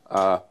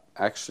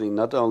actually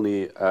not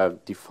only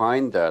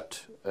define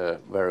that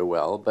very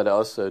well, but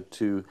also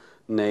to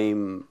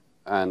name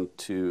and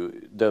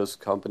to those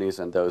companies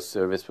and those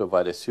service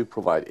providers who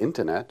provide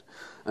internet,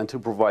 and to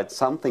provide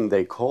something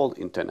they call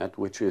internet,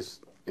 which is,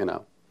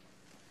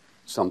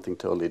 something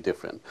totally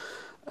different.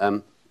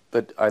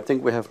 But I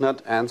think we have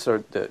not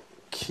answered the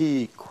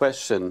key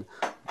question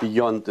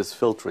beyond this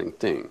filtering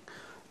thing.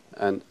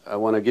 And I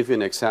want to give you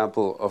an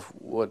example of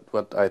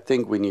what I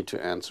think we need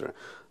to answer.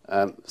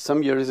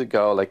 Some years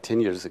ago, like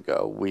 10 years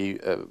ago, we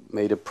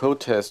made a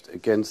protest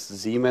against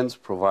Siemens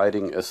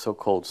providing a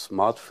so-called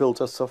smart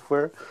filter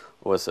software.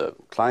 It was a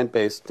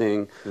client-based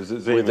thing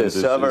with a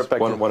server.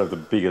 Is one of the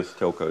biggest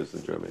telcos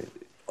in Germany.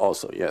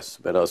 Also, yes,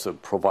 but also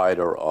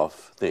provider of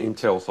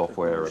things. Intel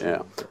software.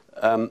 Yeah.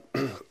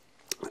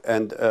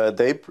 And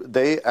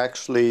they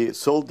actually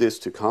sold this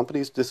to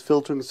companies, this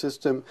filtering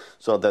system,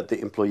 so that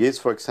the employees,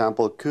 for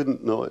example,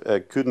 couldn't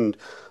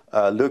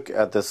look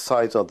at the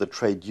sites of the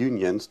trade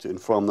unions to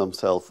inform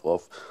themselves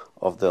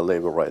of their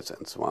labor rights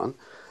and so on.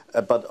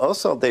 But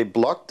also they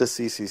blocked the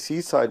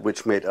CCC site,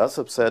 which made us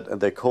upset,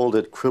 and they called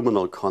it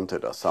criminal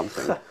content or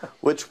something,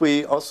 which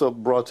we also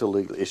brought to a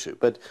legal issue.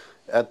 But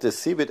at the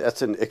CeBIT,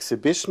 as an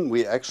exhibition,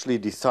 we actually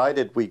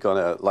decided we're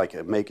going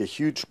to make a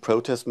huge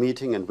protest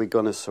meeting, and we're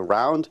going to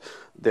surround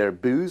their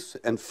booths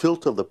and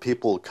filter the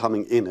people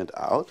coming in and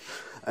out.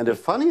 And the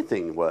funny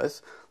thing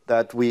was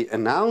that we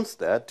announced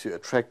that to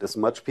attract as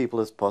much people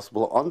as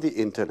possible on the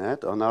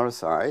internet, on our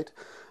site.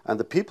 And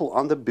the people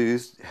on the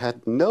booth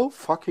had no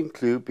fucking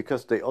clue,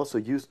 because they also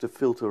used the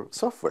filter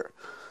software.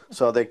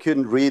 So they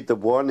couldn't read the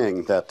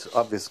warning that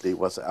obviously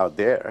was out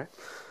there.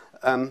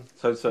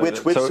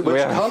 Which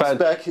comes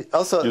back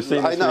also. You've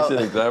seen this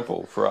recent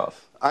example for us.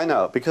 I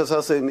know, because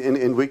also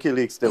in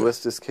Wikileaks there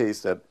was this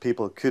case that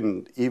people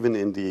couldn't, even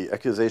in the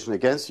accusation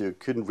against you,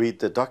 couldn't read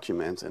the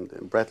documents, and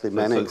Bradley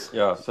Manning. So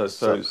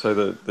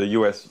the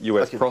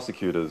US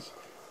prosecutors.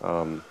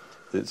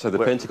 So the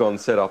Pentagon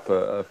set up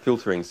a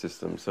filtering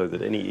system so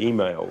that any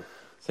email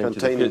sent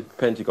to the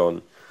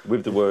Pentagon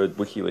with the word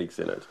WikiLeaks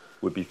in it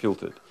would be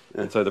filtered.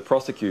 Yeah. And so the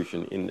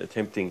prosecution, in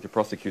attempting to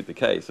prosecute the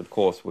case, of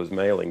course, was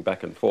mailing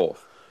back and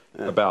forth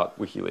about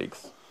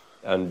WikiLeaks,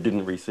 and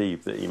didn't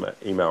receive the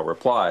email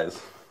replies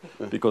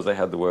because they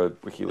had the word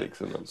WikiLeaks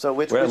in them. So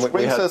which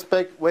brings us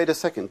back, wait a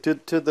second,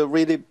 to the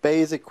really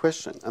basic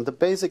question. And the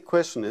basic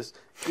question is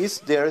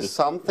there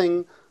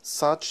something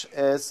such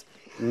as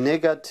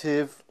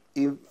negative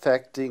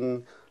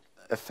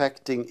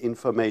affecting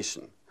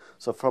information?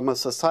 So from a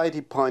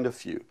society point of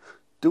view,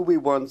 do we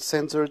want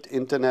censored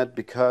internet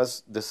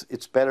because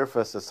it's better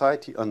for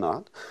society or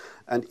not?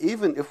 And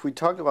even if we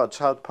talk about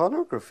child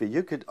pornography,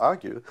 you could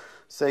argue,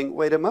 saying,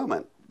 wait a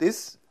moment,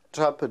 this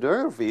child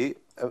pornography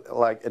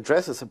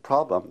addresses a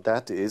problem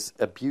that is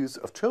abuse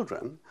of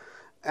children,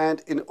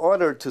 And in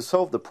order to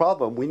solve the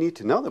problem, we need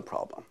to know the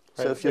problem.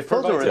 Right. So if you it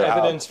filter provides it out,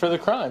 evidence for the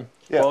crime.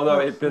 Yeah. Well, no,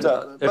 it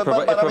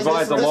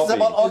provides a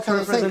lobby. It's a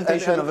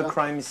representation of a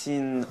crime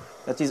scene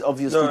that is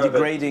obviously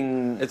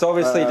degrading. It's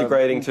obviously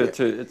degrading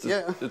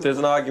there's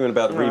an argument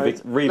about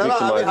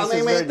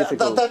re-victimizing.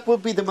 That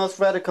would be the most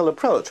radical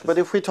approach. But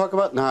if we talk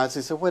about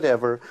Nazis or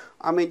whatever,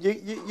 I mean,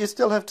 you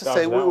still have to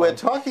say we're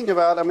talking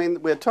about. I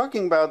mean, we're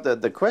talking about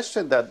the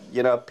question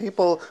that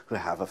people who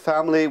have a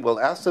family will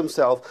ask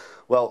themselves,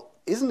 well,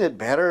 isn't it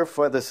better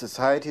for the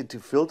society to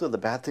filter the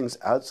bad things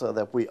out so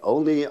that we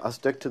only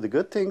stick to the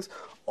good things?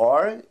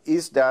 Or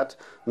is that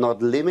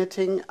not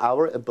limiting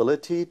our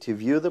ability to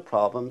view the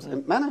problems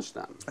and manage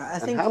them,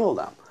 and handle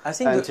them,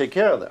 and take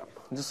care of them?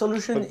 The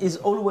solution is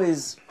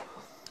always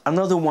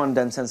another one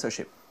than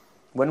censorship.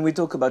 When we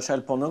talk about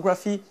child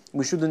pornography,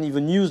 we shouldn't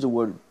even use the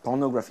word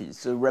pornography.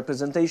 It's a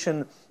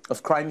representation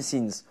of crime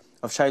scenes,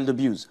 of child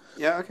abuse.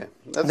 Yeah, okay.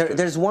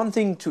 There's one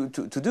thing to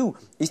do,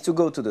 is to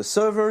go to the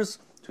servers,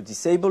 to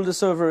disable the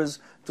servers,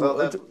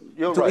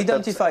 to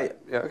identify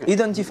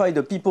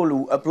the people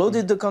who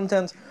uploaded the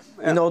content,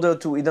 in order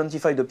to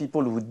identify the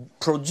people who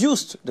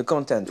produced the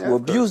content, who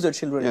abused the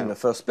children in the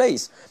first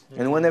place.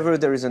 And whenever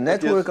there is a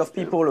network of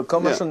people, a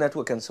commercial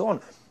network and so on,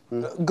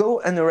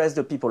 go and arrest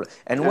the people.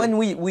 And when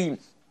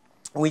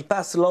we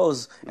pass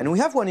laws, and we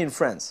have one in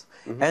France,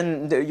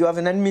 and you have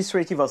an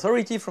administrative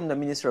authority from the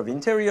Minister of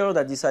Interior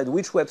that decide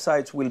which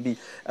websites will be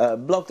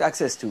blocked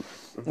access to.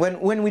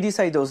 When we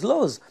decide those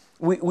laws,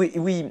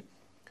 we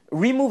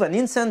remove an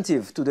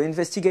incentive to the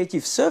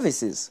investigative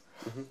services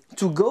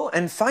to go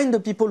and find the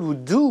people who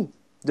do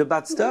the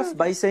bad stuff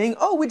by saying,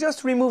 oh, we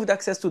just removed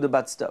access to the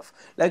bad stuff.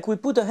 Like we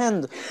put a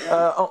hand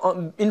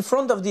in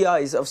front of the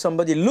eyes of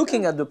somebody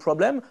looking at the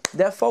problem,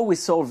 therefore we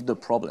solved the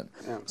problem.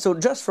 So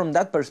just from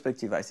that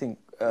perspective, I think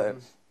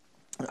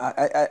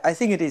I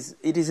think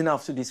it is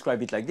enough to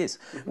describe it like this.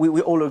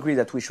 We all agree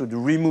that we should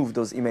remove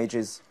those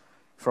images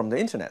from the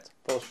internet.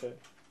 Bullshit.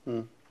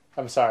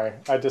 I'm sorry.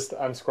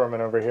 I'm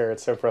squirming over here.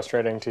 It's so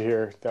frustrating to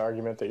hear the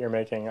argument that you're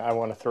making. I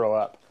want to throw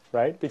up,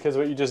 right? Because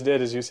what you just did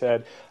is you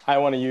said, I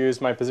want to use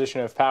my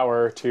position of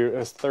power to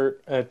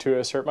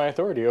assert my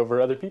authority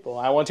over other people.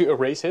 I want to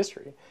erase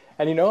history.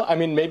 And I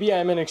mean, maybe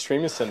I'm an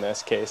extremist in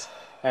this case,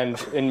 and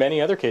in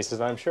many other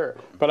cases, I'm sure.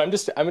 But I'm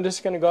just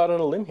going to go out on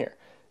a limb here.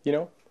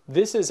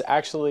 This is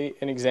actually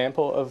an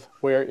example of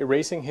where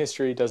erasing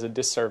history does a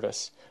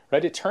disservice.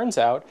 Right? It turns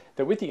out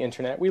that with the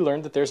internet, we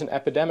learned that there's an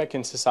epidemic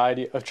in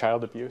society of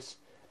child abuse.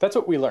 That's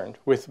what we learned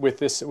with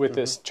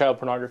this child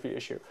pornography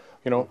issue.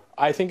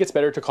 I think it's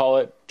better to call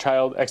it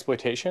child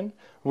exploitation.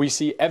 We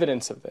see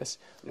evidence of this.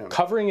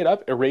 Covering it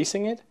up,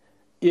 erasing it,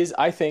 is,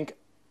 I think,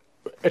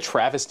 a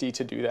travesty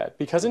to do that.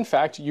 Because, in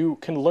fact, you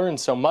can learn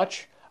so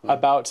much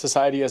about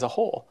society as a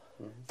whole.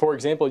 For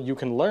example, you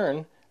can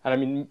learn... And I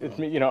mean,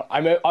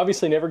 I'm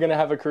obviously never going to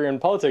have a career in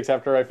politics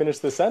after I finish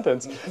this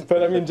sentence.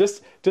 But I mean,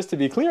 just to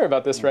be clear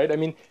about this, right? I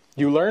mean,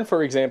 you learn,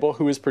 for example,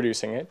 who is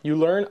producing it. You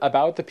learn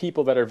about the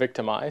people that are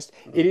victimized.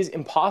 It is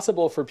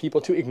impossible for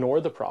people to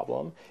ignore the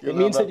problem. It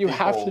means that you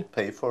have to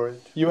pay for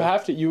it. You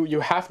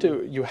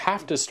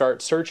have to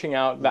start searching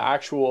out the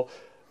actual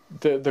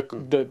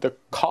the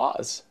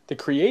cause that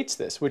creates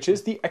this, which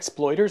is the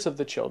exploiters of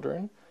the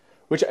children.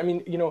 Which, I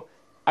mean,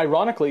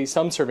 ironically,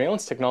 some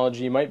surveillance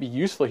technology might be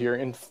useful here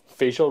in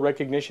facial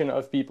recognition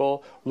of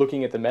people,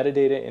 looking at the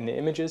metadata in the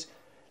images,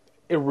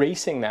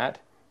 erasing that,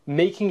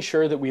 making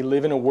sure that we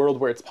live in a world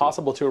where it's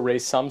possible to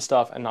erase some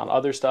stuff and not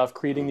other stuff,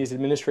 creating these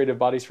administrative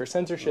bodies for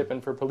censorship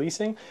and for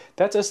policing.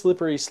 That's a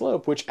slippery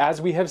slope, which,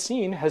 as we have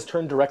seen, has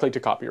turned directly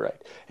to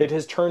copyright. It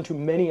has turned to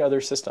many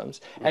other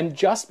systems. And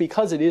just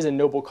because it is a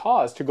noble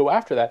cause to go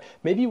after that,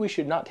 maybe we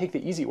should not take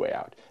the easy way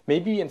out.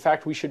 Maybe, in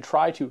fact, we should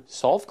try to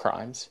solve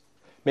crimes.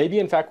 Maybe,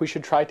 in fact, we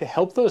should try to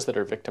help those that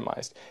are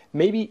victimized.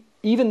 Maybe,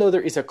 even though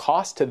there is a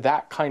cost to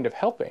that kind of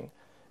helping,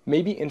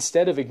 maybe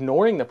instead of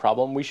ignoring the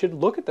problem, we should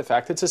look at the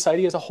fact that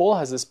society as a whole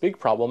has this big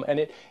problem, and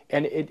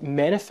it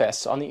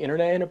manifests on the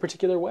internet in a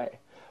particular way.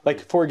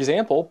 Like, for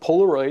example,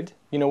 Polaroid,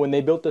 when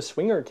they built the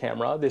Swinger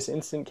camera, this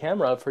instant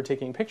camera for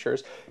taking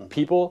pictures,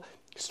 people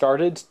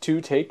started to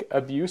take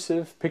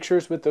abusive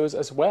pictures with those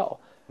as well,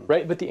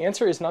 right? But the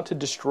answer is not to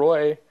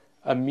destroy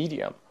a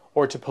medium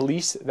or to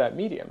police that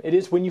medium. It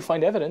is, when you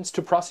find evidence,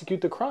 to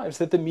prosecute the crimes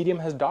that the medium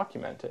has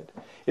documented.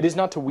 It is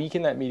not to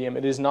weaken that medium.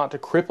 It is not to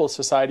cripple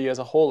society as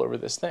a whole over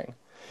this thing.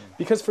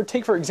 Because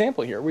take for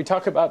example here, we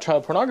talk about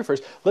child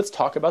pornographers, let's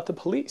talk about the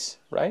police,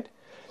 right?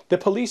 The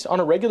police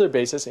on a regular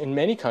basis in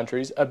many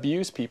countries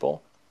abuse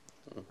people,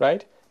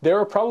 right? There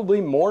are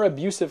probably more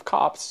abusive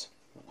cops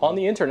on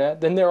the internet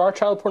than there are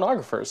child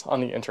pornographers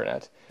on the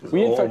internet.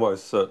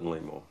 Almost certainly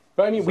more.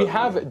 But I mean,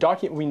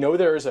 we know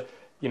there's a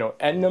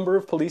N number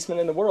of policemen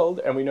in the world,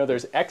 and we know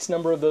there's X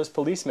number of those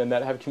policemen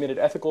that have committed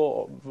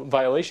ethical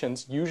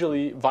violations,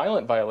 usually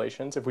violent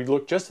violations. If we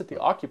look just at the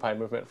Occupy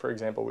movement, for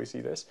example, we see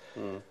this.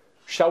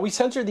 Shall we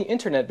censor the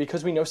internet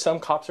because we know some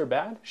cops are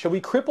bad? Shall we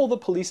cripple the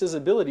police's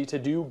ability to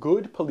do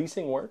good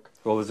policing work?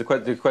 Well, there's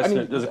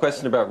a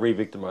question about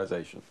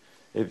re-victimization.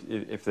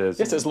 if there's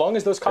yes, as long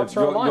as those cops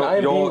are online, I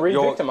am being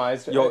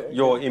re-victimized.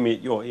 Your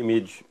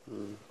image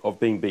of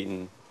being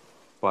beaten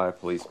by a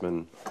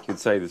policeman, you'd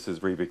say this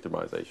is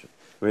re-victimization.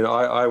 I mean,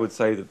 I would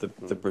say that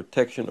the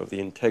protection of the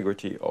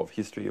integrity of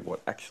history of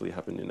what actually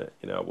happened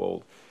in our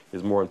world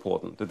is more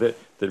important. That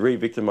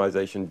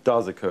re-victimization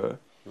does occur,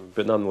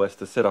 but nonetheless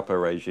to set up a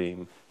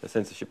regime, a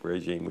censorship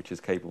regime, which is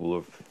capable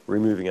of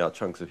removing out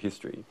chunks of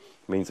history,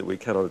 means that we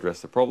cannot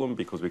address the problem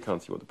because we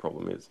can't see what the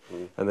problem is.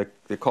 And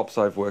the cops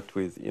I've worked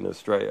with in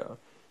Australia,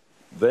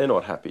 they're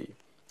not happy,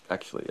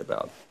 actually,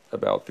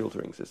 about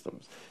filtering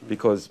systems.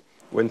 Because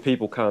when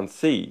people can't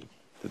see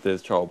that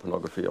there's child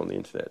pornography on the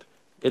internet,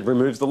 it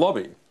removes the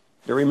lobby.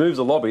 It removes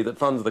a lobby that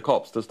funds the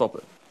cops to stop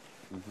it.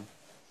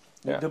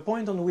 Yeah. The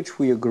point on which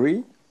we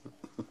agree,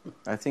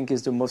 I think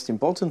is the most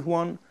important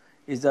one,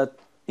 is that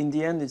in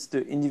the end it's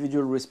the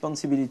individual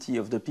responsibility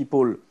of the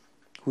people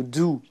who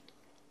do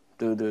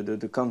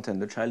the content,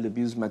 the child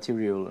abuse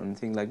material and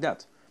things like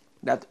that.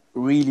 That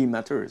really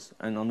matters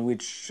and on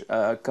which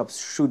cops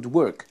should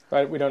work.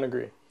 Right, we don't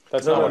agree.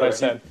 That's not what I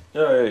said.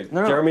 No.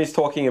 Jeremy's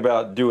talking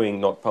about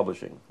doing, not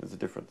publishing. There's a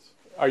difference.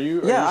 Are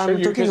you? Yeah, are you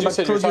I'm sure? talking about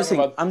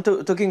producing. I'm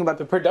talking about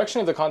the production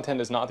of the content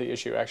is not the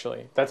issue.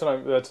 Actually, that's what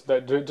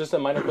I'm. Just a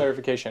minor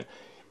clarification.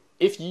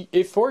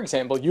 If, for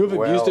example, you have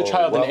abused a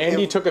child and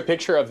Andy took a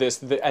picture of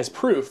this as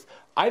proof,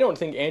 I don't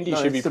think Andy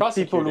should be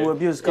prosecuted. People who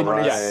abuse,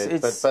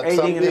 it's but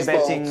aiding and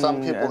abetting.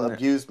 Some people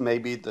abused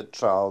maybe the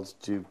child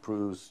to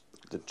prove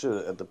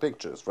the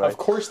pictures, right? Of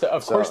course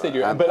they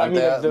do. And, but and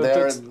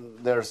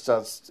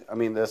I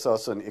mean, there's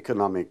also an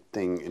economic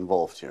thing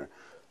involved here.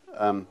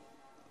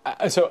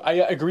 So I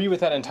agree with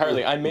that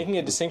entirely. I'm making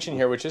a distinction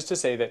here, which is to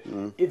say that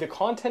the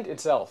content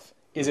itself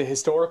is a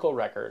historical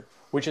record,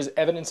 which is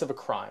evidence of a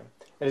crime.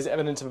 It is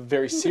evidence of a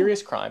very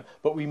serious crime,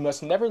 but we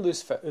should never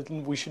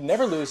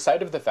lose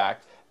sight of the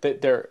fact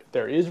that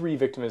there is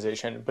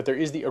re-victimization, but there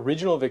is the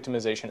original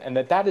victimization, and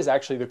that is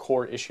actually the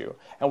core issue.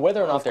 And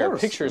whether or not there are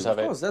pictures of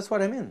it, that's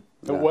what I mean.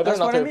 Whether or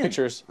not there are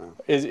pictures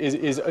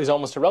is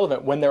almost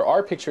irrelevant. When there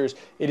are pictures,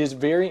 it is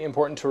very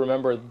important to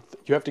remember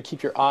you have to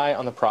keep your eye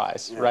on the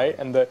prize, right?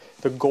 And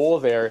the goal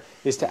there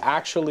is to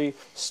actually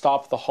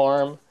stop the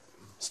harm,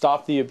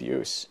 stop the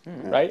abuse,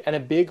 right? And a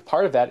big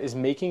part of that is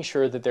making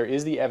sure that there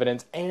is the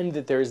evidence and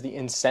that there is the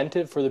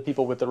incentive for the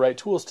people with the right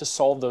tools to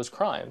solve those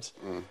crimes.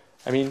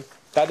 I mean,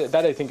 that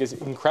I think is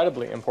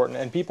incredibly important.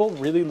 And people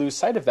really lose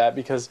sight of that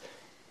because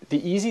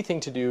the easy thing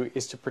to do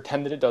is to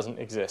pretend that it doesn't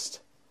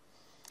exist.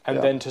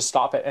 And then to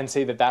stop it and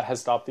say that that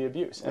has stopped the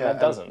abuse. And that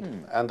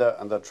doesn't. And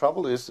the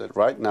trouble is that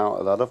right now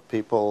a lot of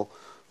people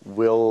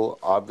will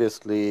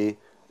obviously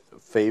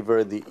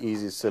favor the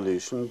easy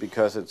solution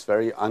because it's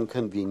very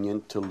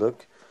inconvenient to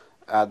look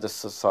at the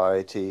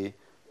society,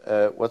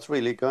 what's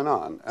really going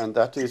on. And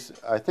that is,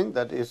 I think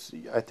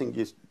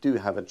you do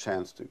have a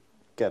chance to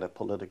get a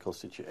political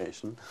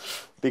situation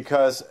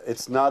because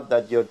it's not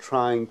that you're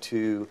trying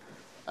to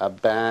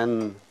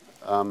ban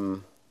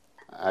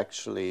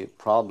actually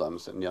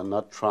problems and you're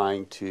not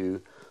trying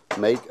to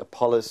make a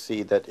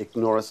policy that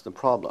ignores the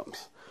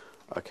problems.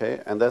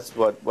 Okay, and that's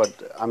what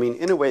I mean.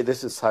 In a way,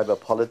 this is cyber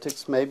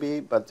politics,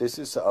 maybe, but this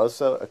is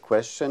also a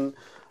question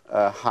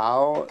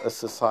how a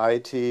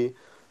society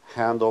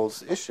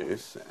handles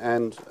issues.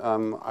 And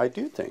I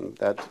do think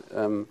that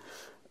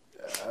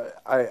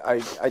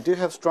I do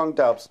have strong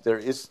doubts there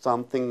is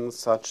something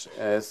such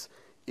as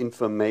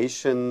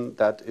information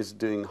that is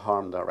doing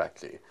harm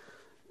directly.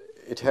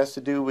 It has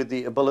to do with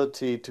the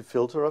ability to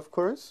filter, of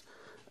course.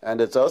 And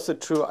it's also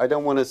true, I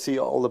don't want to see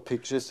all the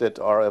pictures that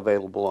are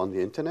available on the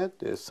internet.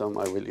 There's some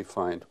I really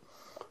find,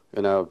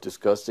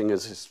 disgusting,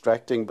 as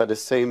distracting, but the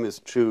same is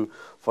true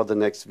for the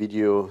next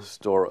video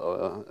store,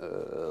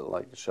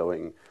 like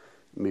showing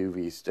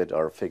movies that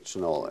are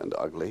fictional and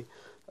ugly.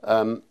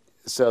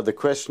 So the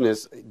question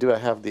is, do I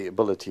have the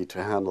ability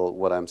to handle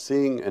what I'm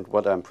seeing and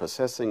what I'm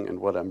processing and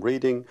what I'm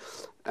reading?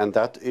 And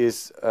that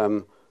is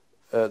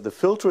the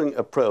filtering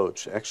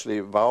approach.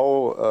 Actually,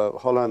 Wouw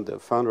Holland, the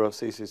founder of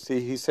CCC,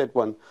 he said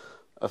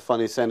a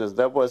funny sentence.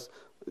 That was,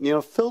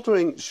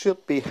 filtering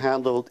should be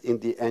handled in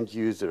the end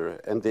user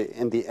and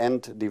in the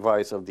end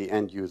device of the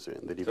end user,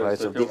 and the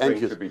device of the end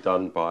user. Should be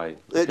done by it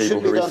people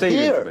should be who done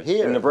receive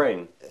here, in the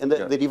brain, and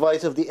the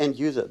device of the end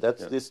user.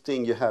 That's this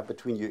thing you have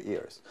between your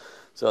ears.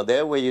 So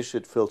there, where you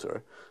should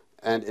filter.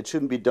 And it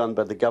shouldn't be done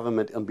by the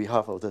government on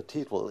behalf of the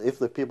people. If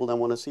the people don't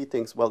want to see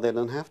things, well, they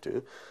don't have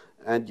to.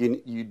 And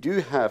you do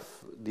have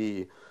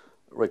the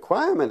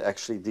requirement,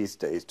 actually, these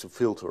days to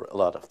filter a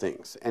lot of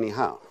things,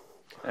 anyhow.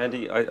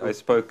 Andy, I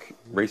spoke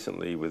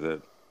recently with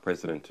the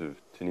president of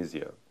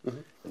Tunisia,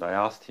 and I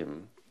asked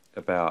him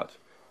about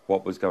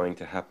what was going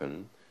to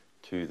happen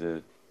to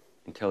the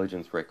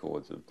intelligence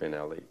records of Ben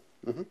Ali,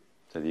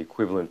 so the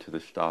equivalent to the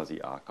Stasi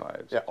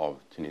archives of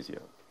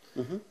Tunisia.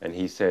 And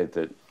he said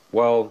that,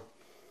 well,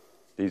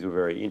 these were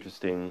very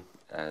interesting,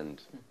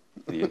 and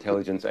the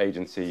intelligence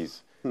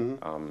agencies,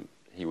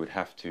 he would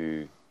have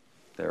to,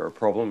 they're a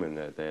problem and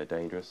they're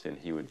dangerous, and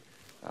he would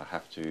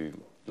have to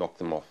knock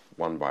them off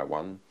one by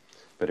one.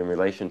 But in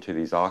relation to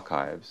these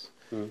archives,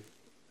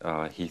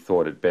 he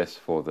thought it best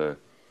for the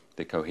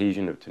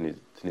cohesion of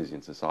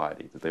Tunisian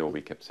society that they all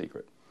be kept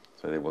secret.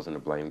 So there wasn't a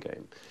blame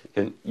game.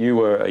 You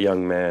were a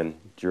young man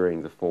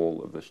during the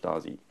fall of the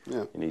Stasi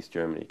in East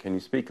Germany. Can you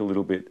speak a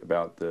little bit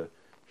about the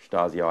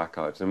Stasi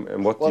archives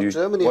and what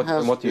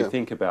do you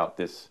think about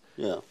this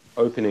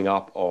opening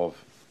up of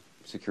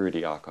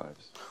security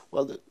archives?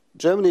 Well,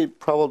 Germany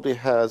probably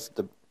has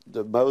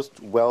the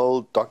most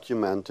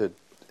well-documented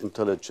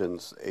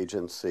intelligence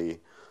agency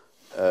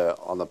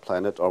on the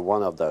planet, or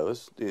one of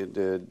those.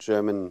 The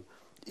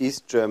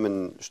East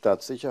German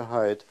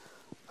Staatssicherheit,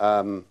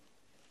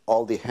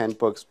 all the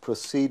handbooks,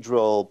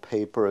 procedural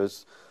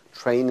papers,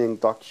 training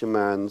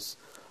documents,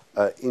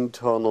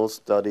 internal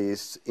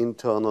studies,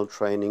 internal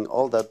training,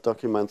 all that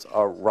documents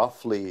are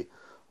roughly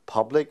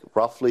public.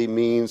 Roughly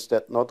means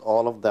that not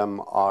all of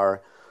them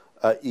are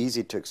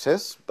easy to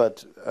access,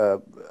 but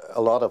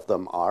a lot of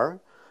them are.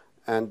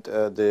 And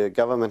the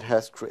government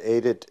has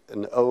created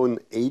an own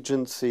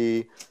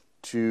agency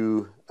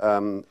to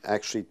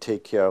actually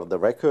take care of the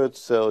records.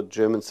 So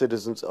German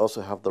citizens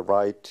also have the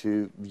right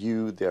to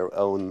view their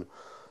own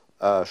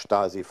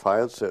Stasi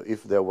files, so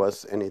if there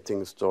was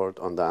anything stored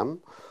on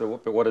them. So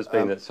what has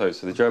been that? So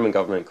the German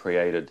government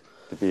created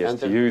the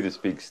BSTU, this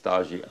big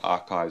Stasi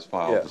archives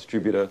file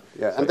distributor.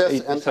 Yeah,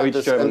 so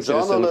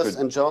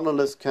and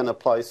journalists can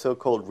apply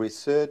so-called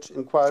research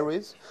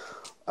inquiries,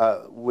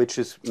 which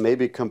is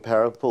maybe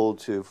comparable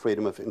to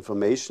freedom of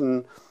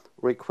information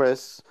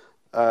requests,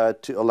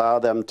 to allow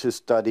them to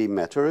study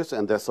matters.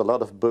 And there's a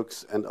lot of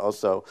books and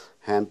also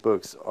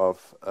handbooks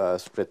of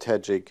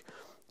strategic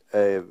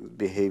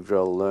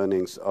behavioral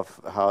learnings of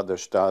how the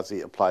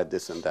Stasi applied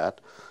this and that.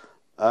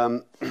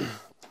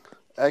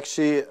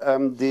 Actually,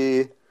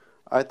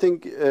 I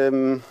think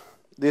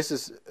this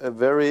is a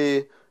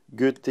very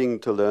good thing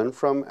to learn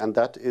from, and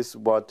that is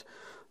what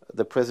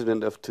the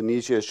president of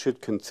Tunisia should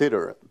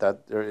consider,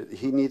 that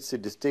he needs to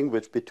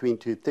distinguish between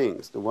two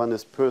things. The one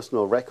is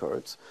personal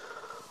records.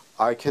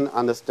 I can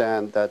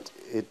understand that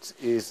it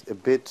is a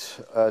bit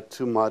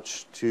too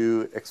much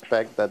to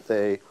expect that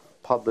they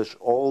publish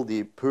all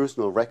the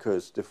personal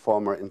records the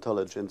former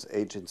intelligence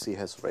agency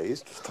has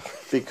raised,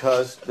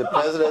 because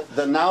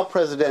the now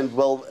president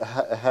will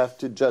have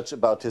to judge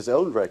about his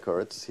own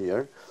records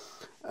here,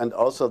 and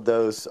also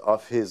those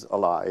of his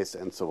allies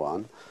and so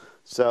on.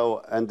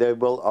 So, and they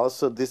will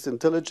also, these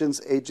intelligence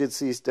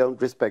agencies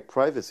don't respect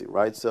privacy,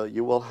 right? So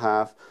you will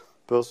have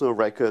personal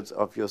records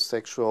of your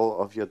sexual,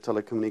 of your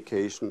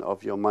telecommunication,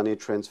 of your money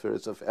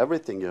transfers, of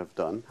everything you have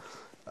done,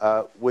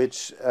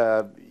 which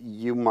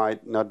you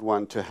might not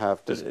want to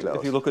have disclosed.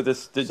 If you look at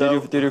this, did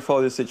you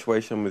follow this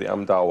situation with the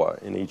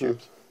Dawa in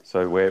Egypt?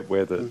 So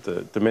where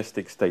the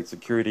domestic state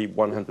security,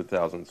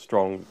 100,000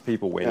 strong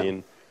people went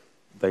in,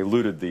 they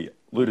looted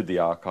the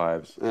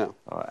archives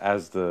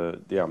as the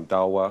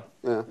Dawa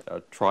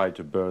tried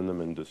to burn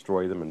them and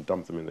destroy them and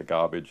dump them in the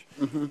garbage,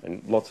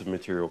 and lots of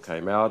material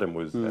came out and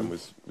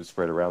was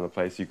spread around the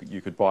place.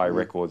 You could buy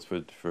records for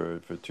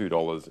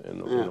 $2 in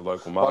the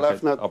local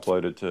market,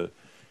 uploaded to.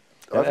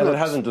 And it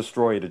hasn't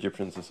destroyed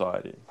Egyptian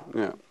society.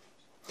 Yeah.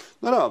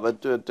 No,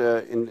 but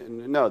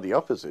no, the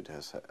opposite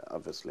has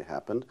obviously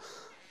happened.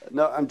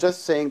 No, I'm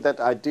just saying that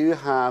I do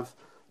have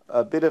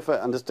a bit of an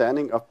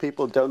understanding of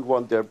people don't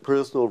want their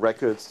personal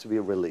records to be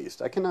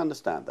released. I can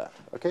understand that.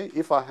 Okay,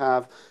 if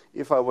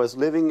I was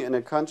living in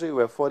a country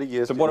where 40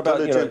 years the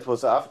intelligence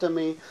was after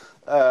me,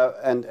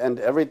 and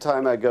every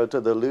time I go to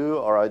the loo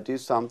or I do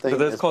something, so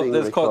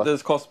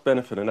there's cost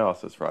benefit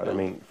analysis, right? I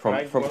mean,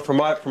 from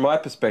my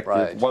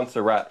perspective, once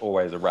a rat,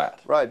 always a rat.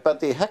 Right, but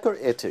the hacker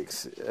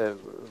ethics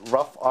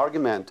rough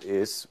argument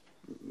is,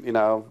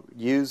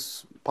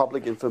 use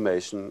public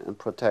information and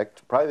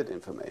protect private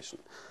information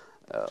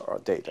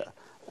or data.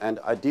 And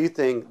I do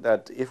think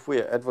that if we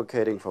are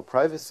advocating for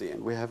privacy,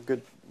 and we have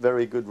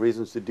very good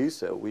reasons to do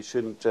so, we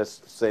shouldn't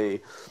just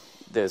say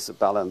there's a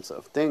balance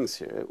of things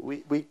here.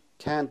 We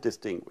can't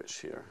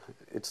distinguish here.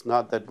 It's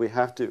not that we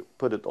have to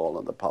put it all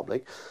on the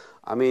public.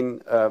 I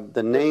mean,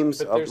 the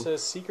names but there's a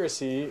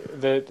secrecy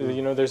that,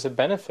 there's a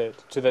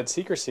benefit to that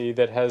secrecy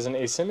that has an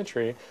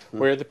asymmetry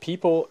where the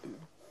people...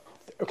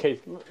 Okay,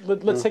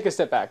 let's take a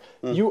step back.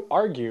 You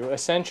argue,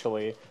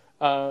 essentially,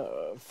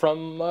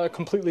 from a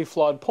completely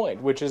flawed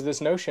point, which is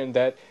this notion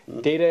that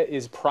data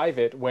is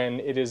private when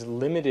it is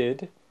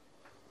limited,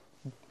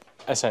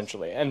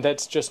 essentially. And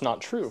that's just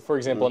not true. For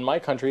example, in my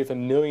country, if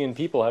 1 million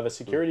people have a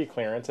security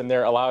clearance and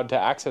they're allowed to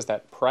access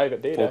that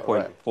private data...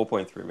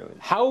 4.3 million.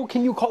 How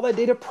can you call that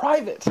data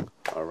private?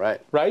 All right.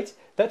 Right?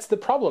 That's the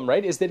problem,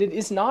 right? Is that it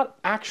is not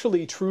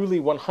actually truly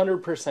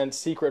 100%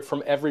 secret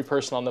from every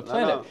person on the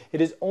planet. No. It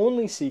is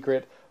only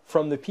secret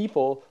from the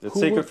people It's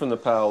secret from the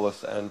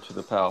powerless and to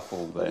the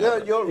powerful. You're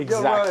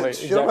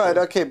right. You're right.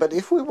 Okay, but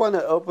if we want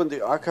to open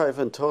the archive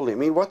and totally, I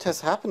mean, what has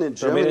happened in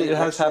Germany? I mean, it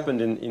has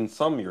happened in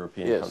some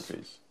European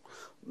countries.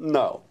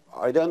 No,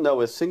 I don't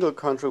know a single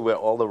country where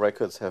all the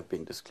records have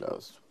been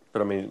disclosed.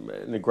 But I mean,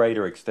 in a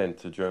greater extent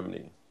to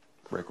Germany.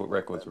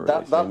 records were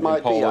That released in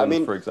might Poland, be. I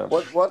mean, for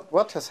example.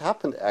 what has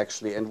happened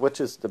actually, and which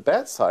is the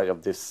bad side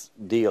of this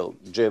deal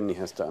Germany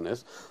has done,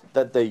 is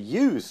that they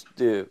used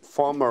the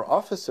former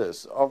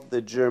officers of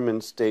the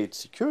German state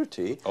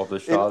security Of the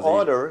in Stasi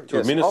order to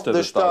administer of the the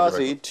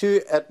Stasi Stasi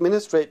to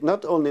administrate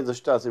not only the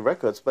Stasi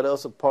records but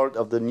also part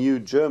of the new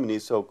Germany,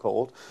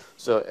 so-called,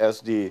 so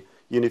as the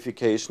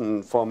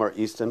unification former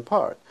eastern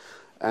part.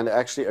 And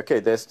actually, okay,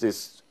 there's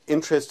this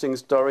interesting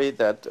story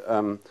that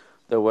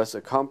there was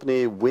a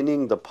company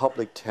winning the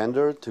public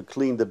tender to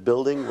clean the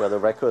building where the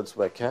records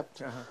were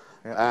kept.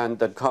 And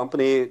that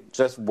company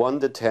just won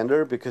the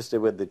tender because they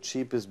were the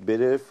cheapest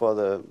bidder for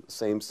the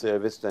same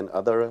service than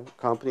other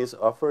companies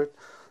offered.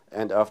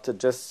 And after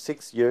just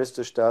 6 years,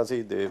 the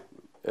Stasi, the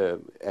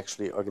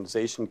actually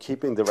organization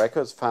keeping the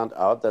records, found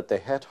out that they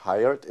had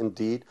hired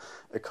indeed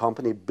a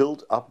company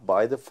built up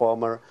by the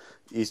former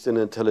Eastern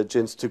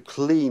Intelligence to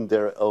clean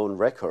their own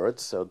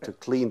records, so to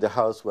clean the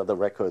house where the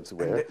records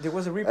were. And there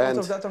was a report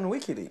of that on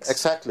Wikileaks.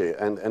 Exactly,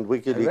 and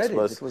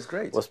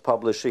Wikileaks was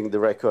publishing the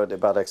record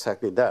about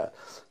exactly that.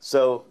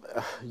 So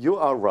you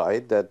are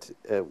right that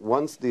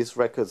once these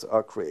records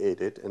are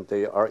created and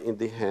they are in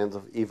the hands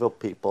of evil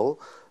people,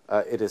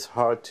 it is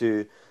hard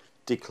to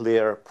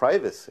declare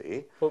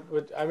privacy.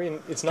 But I mean,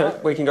 it's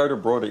not... We can go to a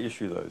broader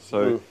issue, though.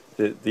 So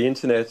the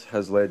internet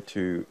has led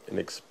to an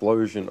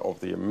explosion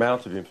of the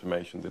amount of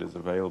information that is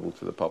available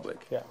to the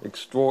public. Yeah.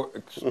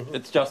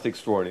 It's just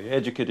extraordinary. The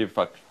educative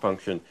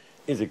function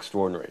is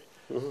extraordinary.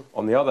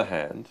 On the other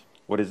hand,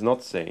 what is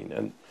not seen,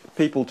 and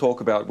people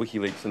talk about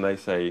Wikileaks and they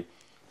say,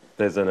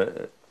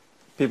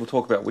 people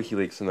talk about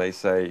Wikileaks and they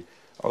say,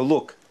 oh,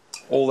 look,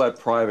 all that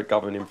private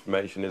government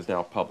information is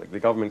now public. The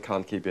government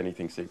can't keep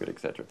anything secret,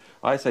 etc.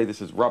 I say this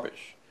is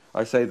rubbish.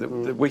 I say that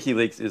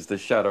Wikileaks is the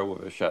shadow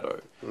of a shadow.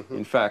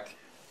 In fact,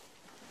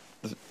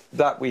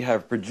 that we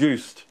have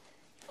produced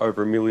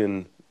over 1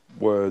 million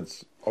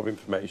words of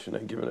information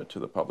and given it to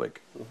the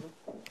public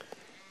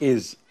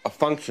is a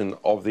function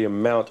of the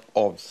amount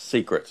of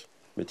secret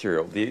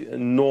material, the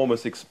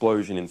enormous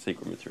explosion in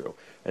secret material.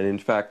 And in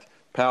fact,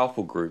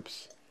 powerful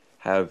groups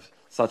have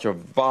such a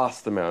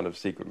vast amount of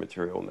secret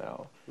material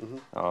now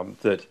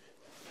that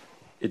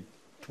it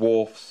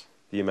dwarfs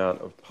the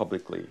amount of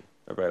publicly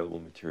available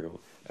material.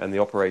 And the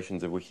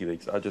operations of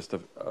WikiLeaks are just a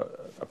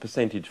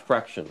percentage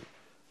fraction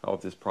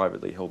of this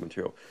privately held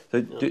material.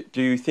 So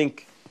do you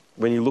think,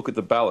 when you look at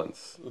the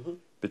balance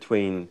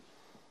between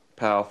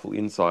powerful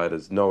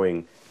insiders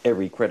knowing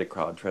every credit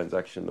card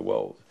transaction in the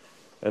world,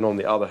 and on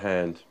the other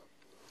hand,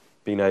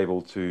 being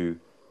able to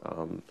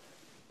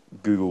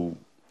Google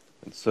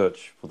and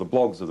search for the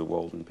blogs of the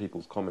world and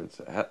people's comments,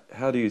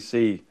 how do you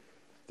see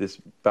this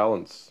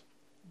balance?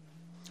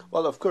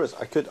 Well, of course,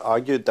 I could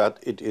argue that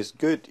it is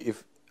good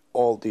if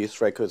all these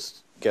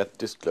records get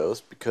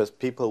disclosed, because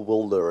people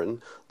will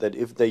learn that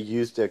if they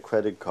use their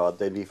credit card,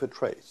 they leave a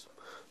trace.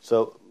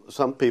 So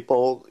some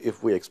people,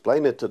 if we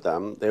explain it to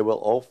them, they will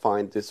all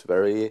find this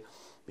very,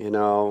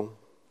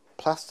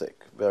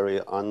 plastic, very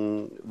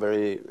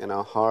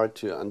hard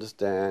to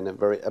understand and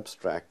very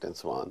abstract and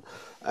so on.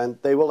 And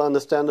they will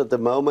understand at the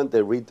moment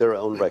they read their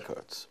own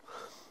records.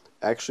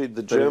 Actually,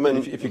 the German...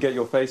 If you get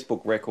your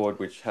Facebook record,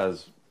 which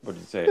has, what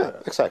did you say? Yeah,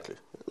 exactly.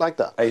 Like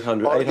that.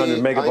 800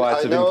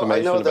 megabytes of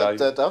information. I know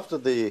that after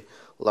the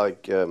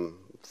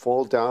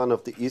fall down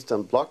of the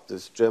Eastern Bloc,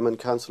 this German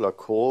Chancellor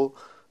Kohl,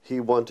 he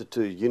wanted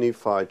to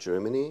unify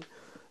Germany,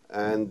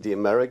 and the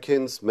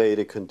Americans made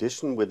a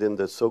condition within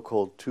the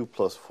so-called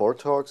 2+4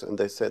 talks, and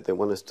they said they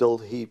want to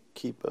still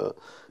keep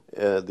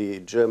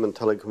the German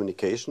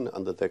telecommunication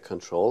under their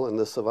control and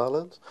the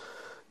surveillance.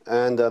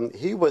 And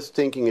he was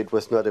thinking it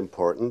was not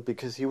important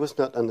because he was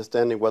not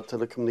understanding what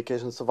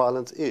telecommunication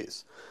surveillance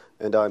is.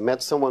 And I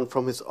met someone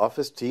from his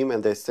office team,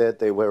 and they said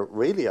they were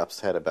really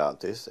upset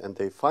about this, and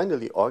they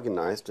finally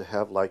organized to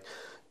have like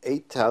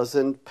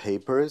 8,000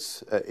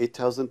 papers,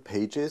 8,000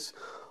 pages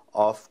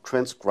of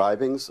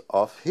transcribings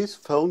of his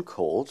phone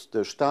calls the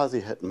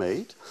Stasi had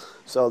made.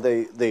 So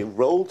they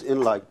rolled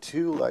in like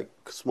two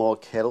small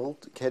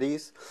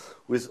caddies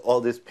with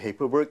all this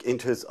paperwork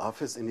into his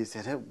office, and he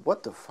said, hey,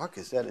 what the fuck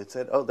is that? It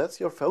said, oh, that's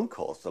your phone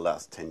calls the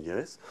last 10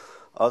 years.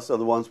 Also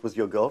the ones with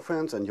your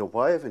girlfriends and your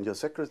wife and your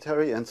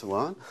secretary and so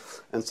on.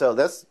 And so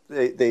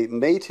they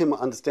made him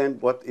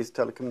understand what is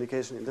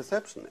telecommunication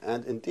interception.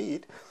 And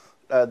indeed,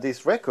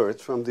 these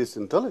records from this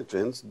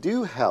intelligence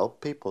do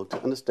help people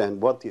to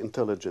understand what the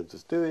intelligence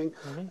is doing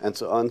and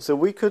so on. So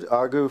we could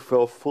argue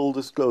for full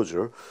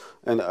disclosure,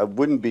 and I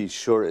wouldn't be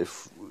sure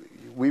if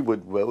we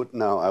would vote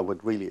now. I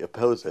would really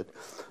oppose it.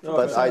 No,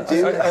 but I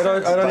do. I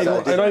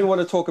don't even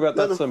want to talk about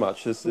that so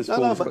much.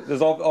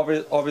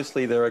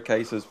 Obviously, there are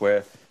cases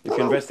where if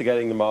you're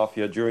investigating the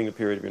mafia during the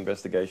period of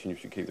investigation, you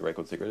should keep the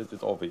record secret.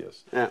 It's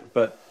obvious. Yeah.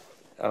 But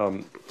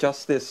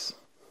just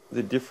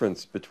the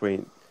difference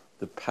between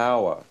the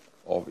power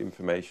of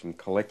information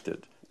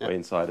collected by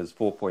insiders,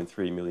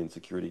 4.3 million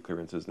security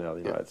clearances now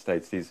in the United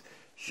States, these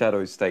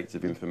shadow states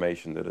of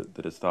information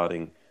that are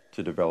starting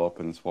to develop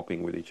and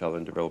swapping with each other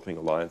and developing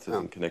alliances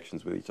and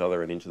connections with each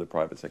other and into the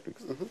private sector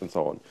and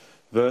so on,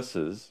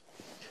 versus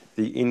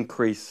the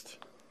increased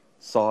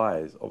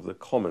size of the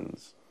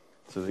commons.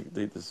 So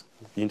the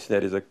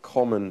internet is a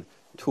common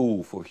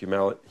tool for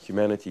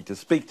humanity to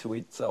speak to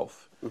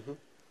itself,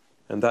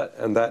 and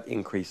that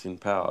increase in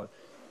power.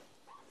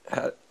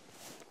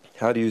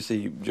 How do you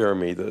see,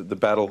 Jeremy, the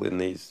battle in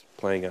these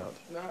playing out?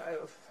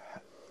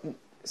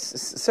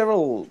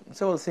 Several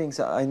things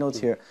I note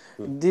here.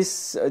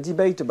 This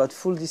debate about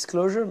full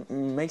disclosure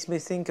makes me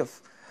think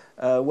of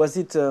was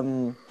it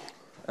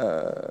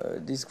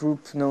this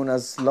group known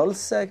as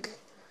LOLSEC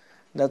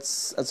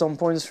that's at some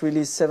points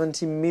released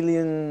 70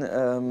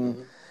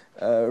 million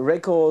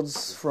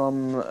records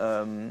from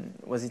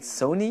was it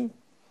Sony,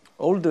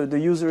 all the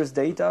users'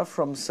 data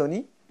from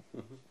Sony,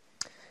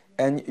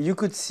 and you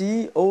could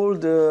see all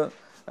the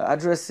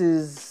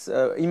addresses,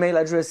 email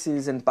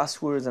addresses and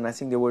passwords, and I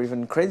think there were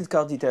even credit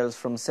card details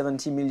from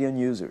 70 million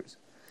users.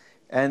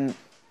 And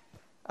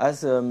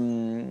as a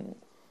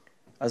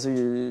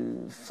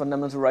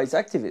fundamental rights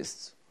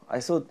activist, I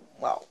thought,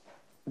 wow,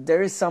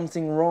 there is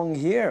something wrong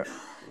here.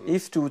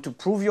 If to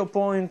prove your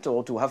point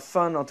or to have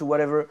fun or to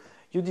whatever,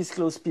 you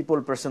disclose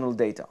people's personal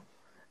data.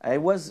 I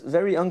was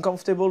very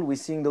uncomfortable with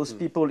seeing those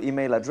people's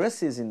email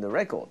addresses in the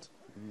record.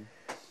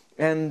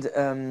 And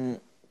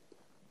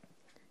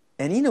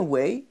in a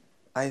way,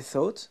 I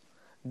thought,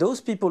 those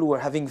people were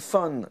having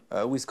fun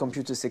with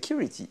computer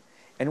security.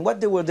 And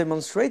what they were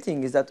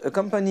demonstrating is that a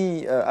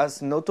company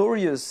as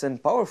notorious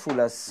and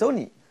powerful as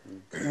Sony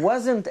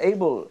wasn't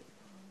able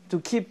to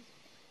keep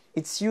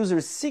its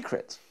users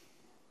secret,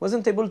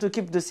 wasn't able to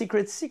keep the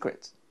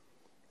secret.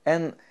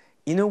 And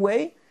in a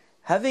way,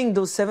 having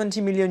those 70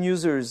 million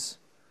users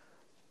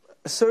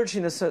search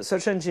in a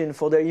search engine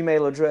for their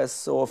email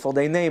address or for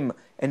their name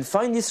and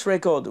find this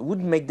record would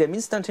make them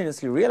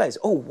instantaneously realize,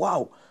 oh,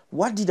 wow,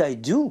 what did I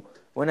do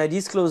when I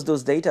disclosed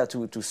those data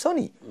to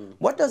Sony?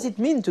 What does it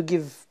mean to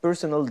give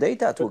personal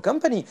data to a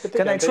company?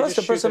 Can I trust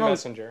a personal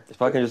messenger?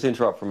 If I can just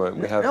interrupt for a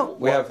moment,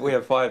 we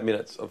have 5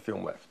 minutes of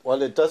film left.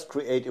 Well, it does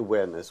create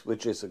awareness,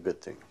 which is a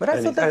good thing. But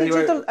I thought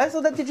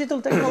that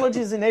digital technology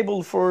is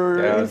enabled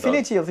for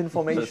infinity of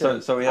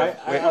information. So we have.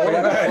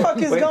 What the fuck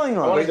is going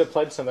on? I wanted to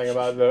pledge something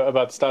about the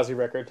Stasi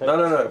record.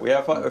 No. We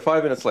have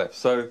 5 minutes left.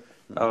 So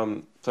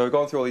we've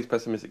gone through all these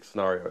pessimistic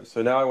scenarios.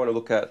 So now I want to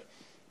look at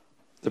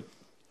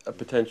a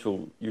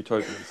potential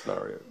utopian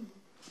scenario,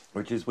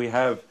 which is we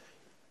have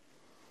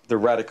the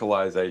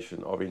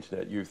radicalization of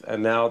internet youth,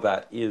 and now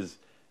that is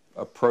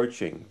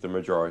approaching the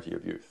majority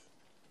of youth.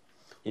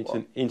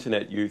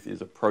 Internet youth is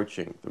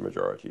approaching the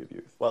majority of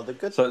youth. Well, the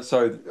good.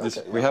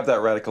 We have that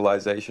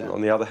radicalization.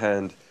 On the other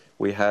hand,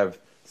 we have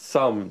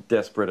some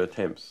desperate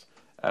attempts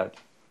at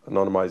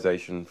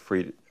anonymization,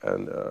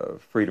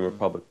 freedom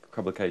of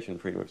publication,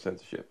 freedom of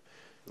censorship.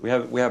 We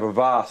have a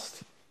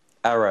vast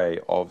array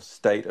of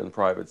state and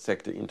private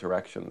sector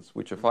interactions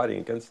which are fighting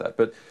against that.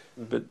 But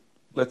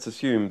let's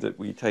assume that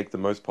we take the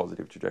most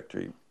positive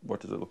trajectory. What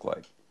does it look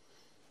like?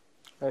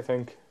 I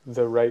think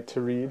the right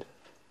to read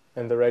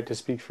and the right to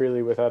speak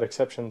freely without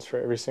exceptions for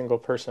every single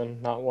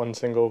person, not one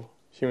single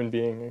human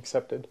being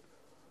excepted.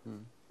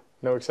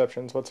 No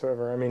exceptions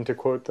whatsoever. I mean, to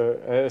quote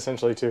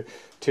essentially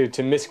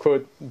to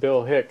misquote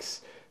Bill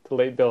Hicks, the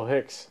late Bill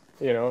Hicks,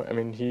 I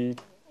mean, he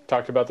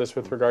talked about this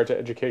with regard to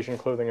education,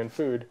 clothing, and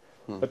food.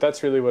 But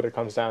that's really what it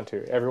comes down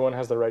to. Everyone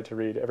has the right to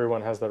read.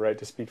 Everyone has the right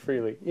to speak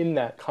freely. In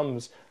that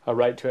comes a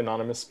right to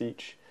anonymous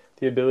speech,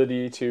 the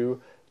ability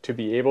to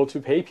be able to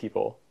pay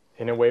people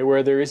in a way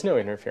where there is no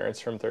interference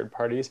from third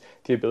parties,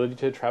 the ability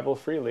to travel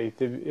freely,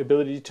 the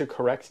ability to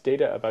correct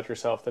data about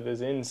yourself that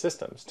is in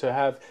systems, to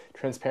have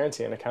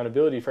transparency and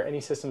accountability for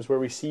any systems where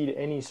we cede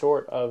any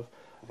sort of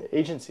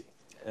agency.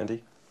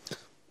 Andy?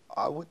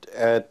 I would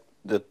add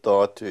the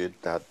thought to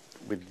it that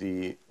with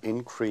the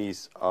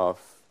increase of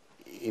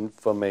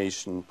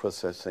information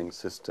processing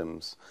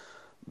systems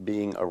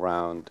being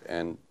around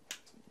and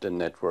the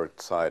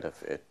network side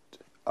of it,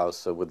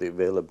 also with the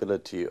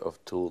availability of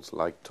tools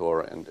like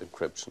Tor and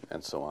encryption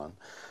and so on,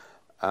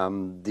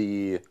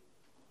 the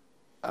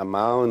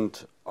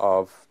amount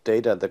of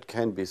data that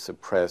can be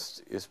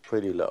suppressed is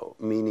pretty low,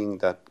 meaning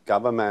that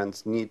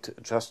governments need to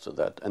adjust to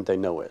that, and they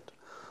know it.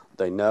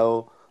 They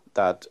know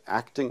that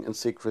acting in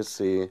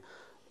secrecy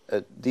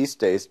these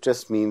days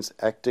just means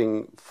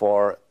acting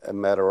for a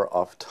matter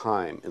of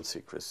time in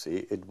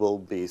secrecy. It will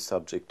be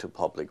subject to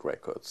public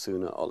record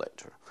sooner or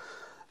later.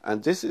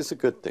 And this is a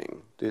good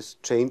thing. This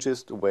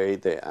changes the way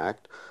they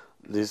act.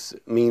 This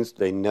means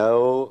they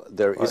know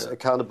there is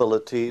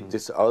accountability.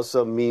 This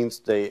also means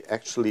they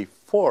actually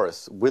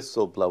force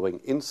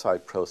whistleblowing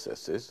inside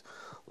processes,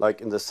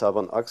 like in the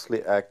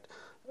Sarbanes-Oxley Act,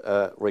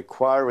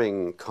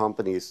 requiring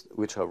companies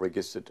which are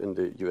registered in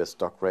the US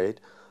stock rate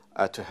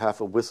to have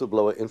a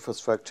whistleblower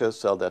infrastructure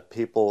so that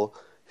people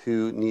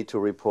who need to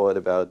report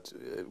about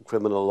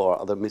criminal or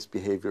other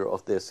misbehavior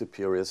of their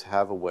superiors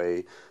have a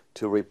way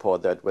to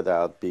report that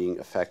without being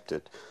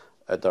affected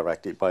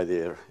directly by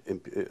their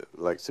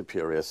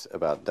superiors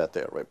about that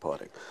they're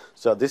reporting.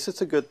 So this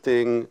is a good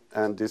thing,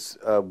 and this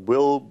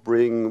will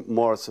bring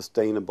more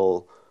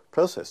sustainable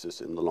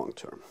processes in the long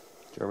term.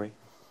 Jeremy?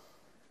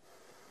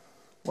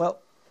 Well,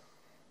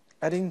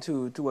 adding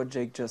to what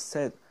Jake just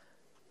said,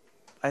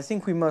 I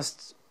think we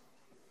must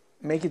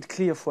make it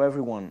clear for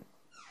everyone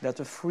that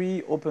a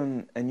free,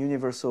 open and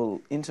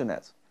universal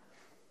internet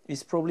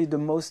is probably the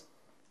most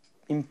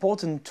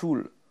important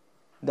tool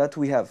that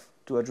we have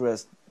to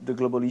address the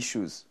global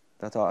issues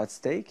that are at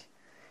stake,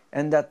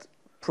 and that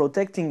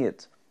protecting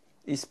it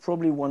is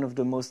probably one of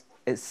the most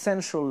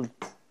essential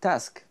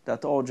tasks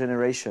that our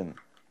generation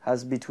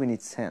has between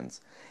its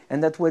hands.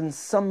 And that when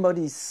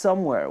somebody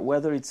somewhere,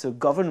 whether it's a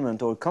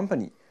government or a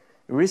company,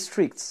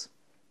 restricts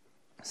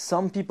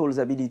some people's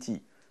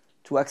ability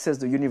to access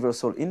the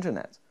universal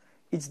internet,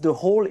 it's the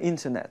whole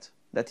internet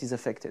that is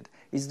affected.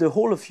 It's the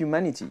whole of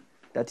humanity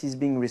that is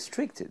being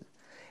restricted.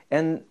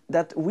 And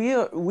that we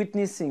are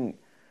witnessing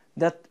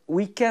that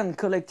we can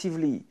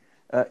collectively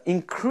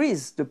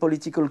increase the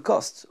political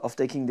cost of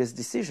taking this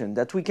decision,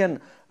 that we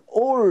can,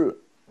 all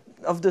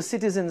of the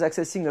citizens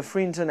accessing a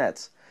free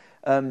internet,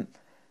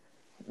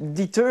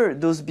 deter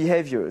those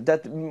behavior,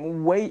 that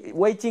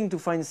waiting to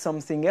find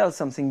something else,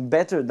 something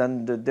better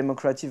than the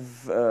democratic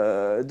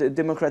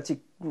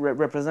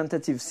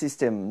representative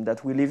system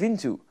that we live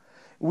into.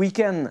 We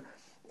can...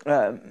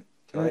 Can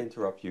I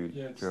interrupt you,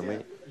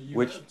 Jeremy?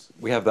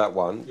 We have that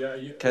one. Yeah,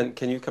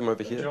 can you come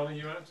over here? John, are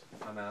you out?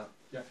 I'm out.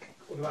 Yeah.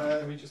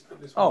 Can we just put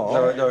this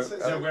one? No.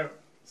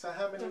 So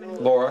how many more?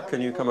 Laura,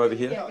 can you come over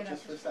here?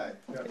 Just for a sec.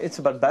 It's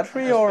about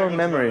battery or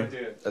memory?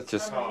 That's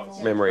just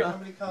memory. How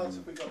many cards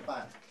have we got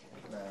back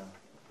now?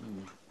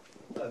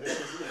 This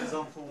is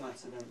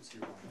unformatted empty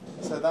one.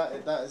 So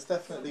that has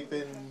definitely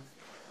been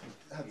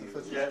had the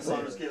footage. Yeah,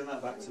 Simon's giving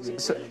that back to me.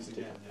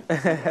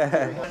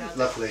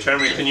 Lovely.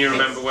 Jeremy, can you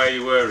remember where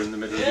you were in the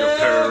middle of your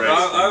terror race?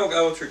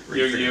 I'll trick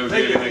You were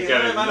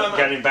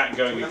getting back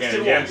going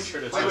again, yeah? Sure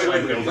to touch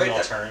on building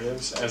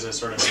alternatives as a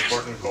sort of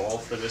important goal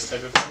for this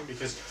type of thing,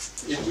 because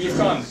we've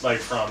gone like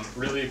from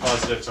really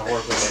positive to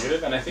horribly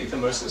negative, and I think the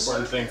most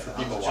important thing for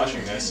people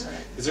watching this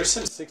is there's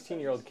some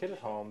 16-year-old kid at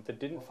home that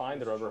didn't find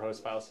the rubber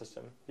hose file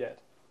system yet.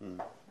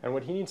 And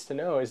what he needs to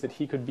know is that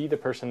he could be the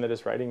person that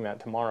is writing that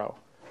tomorrow.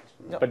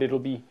 But it'll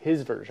be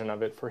his version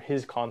of it for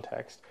his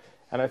context.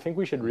 And I think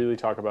we should really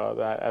talk about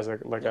that as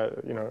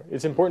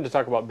it's important to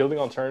talk about building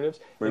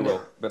alternatives. We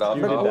will, but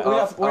we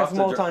have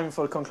more time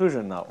for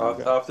conclusion now.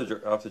 After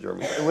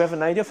Jeremy. We have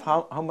an idea of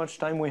how much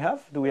time we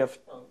have? Do we have?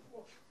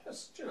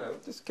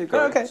 Just keep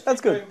going. Okay,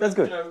 that's good. That's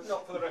good.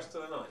 Not for the rest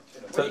of the night.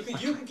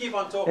 Well, you can keep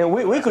on talking. Yeah,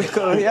 we could.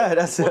 Yeah,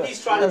 that's what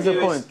he's trying to do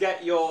point. is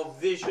get your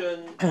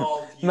vision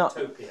of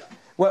utopia.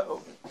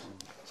 Well,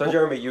 so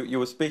Jeremy, you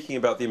were speaking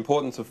about the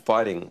importance of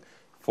fighting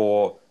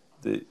for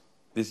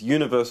this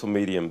universal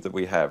medium that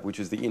we have, which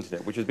is the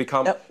internet, which has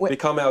become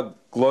our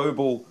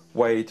global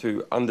way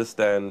to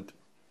understand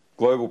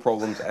global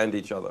problems and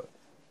each other.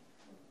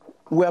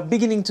 We are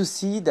beginning to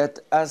see that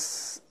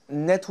as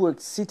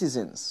networked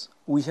citizens,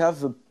 we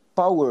have a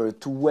power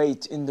to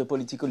weight in the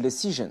political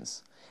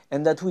decisions,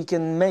 and that we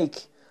can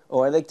make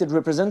our elected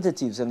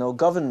representatives and our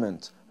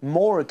government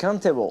more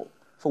accountable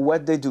for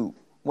what they do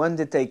when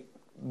they take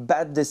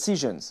bad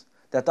decisions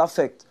that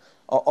affect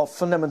our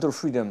fundamental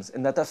freedoms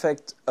and that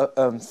affect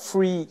a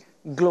free,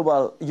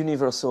 global,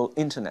 universal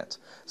internet.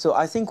 So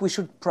I think we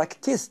should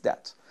practice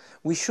that.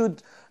 We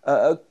should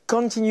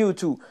continue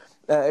to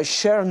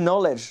share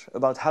knowledge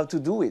about how to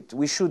do it.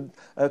 We should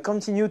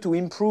continue to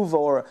improve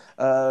our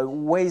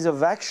ways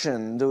of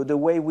action, the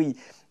way we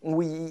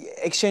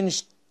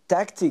exchange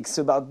tactics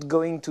about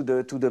going to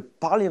the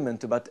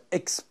parliament, about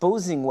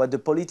exposing what the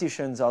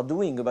politicians are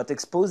doing, about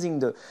exposing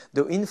the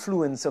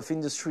influence of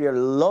industrial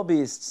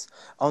lobbyists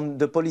on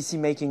the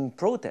policy-making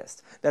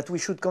protest, that we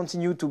should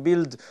continue to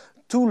build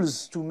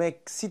tools to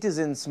make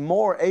citizens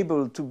more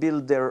able to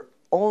build their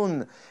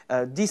own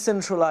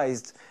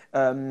decentralized,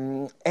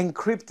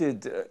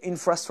 encrypted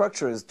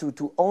infrastructures,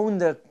 to own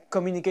their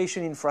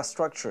communication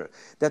infrastructure,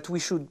 that we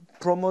should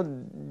promote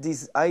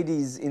these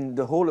ideas in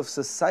the whole of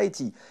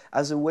society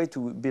as a way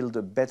to build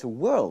a better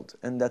world,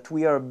 and that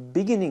we are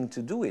beginning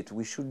to do it.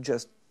 We should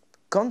just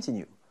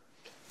continue.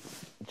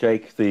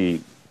 Jake,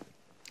 if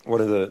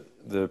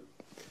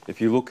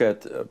you look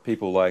at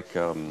people like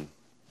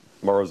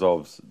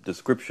Morozov's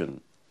description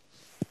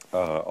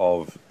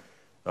of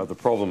the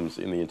problems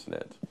in the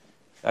internet,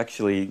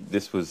 actually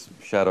this was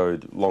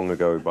shadowed long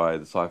ago by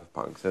the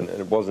cypherpunks, and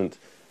it wasn't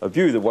a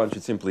view that one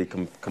should simply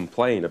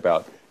complain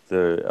about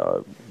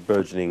the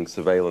burgeoning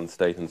surveillance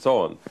state and so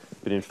on,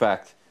 but in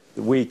fact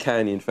we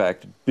can in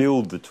fact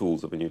build the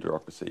tools of a new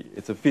democracy.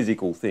 It's a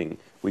physical thing.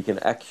 We can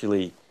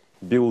actually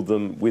build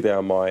them with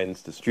our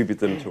minds, distribute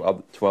them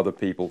to other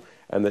people,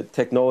 and that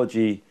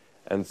technology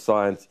and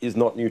science is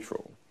not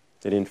neutral.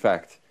 That in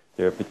fact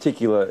there are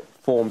particular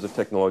forms of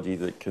technology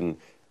that can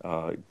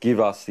give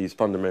us these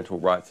fundamental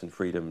rights and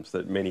freedoms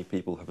that many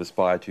people have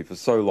aspired to for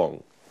so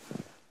long.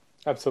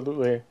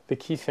 Absolutely. The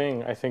key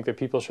thing I think that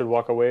people should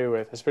walk away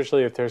with,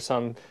 especially if there's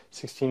some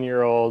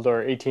 16-year-old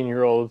or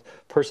 18-year-old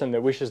person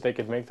that wishes they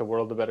could make the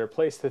world a better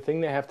place, the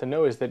thing they have to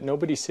know is that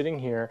nobody sitting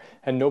here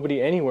and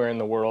nobody anywhere in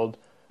the world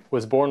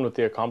was born with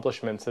the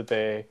accomplishments that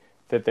they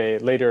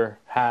later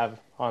have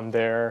on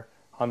their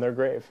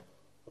grave.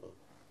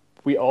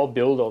 we all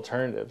build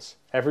alternatives.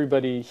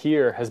 Everybody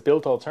here has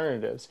built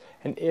alternatives,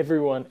 and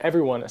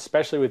everyone,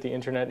 especially with the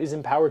internet, is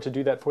empowered to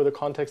do that for the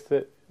context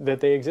that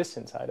they exist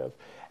inside of.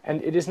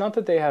 And it is not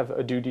that they have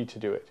a duty to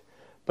do it,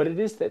 but it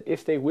is that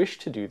if they wish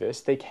to do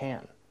this, they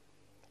can.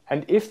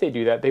 And if they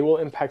do that, they will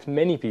impact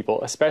many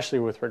people, especially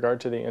with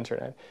regard to the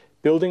internet.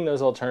 Building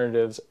those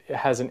alternatives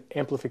has an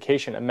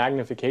amplification, a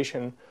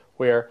magnification,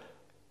 where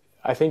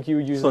I think you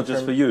use it's not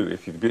just for you.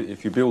 If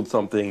you build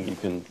something, you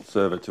can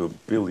serve it to 1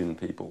 billion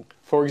people.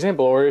 For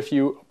example, or if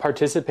you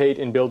participate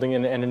in building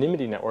an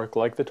anonymity network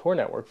like the Tor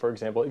network, for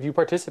example, if you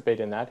participate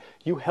in that,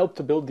 you help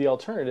to build the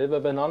alternative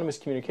of anonymous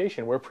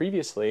communication where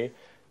previously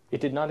it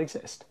did not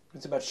exist.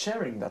 It's about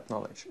sharing that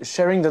knowledge,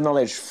 sharing the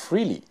knowledge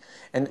freely,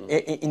 and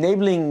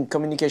enabling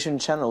communication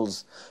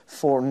channels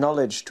for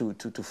knowledge to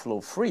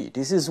flow free.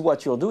 This is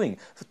what you're doing.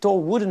 Tor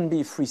wouldn't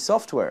be free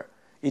software.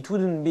 It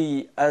wouldn't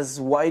be as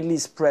widely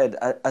spread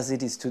as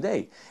it is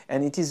today.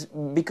 And it is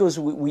because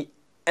we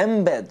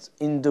embed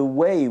in the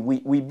way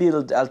we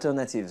build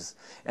alternatives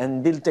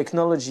and build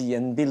technology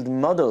and build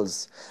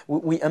models,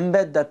 we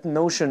embed that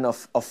notion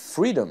of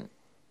freedom,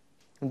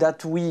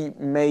 that we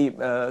may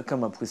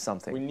come up with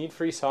something. We need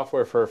free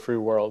software for a free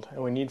world,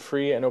 and we need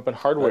free and open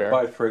hardware.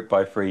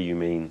 By free you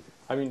mean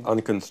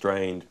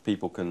unconstrained,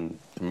 people can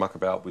muck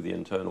about with the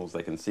internals,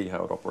 they can see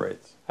how it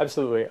operates.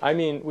 Absolutely. I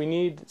mean, we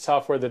need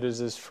software that is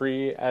as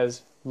free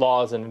as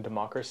laws in a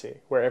democracy,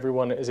 where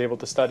everyone is able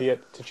to study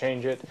it, to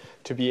change it,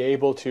 to be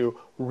able to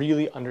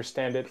really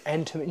understand it,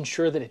 and to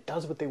ensure that it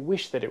does what they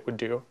wish that it would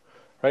do.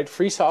 Right?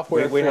 Free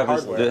software, free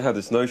hardware. We have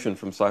this notion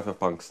from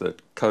cypherpunks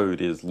that code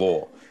is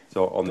law.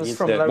 So on the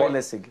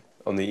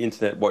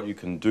internet, what you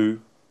can do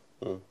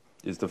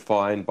is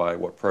defined by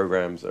what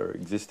programs are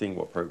existing,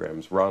 what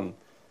programs run,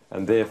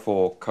 and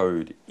therefore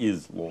code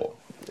is law.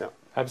 Yeah,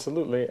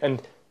 absolutely.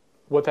 And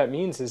what that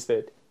means is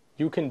that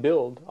you can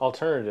build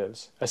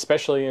alternatives,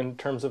 especially in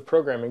terms of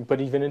programming,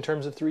 but even in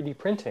terms of 3D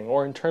printing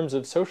or in terms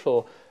of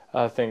social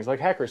things like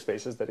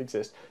hackerspaces that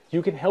exist.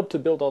 You can help to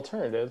build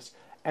alternatives.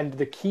 And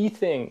the key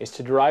thing is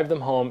to drive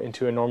them home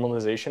into a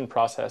normalization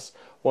process,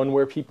 one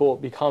where people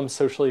become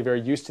socially very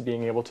used to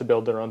being able to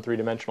build their own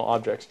three-dimensional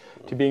objects,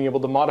 to being able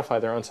to modify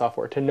their own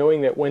software, to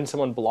knowing that when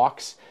someone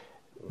blocks,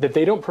 that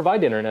they don't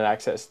provide internet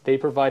access, they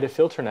provide a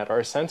filter net or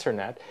a sensor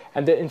net,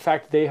 and that in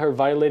fact they are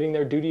violating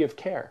their duty of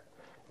care.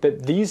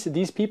 That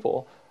these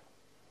people,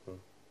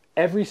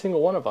 every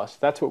single one of us,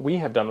 that's what we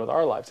have done with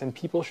our lives, and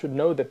people should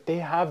know that they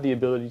have the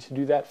ability to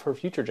do that for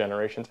future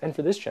generations and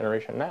for this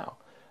generation now.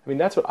 I mean,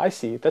 that's what I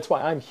see. That's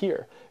why I'm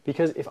here.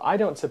 Because if I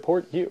don't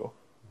support you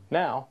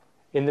now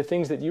in the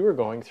things that you are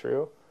going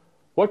through,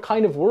 what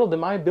kind of world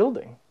am I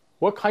building?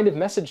 What kind of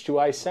message do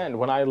I send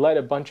when I let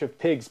a bunch of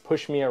pigs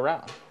push me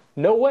around?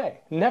 No way.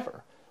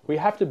 Never. We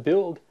have to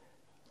build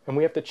and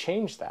we have to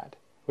change that.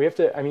 We have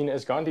to, I mean,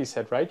 as Gandhi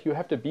said, right? You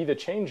have to be the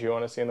change you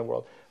want to see in the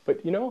world.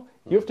 But, you know,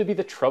 you have to be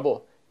the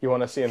trouble you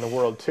want to see in the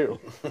world too.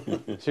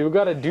 So you've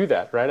got to do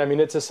that, right? I mean,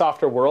 it's a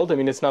softer world. I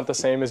mean, it's not the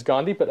same as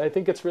Gandhi, but I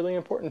think it's really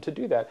important to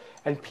do that.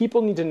 And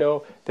people need to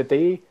know that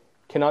they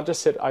cannot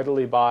just sit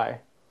idly by.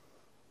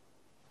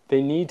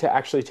 They need to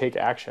actually take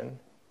action.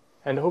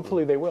 And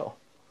hopefully they will.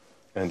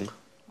 Andy?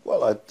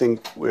 Well, I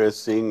think we're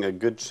seeing a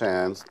good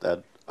chance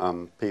that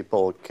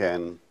people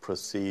can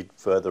proceed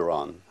further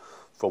on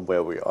from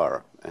where we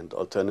are. And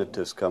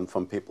alternatives come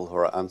from people who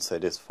are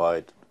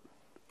unsatisfied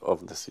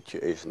of the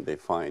situation they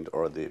find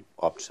or the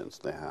options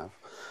they have.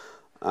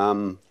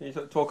 Can you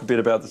talk a bit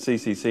about the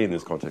CCC in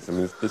this context? I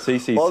mean, the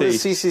CCC, well, the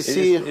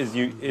CCC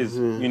is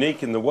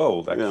unique in the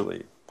world, actually.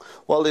 Yeah.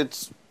 Well,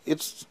 it's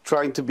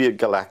trying to be a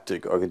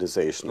galactic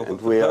organization,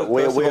 and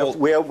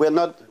we're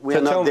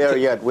not there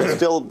yet. We're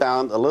still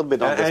bound a little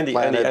bit on this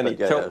planet. Andy,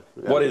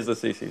 what is the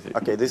CCC?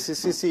 Okay, the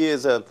CCC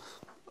is a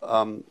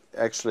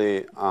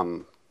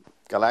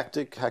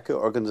galactic hacker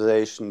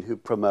organization who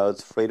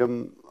promotes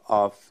freedom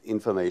of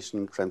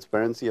information,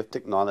 transparency of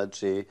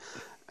technology,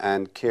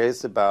 and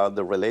cares about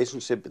the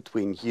relationship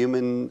between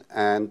human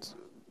and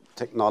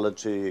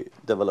technology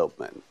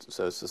development.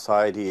 So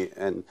society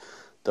and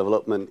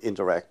development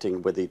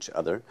interacting with each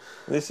other.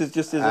 This is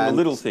just isn't a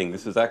little thing.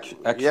 This is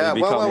actually become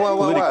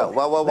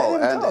political.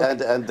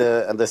 And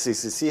the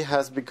CCC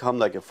has become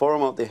like a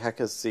forum of the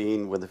hacker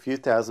scene with a few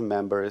thousand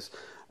members,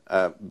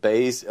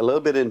 based a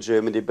little bit in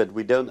Germany, but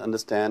we don't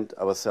understand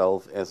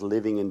ourselves as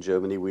living in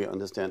Germany. We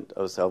understand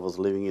ourselves as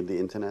living in the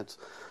internet,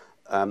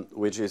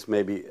 which is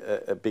maybe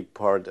a big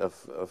part of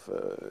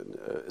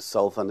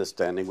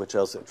self-understanding, which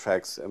also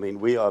attracts. I mean,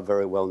 we are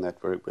very well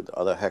networked with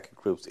other hacker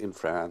groups in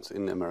France,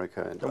 in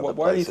America, and other why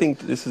places. do you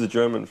think this is a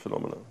German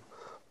phenomenon?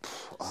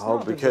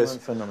 Because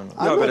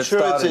no, but it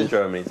started in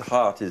Germany. Its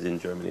heart is in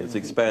Germany. It's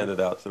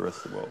expanded out to the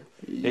rest of the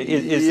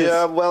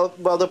world.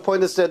 Well, the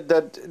point is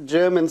that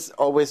Germans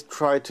always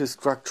try to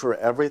structure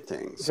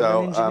everything.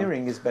 So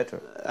engineering is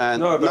better. I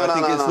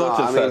think it's not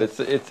just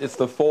that. It's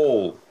the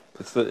fall.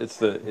 It's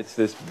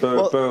this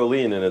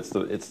Berlin, and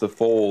it's the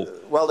fall.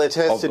 Well, it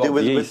has to do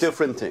with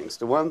different things.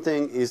 The one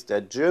thing is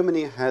that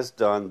Germany has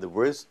done the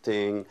worst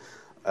thing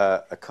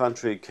a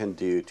country can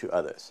do to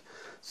others.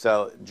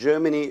 So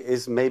Germany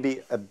is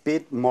maybe a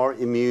bit more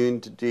immune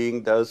to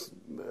doing those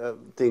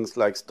things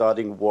like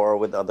starting war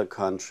with other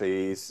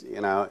countries,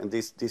 you know, and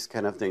these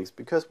kind of things,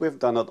 because we've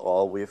done it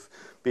all. We've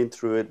been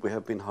through it. We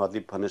have been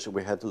hardly punished.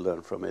 We had to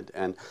learn from it.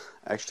 And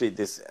actually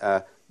this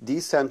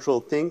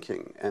decentral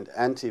thinking and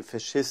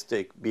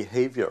anti-fascistic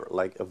behavior,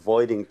 like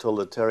avoiding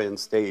totalitarian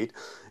state,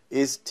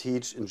 is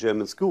taught in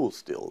German schools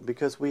still,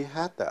 because we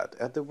had that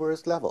at the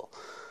worst level.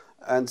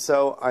 And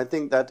so I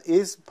think that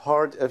is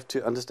part of,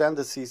 to understand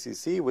the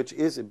CCC, which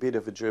is a bit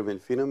of a German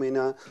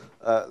phenomena,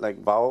 like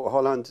Wau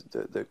Holland,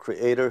 the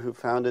creator who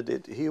founded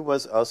it, he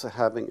was also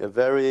having a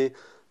very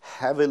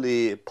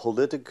heavily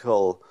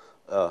political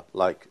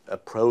like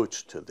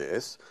approach to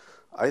this.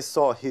 I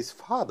saw his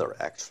father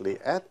actually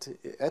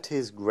at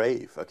his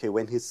grave, okay,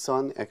 when his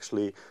son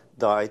actually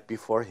died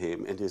before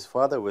him, and his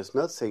father was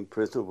not saying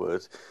personal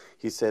words.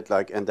 He said,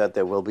 like, and that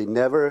there will be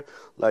never,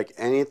 like,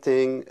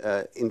 anything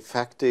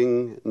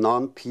infecting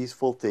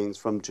non-peaceful things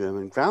from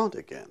German ground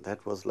again.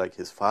 That was, like,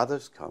 his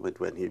father's comment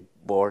when he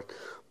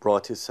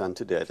brought his son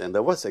to death. And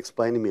that was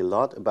explaining me a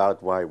lot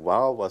about why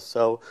Wau was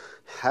so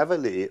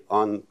heavily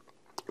on,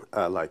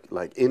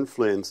 like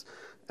influence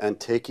and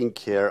taking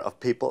care of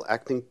people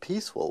acting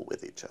peaceful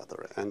with each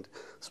other and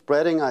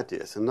spreading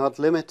ideas and not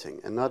limiting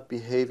and not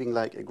behaving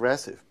like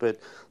aggressive, but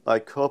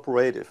like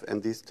cooperative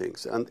and these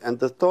things. And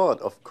the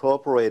thought of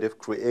cooperative,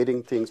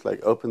 creating things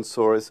like open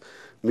source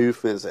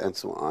movements and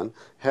so on,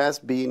 has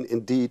been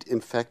indeed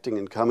infecting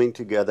and coming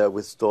together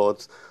with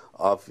thoughts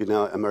of, you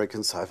know,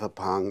 American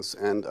cypherpunks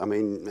and, I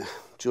mean,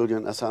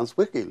 Julian Assange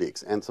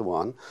Wikileaks and so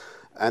on.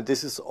 And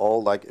this is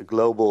all like a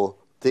global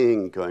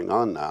thing going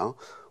on now,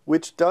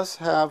 which does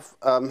have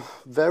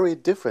very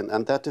different,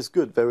 and that is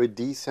good, very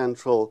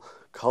decentral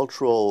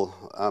cultural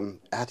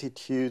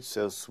attitudes.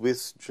 So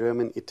Swiss,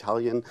 German,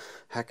 Italian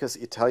hackers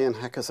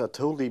are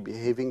totally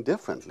behaving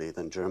differently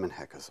than German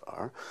hackers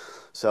are.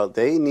 So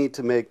they need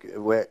to make,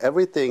 where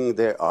everything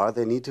they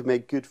need to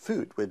make good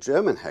food. Where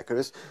German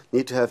hackers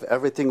need to have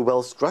everything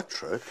well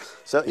structured.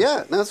 So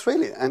yeah, that's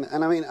really, and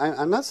I mean,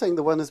 I'm not saying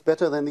the one is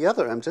better than the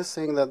other. I'm just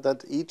saying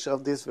that each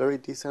of these very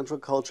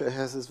decentral culture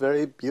has this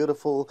very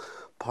beautiful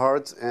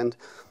parts. And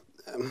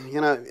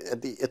you know,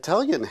 at the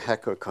Italian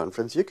hacker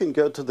conference, you can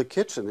go to the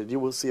kitchen and you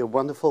will see a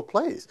wonderful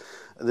place.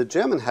 At the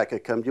German hacker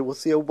camp, you will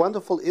see a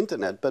wonderful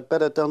internet, but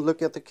better don't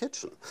look at the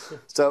kitchen.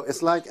 So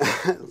it's like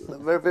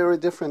very, very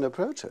different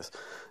approaches.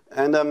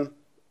 And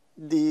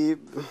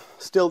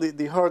still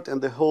the heart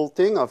and the whole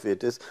thing of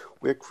it is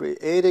we're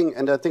creating,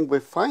 and I think we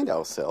find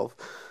ourselves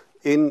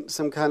in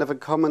some kind of a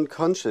common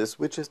conscience,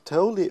 which is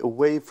totally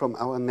away from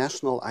our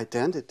national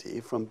identity,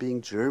 from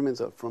being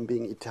Germans or from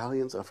being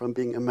Italians or from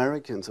being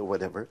Americans or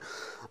whatever.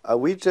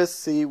 We just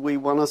see we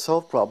want to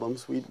solve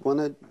problems. We want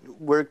to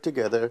work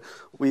together.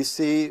 We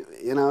see,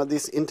 you know,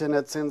 this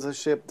internet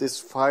censorship, this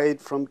fight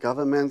from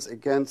governments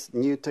against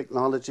new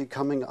technology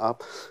coming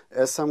up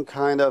as some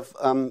kind of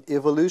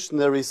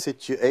evolutionary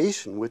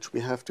situation which we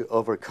have to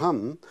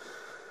overcome.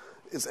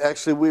 It's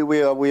actually,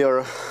 we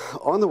are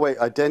on the way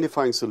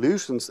identifying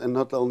solutions and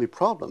not only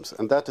problems,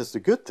 and that is the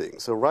good thing.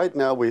 So right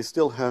now we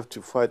still have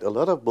to fight a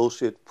lot of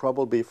bullshit,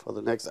 probably for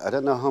the next, I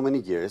don't know how many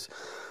years.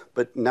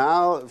 But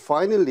now,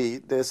 finally,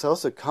 there's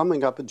also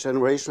coming up a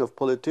generation of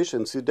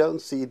politicians who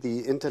don't see the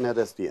internet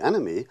as the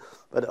enemy,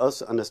 but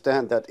also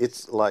understand that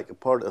it's like a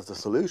part of the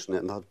solution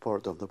and not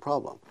part of the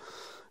problem.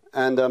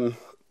 And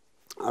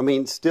I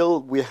mean,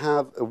 still we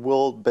have a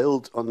world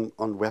built on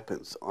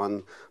weapons,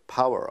 on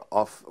power,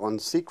 on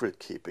secret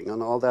keeping,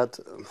 on all that,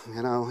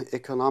 you know,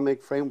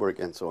 economic framework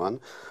and so on.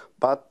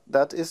 But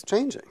that is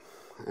changing.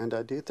 And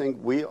I do think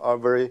we are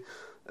very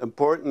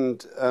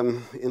important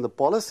in the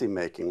policy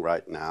making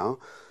right now.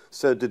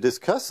 So to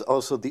discuss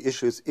also the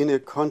issues in a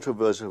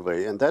controversial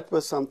way, and that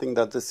was something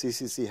that the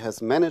CCC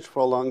has managed for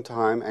a long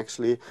time.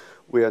 Actually,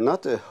 we are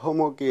not a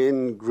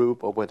homogeneous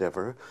group or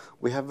whatever.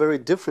 We have very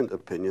different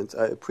opinions.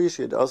 I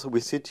appreciate also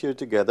we sit here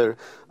together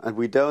and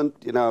we don't,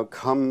 you know,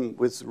 come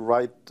with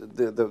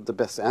the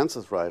best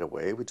answers right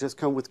away. We just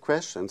come with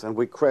questions and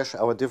we crash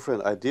our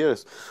different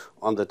ideas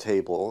on the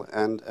table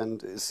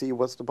and see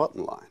what's the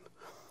bottom line.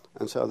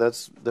 And so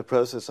that's the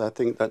process I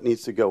think that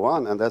needs to go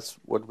on, and that's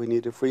what we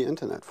need a free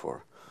internet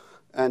for.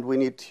 And we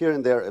need here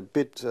and there a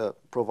bit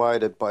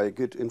provided by a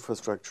good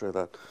infrastructure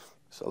that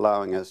is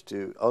allowing us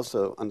to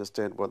also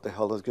understand what the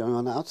hell is going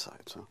on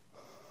outside. So.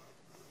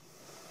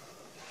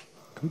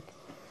 Good.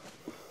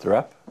 The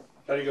wrap?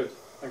 Very good.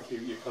 Thank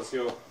you, because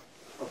you're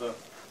other.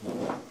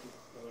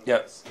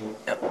 Yes.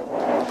 Yep.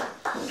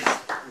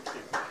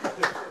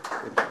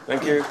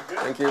 Thank you.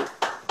 Thank you.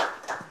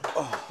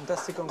 Oh,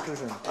 that's the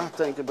conclusion.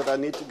 Thank you, but I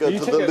need to go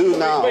to the loo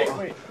now.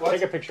 Wait.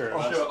 Take a picture.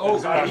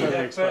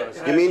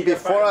 You mean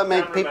before I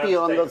make pee-pee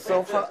on the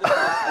sofa?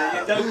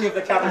 You don't give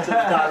the camera to the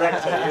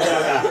director, you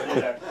know that.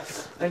 You know.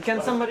 And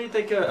can somebody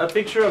take a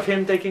picture of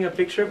him taking a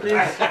picture, please?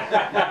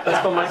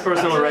 That's for my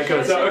personal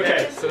record. So,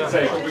 okay. So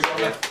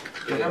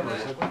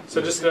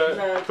So just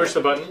push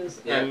the button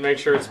and make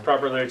sure it's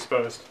properly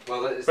exposed.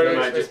 Well, it's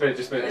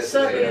it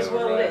certainly is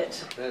well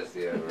lit. There's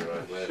the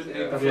override. Where's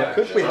the override?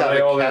 Could we have a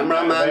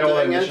cameraman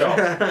doing it?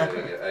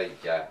 There you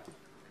go.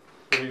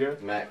 Pretty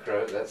good.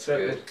 Macro, that's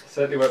good.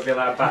 Certainly won't be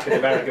allowed back in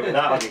America with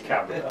that on your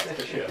camera, that's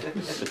for sure.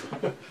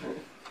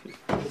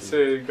 So,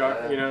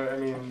 you know, I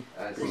mean,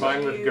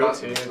 combined with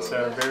goatee, it's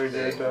a very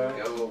good.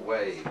 Go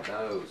away.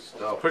 No,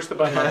 stop. Push the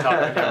button on top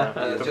of the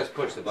camera. Just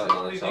push the button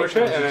on the top. Push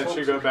it, and it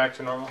should go back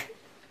to normal.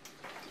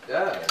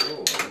 Yeah,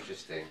 oh,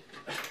 interesting.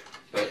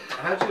 But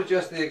how do you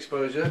adjust the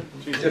exposure?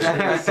 You just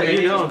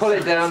pull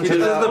it down to this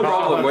is the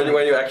problem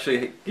when you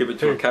actually give it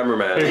to a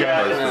cameraman.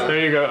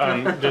 There you go.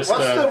 What's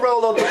the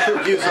role of the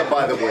producer,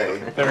 by the way?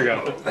 There we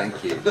go.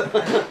 Thank you.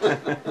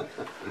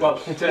 Well,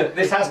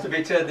 this has to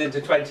be turned into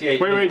 28.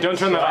 Wait, don't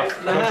turn that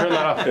off. Don't turn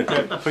that off.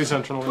 Yeah, please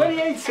don't turn it off.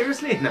 28,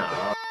 seriously?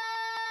 No.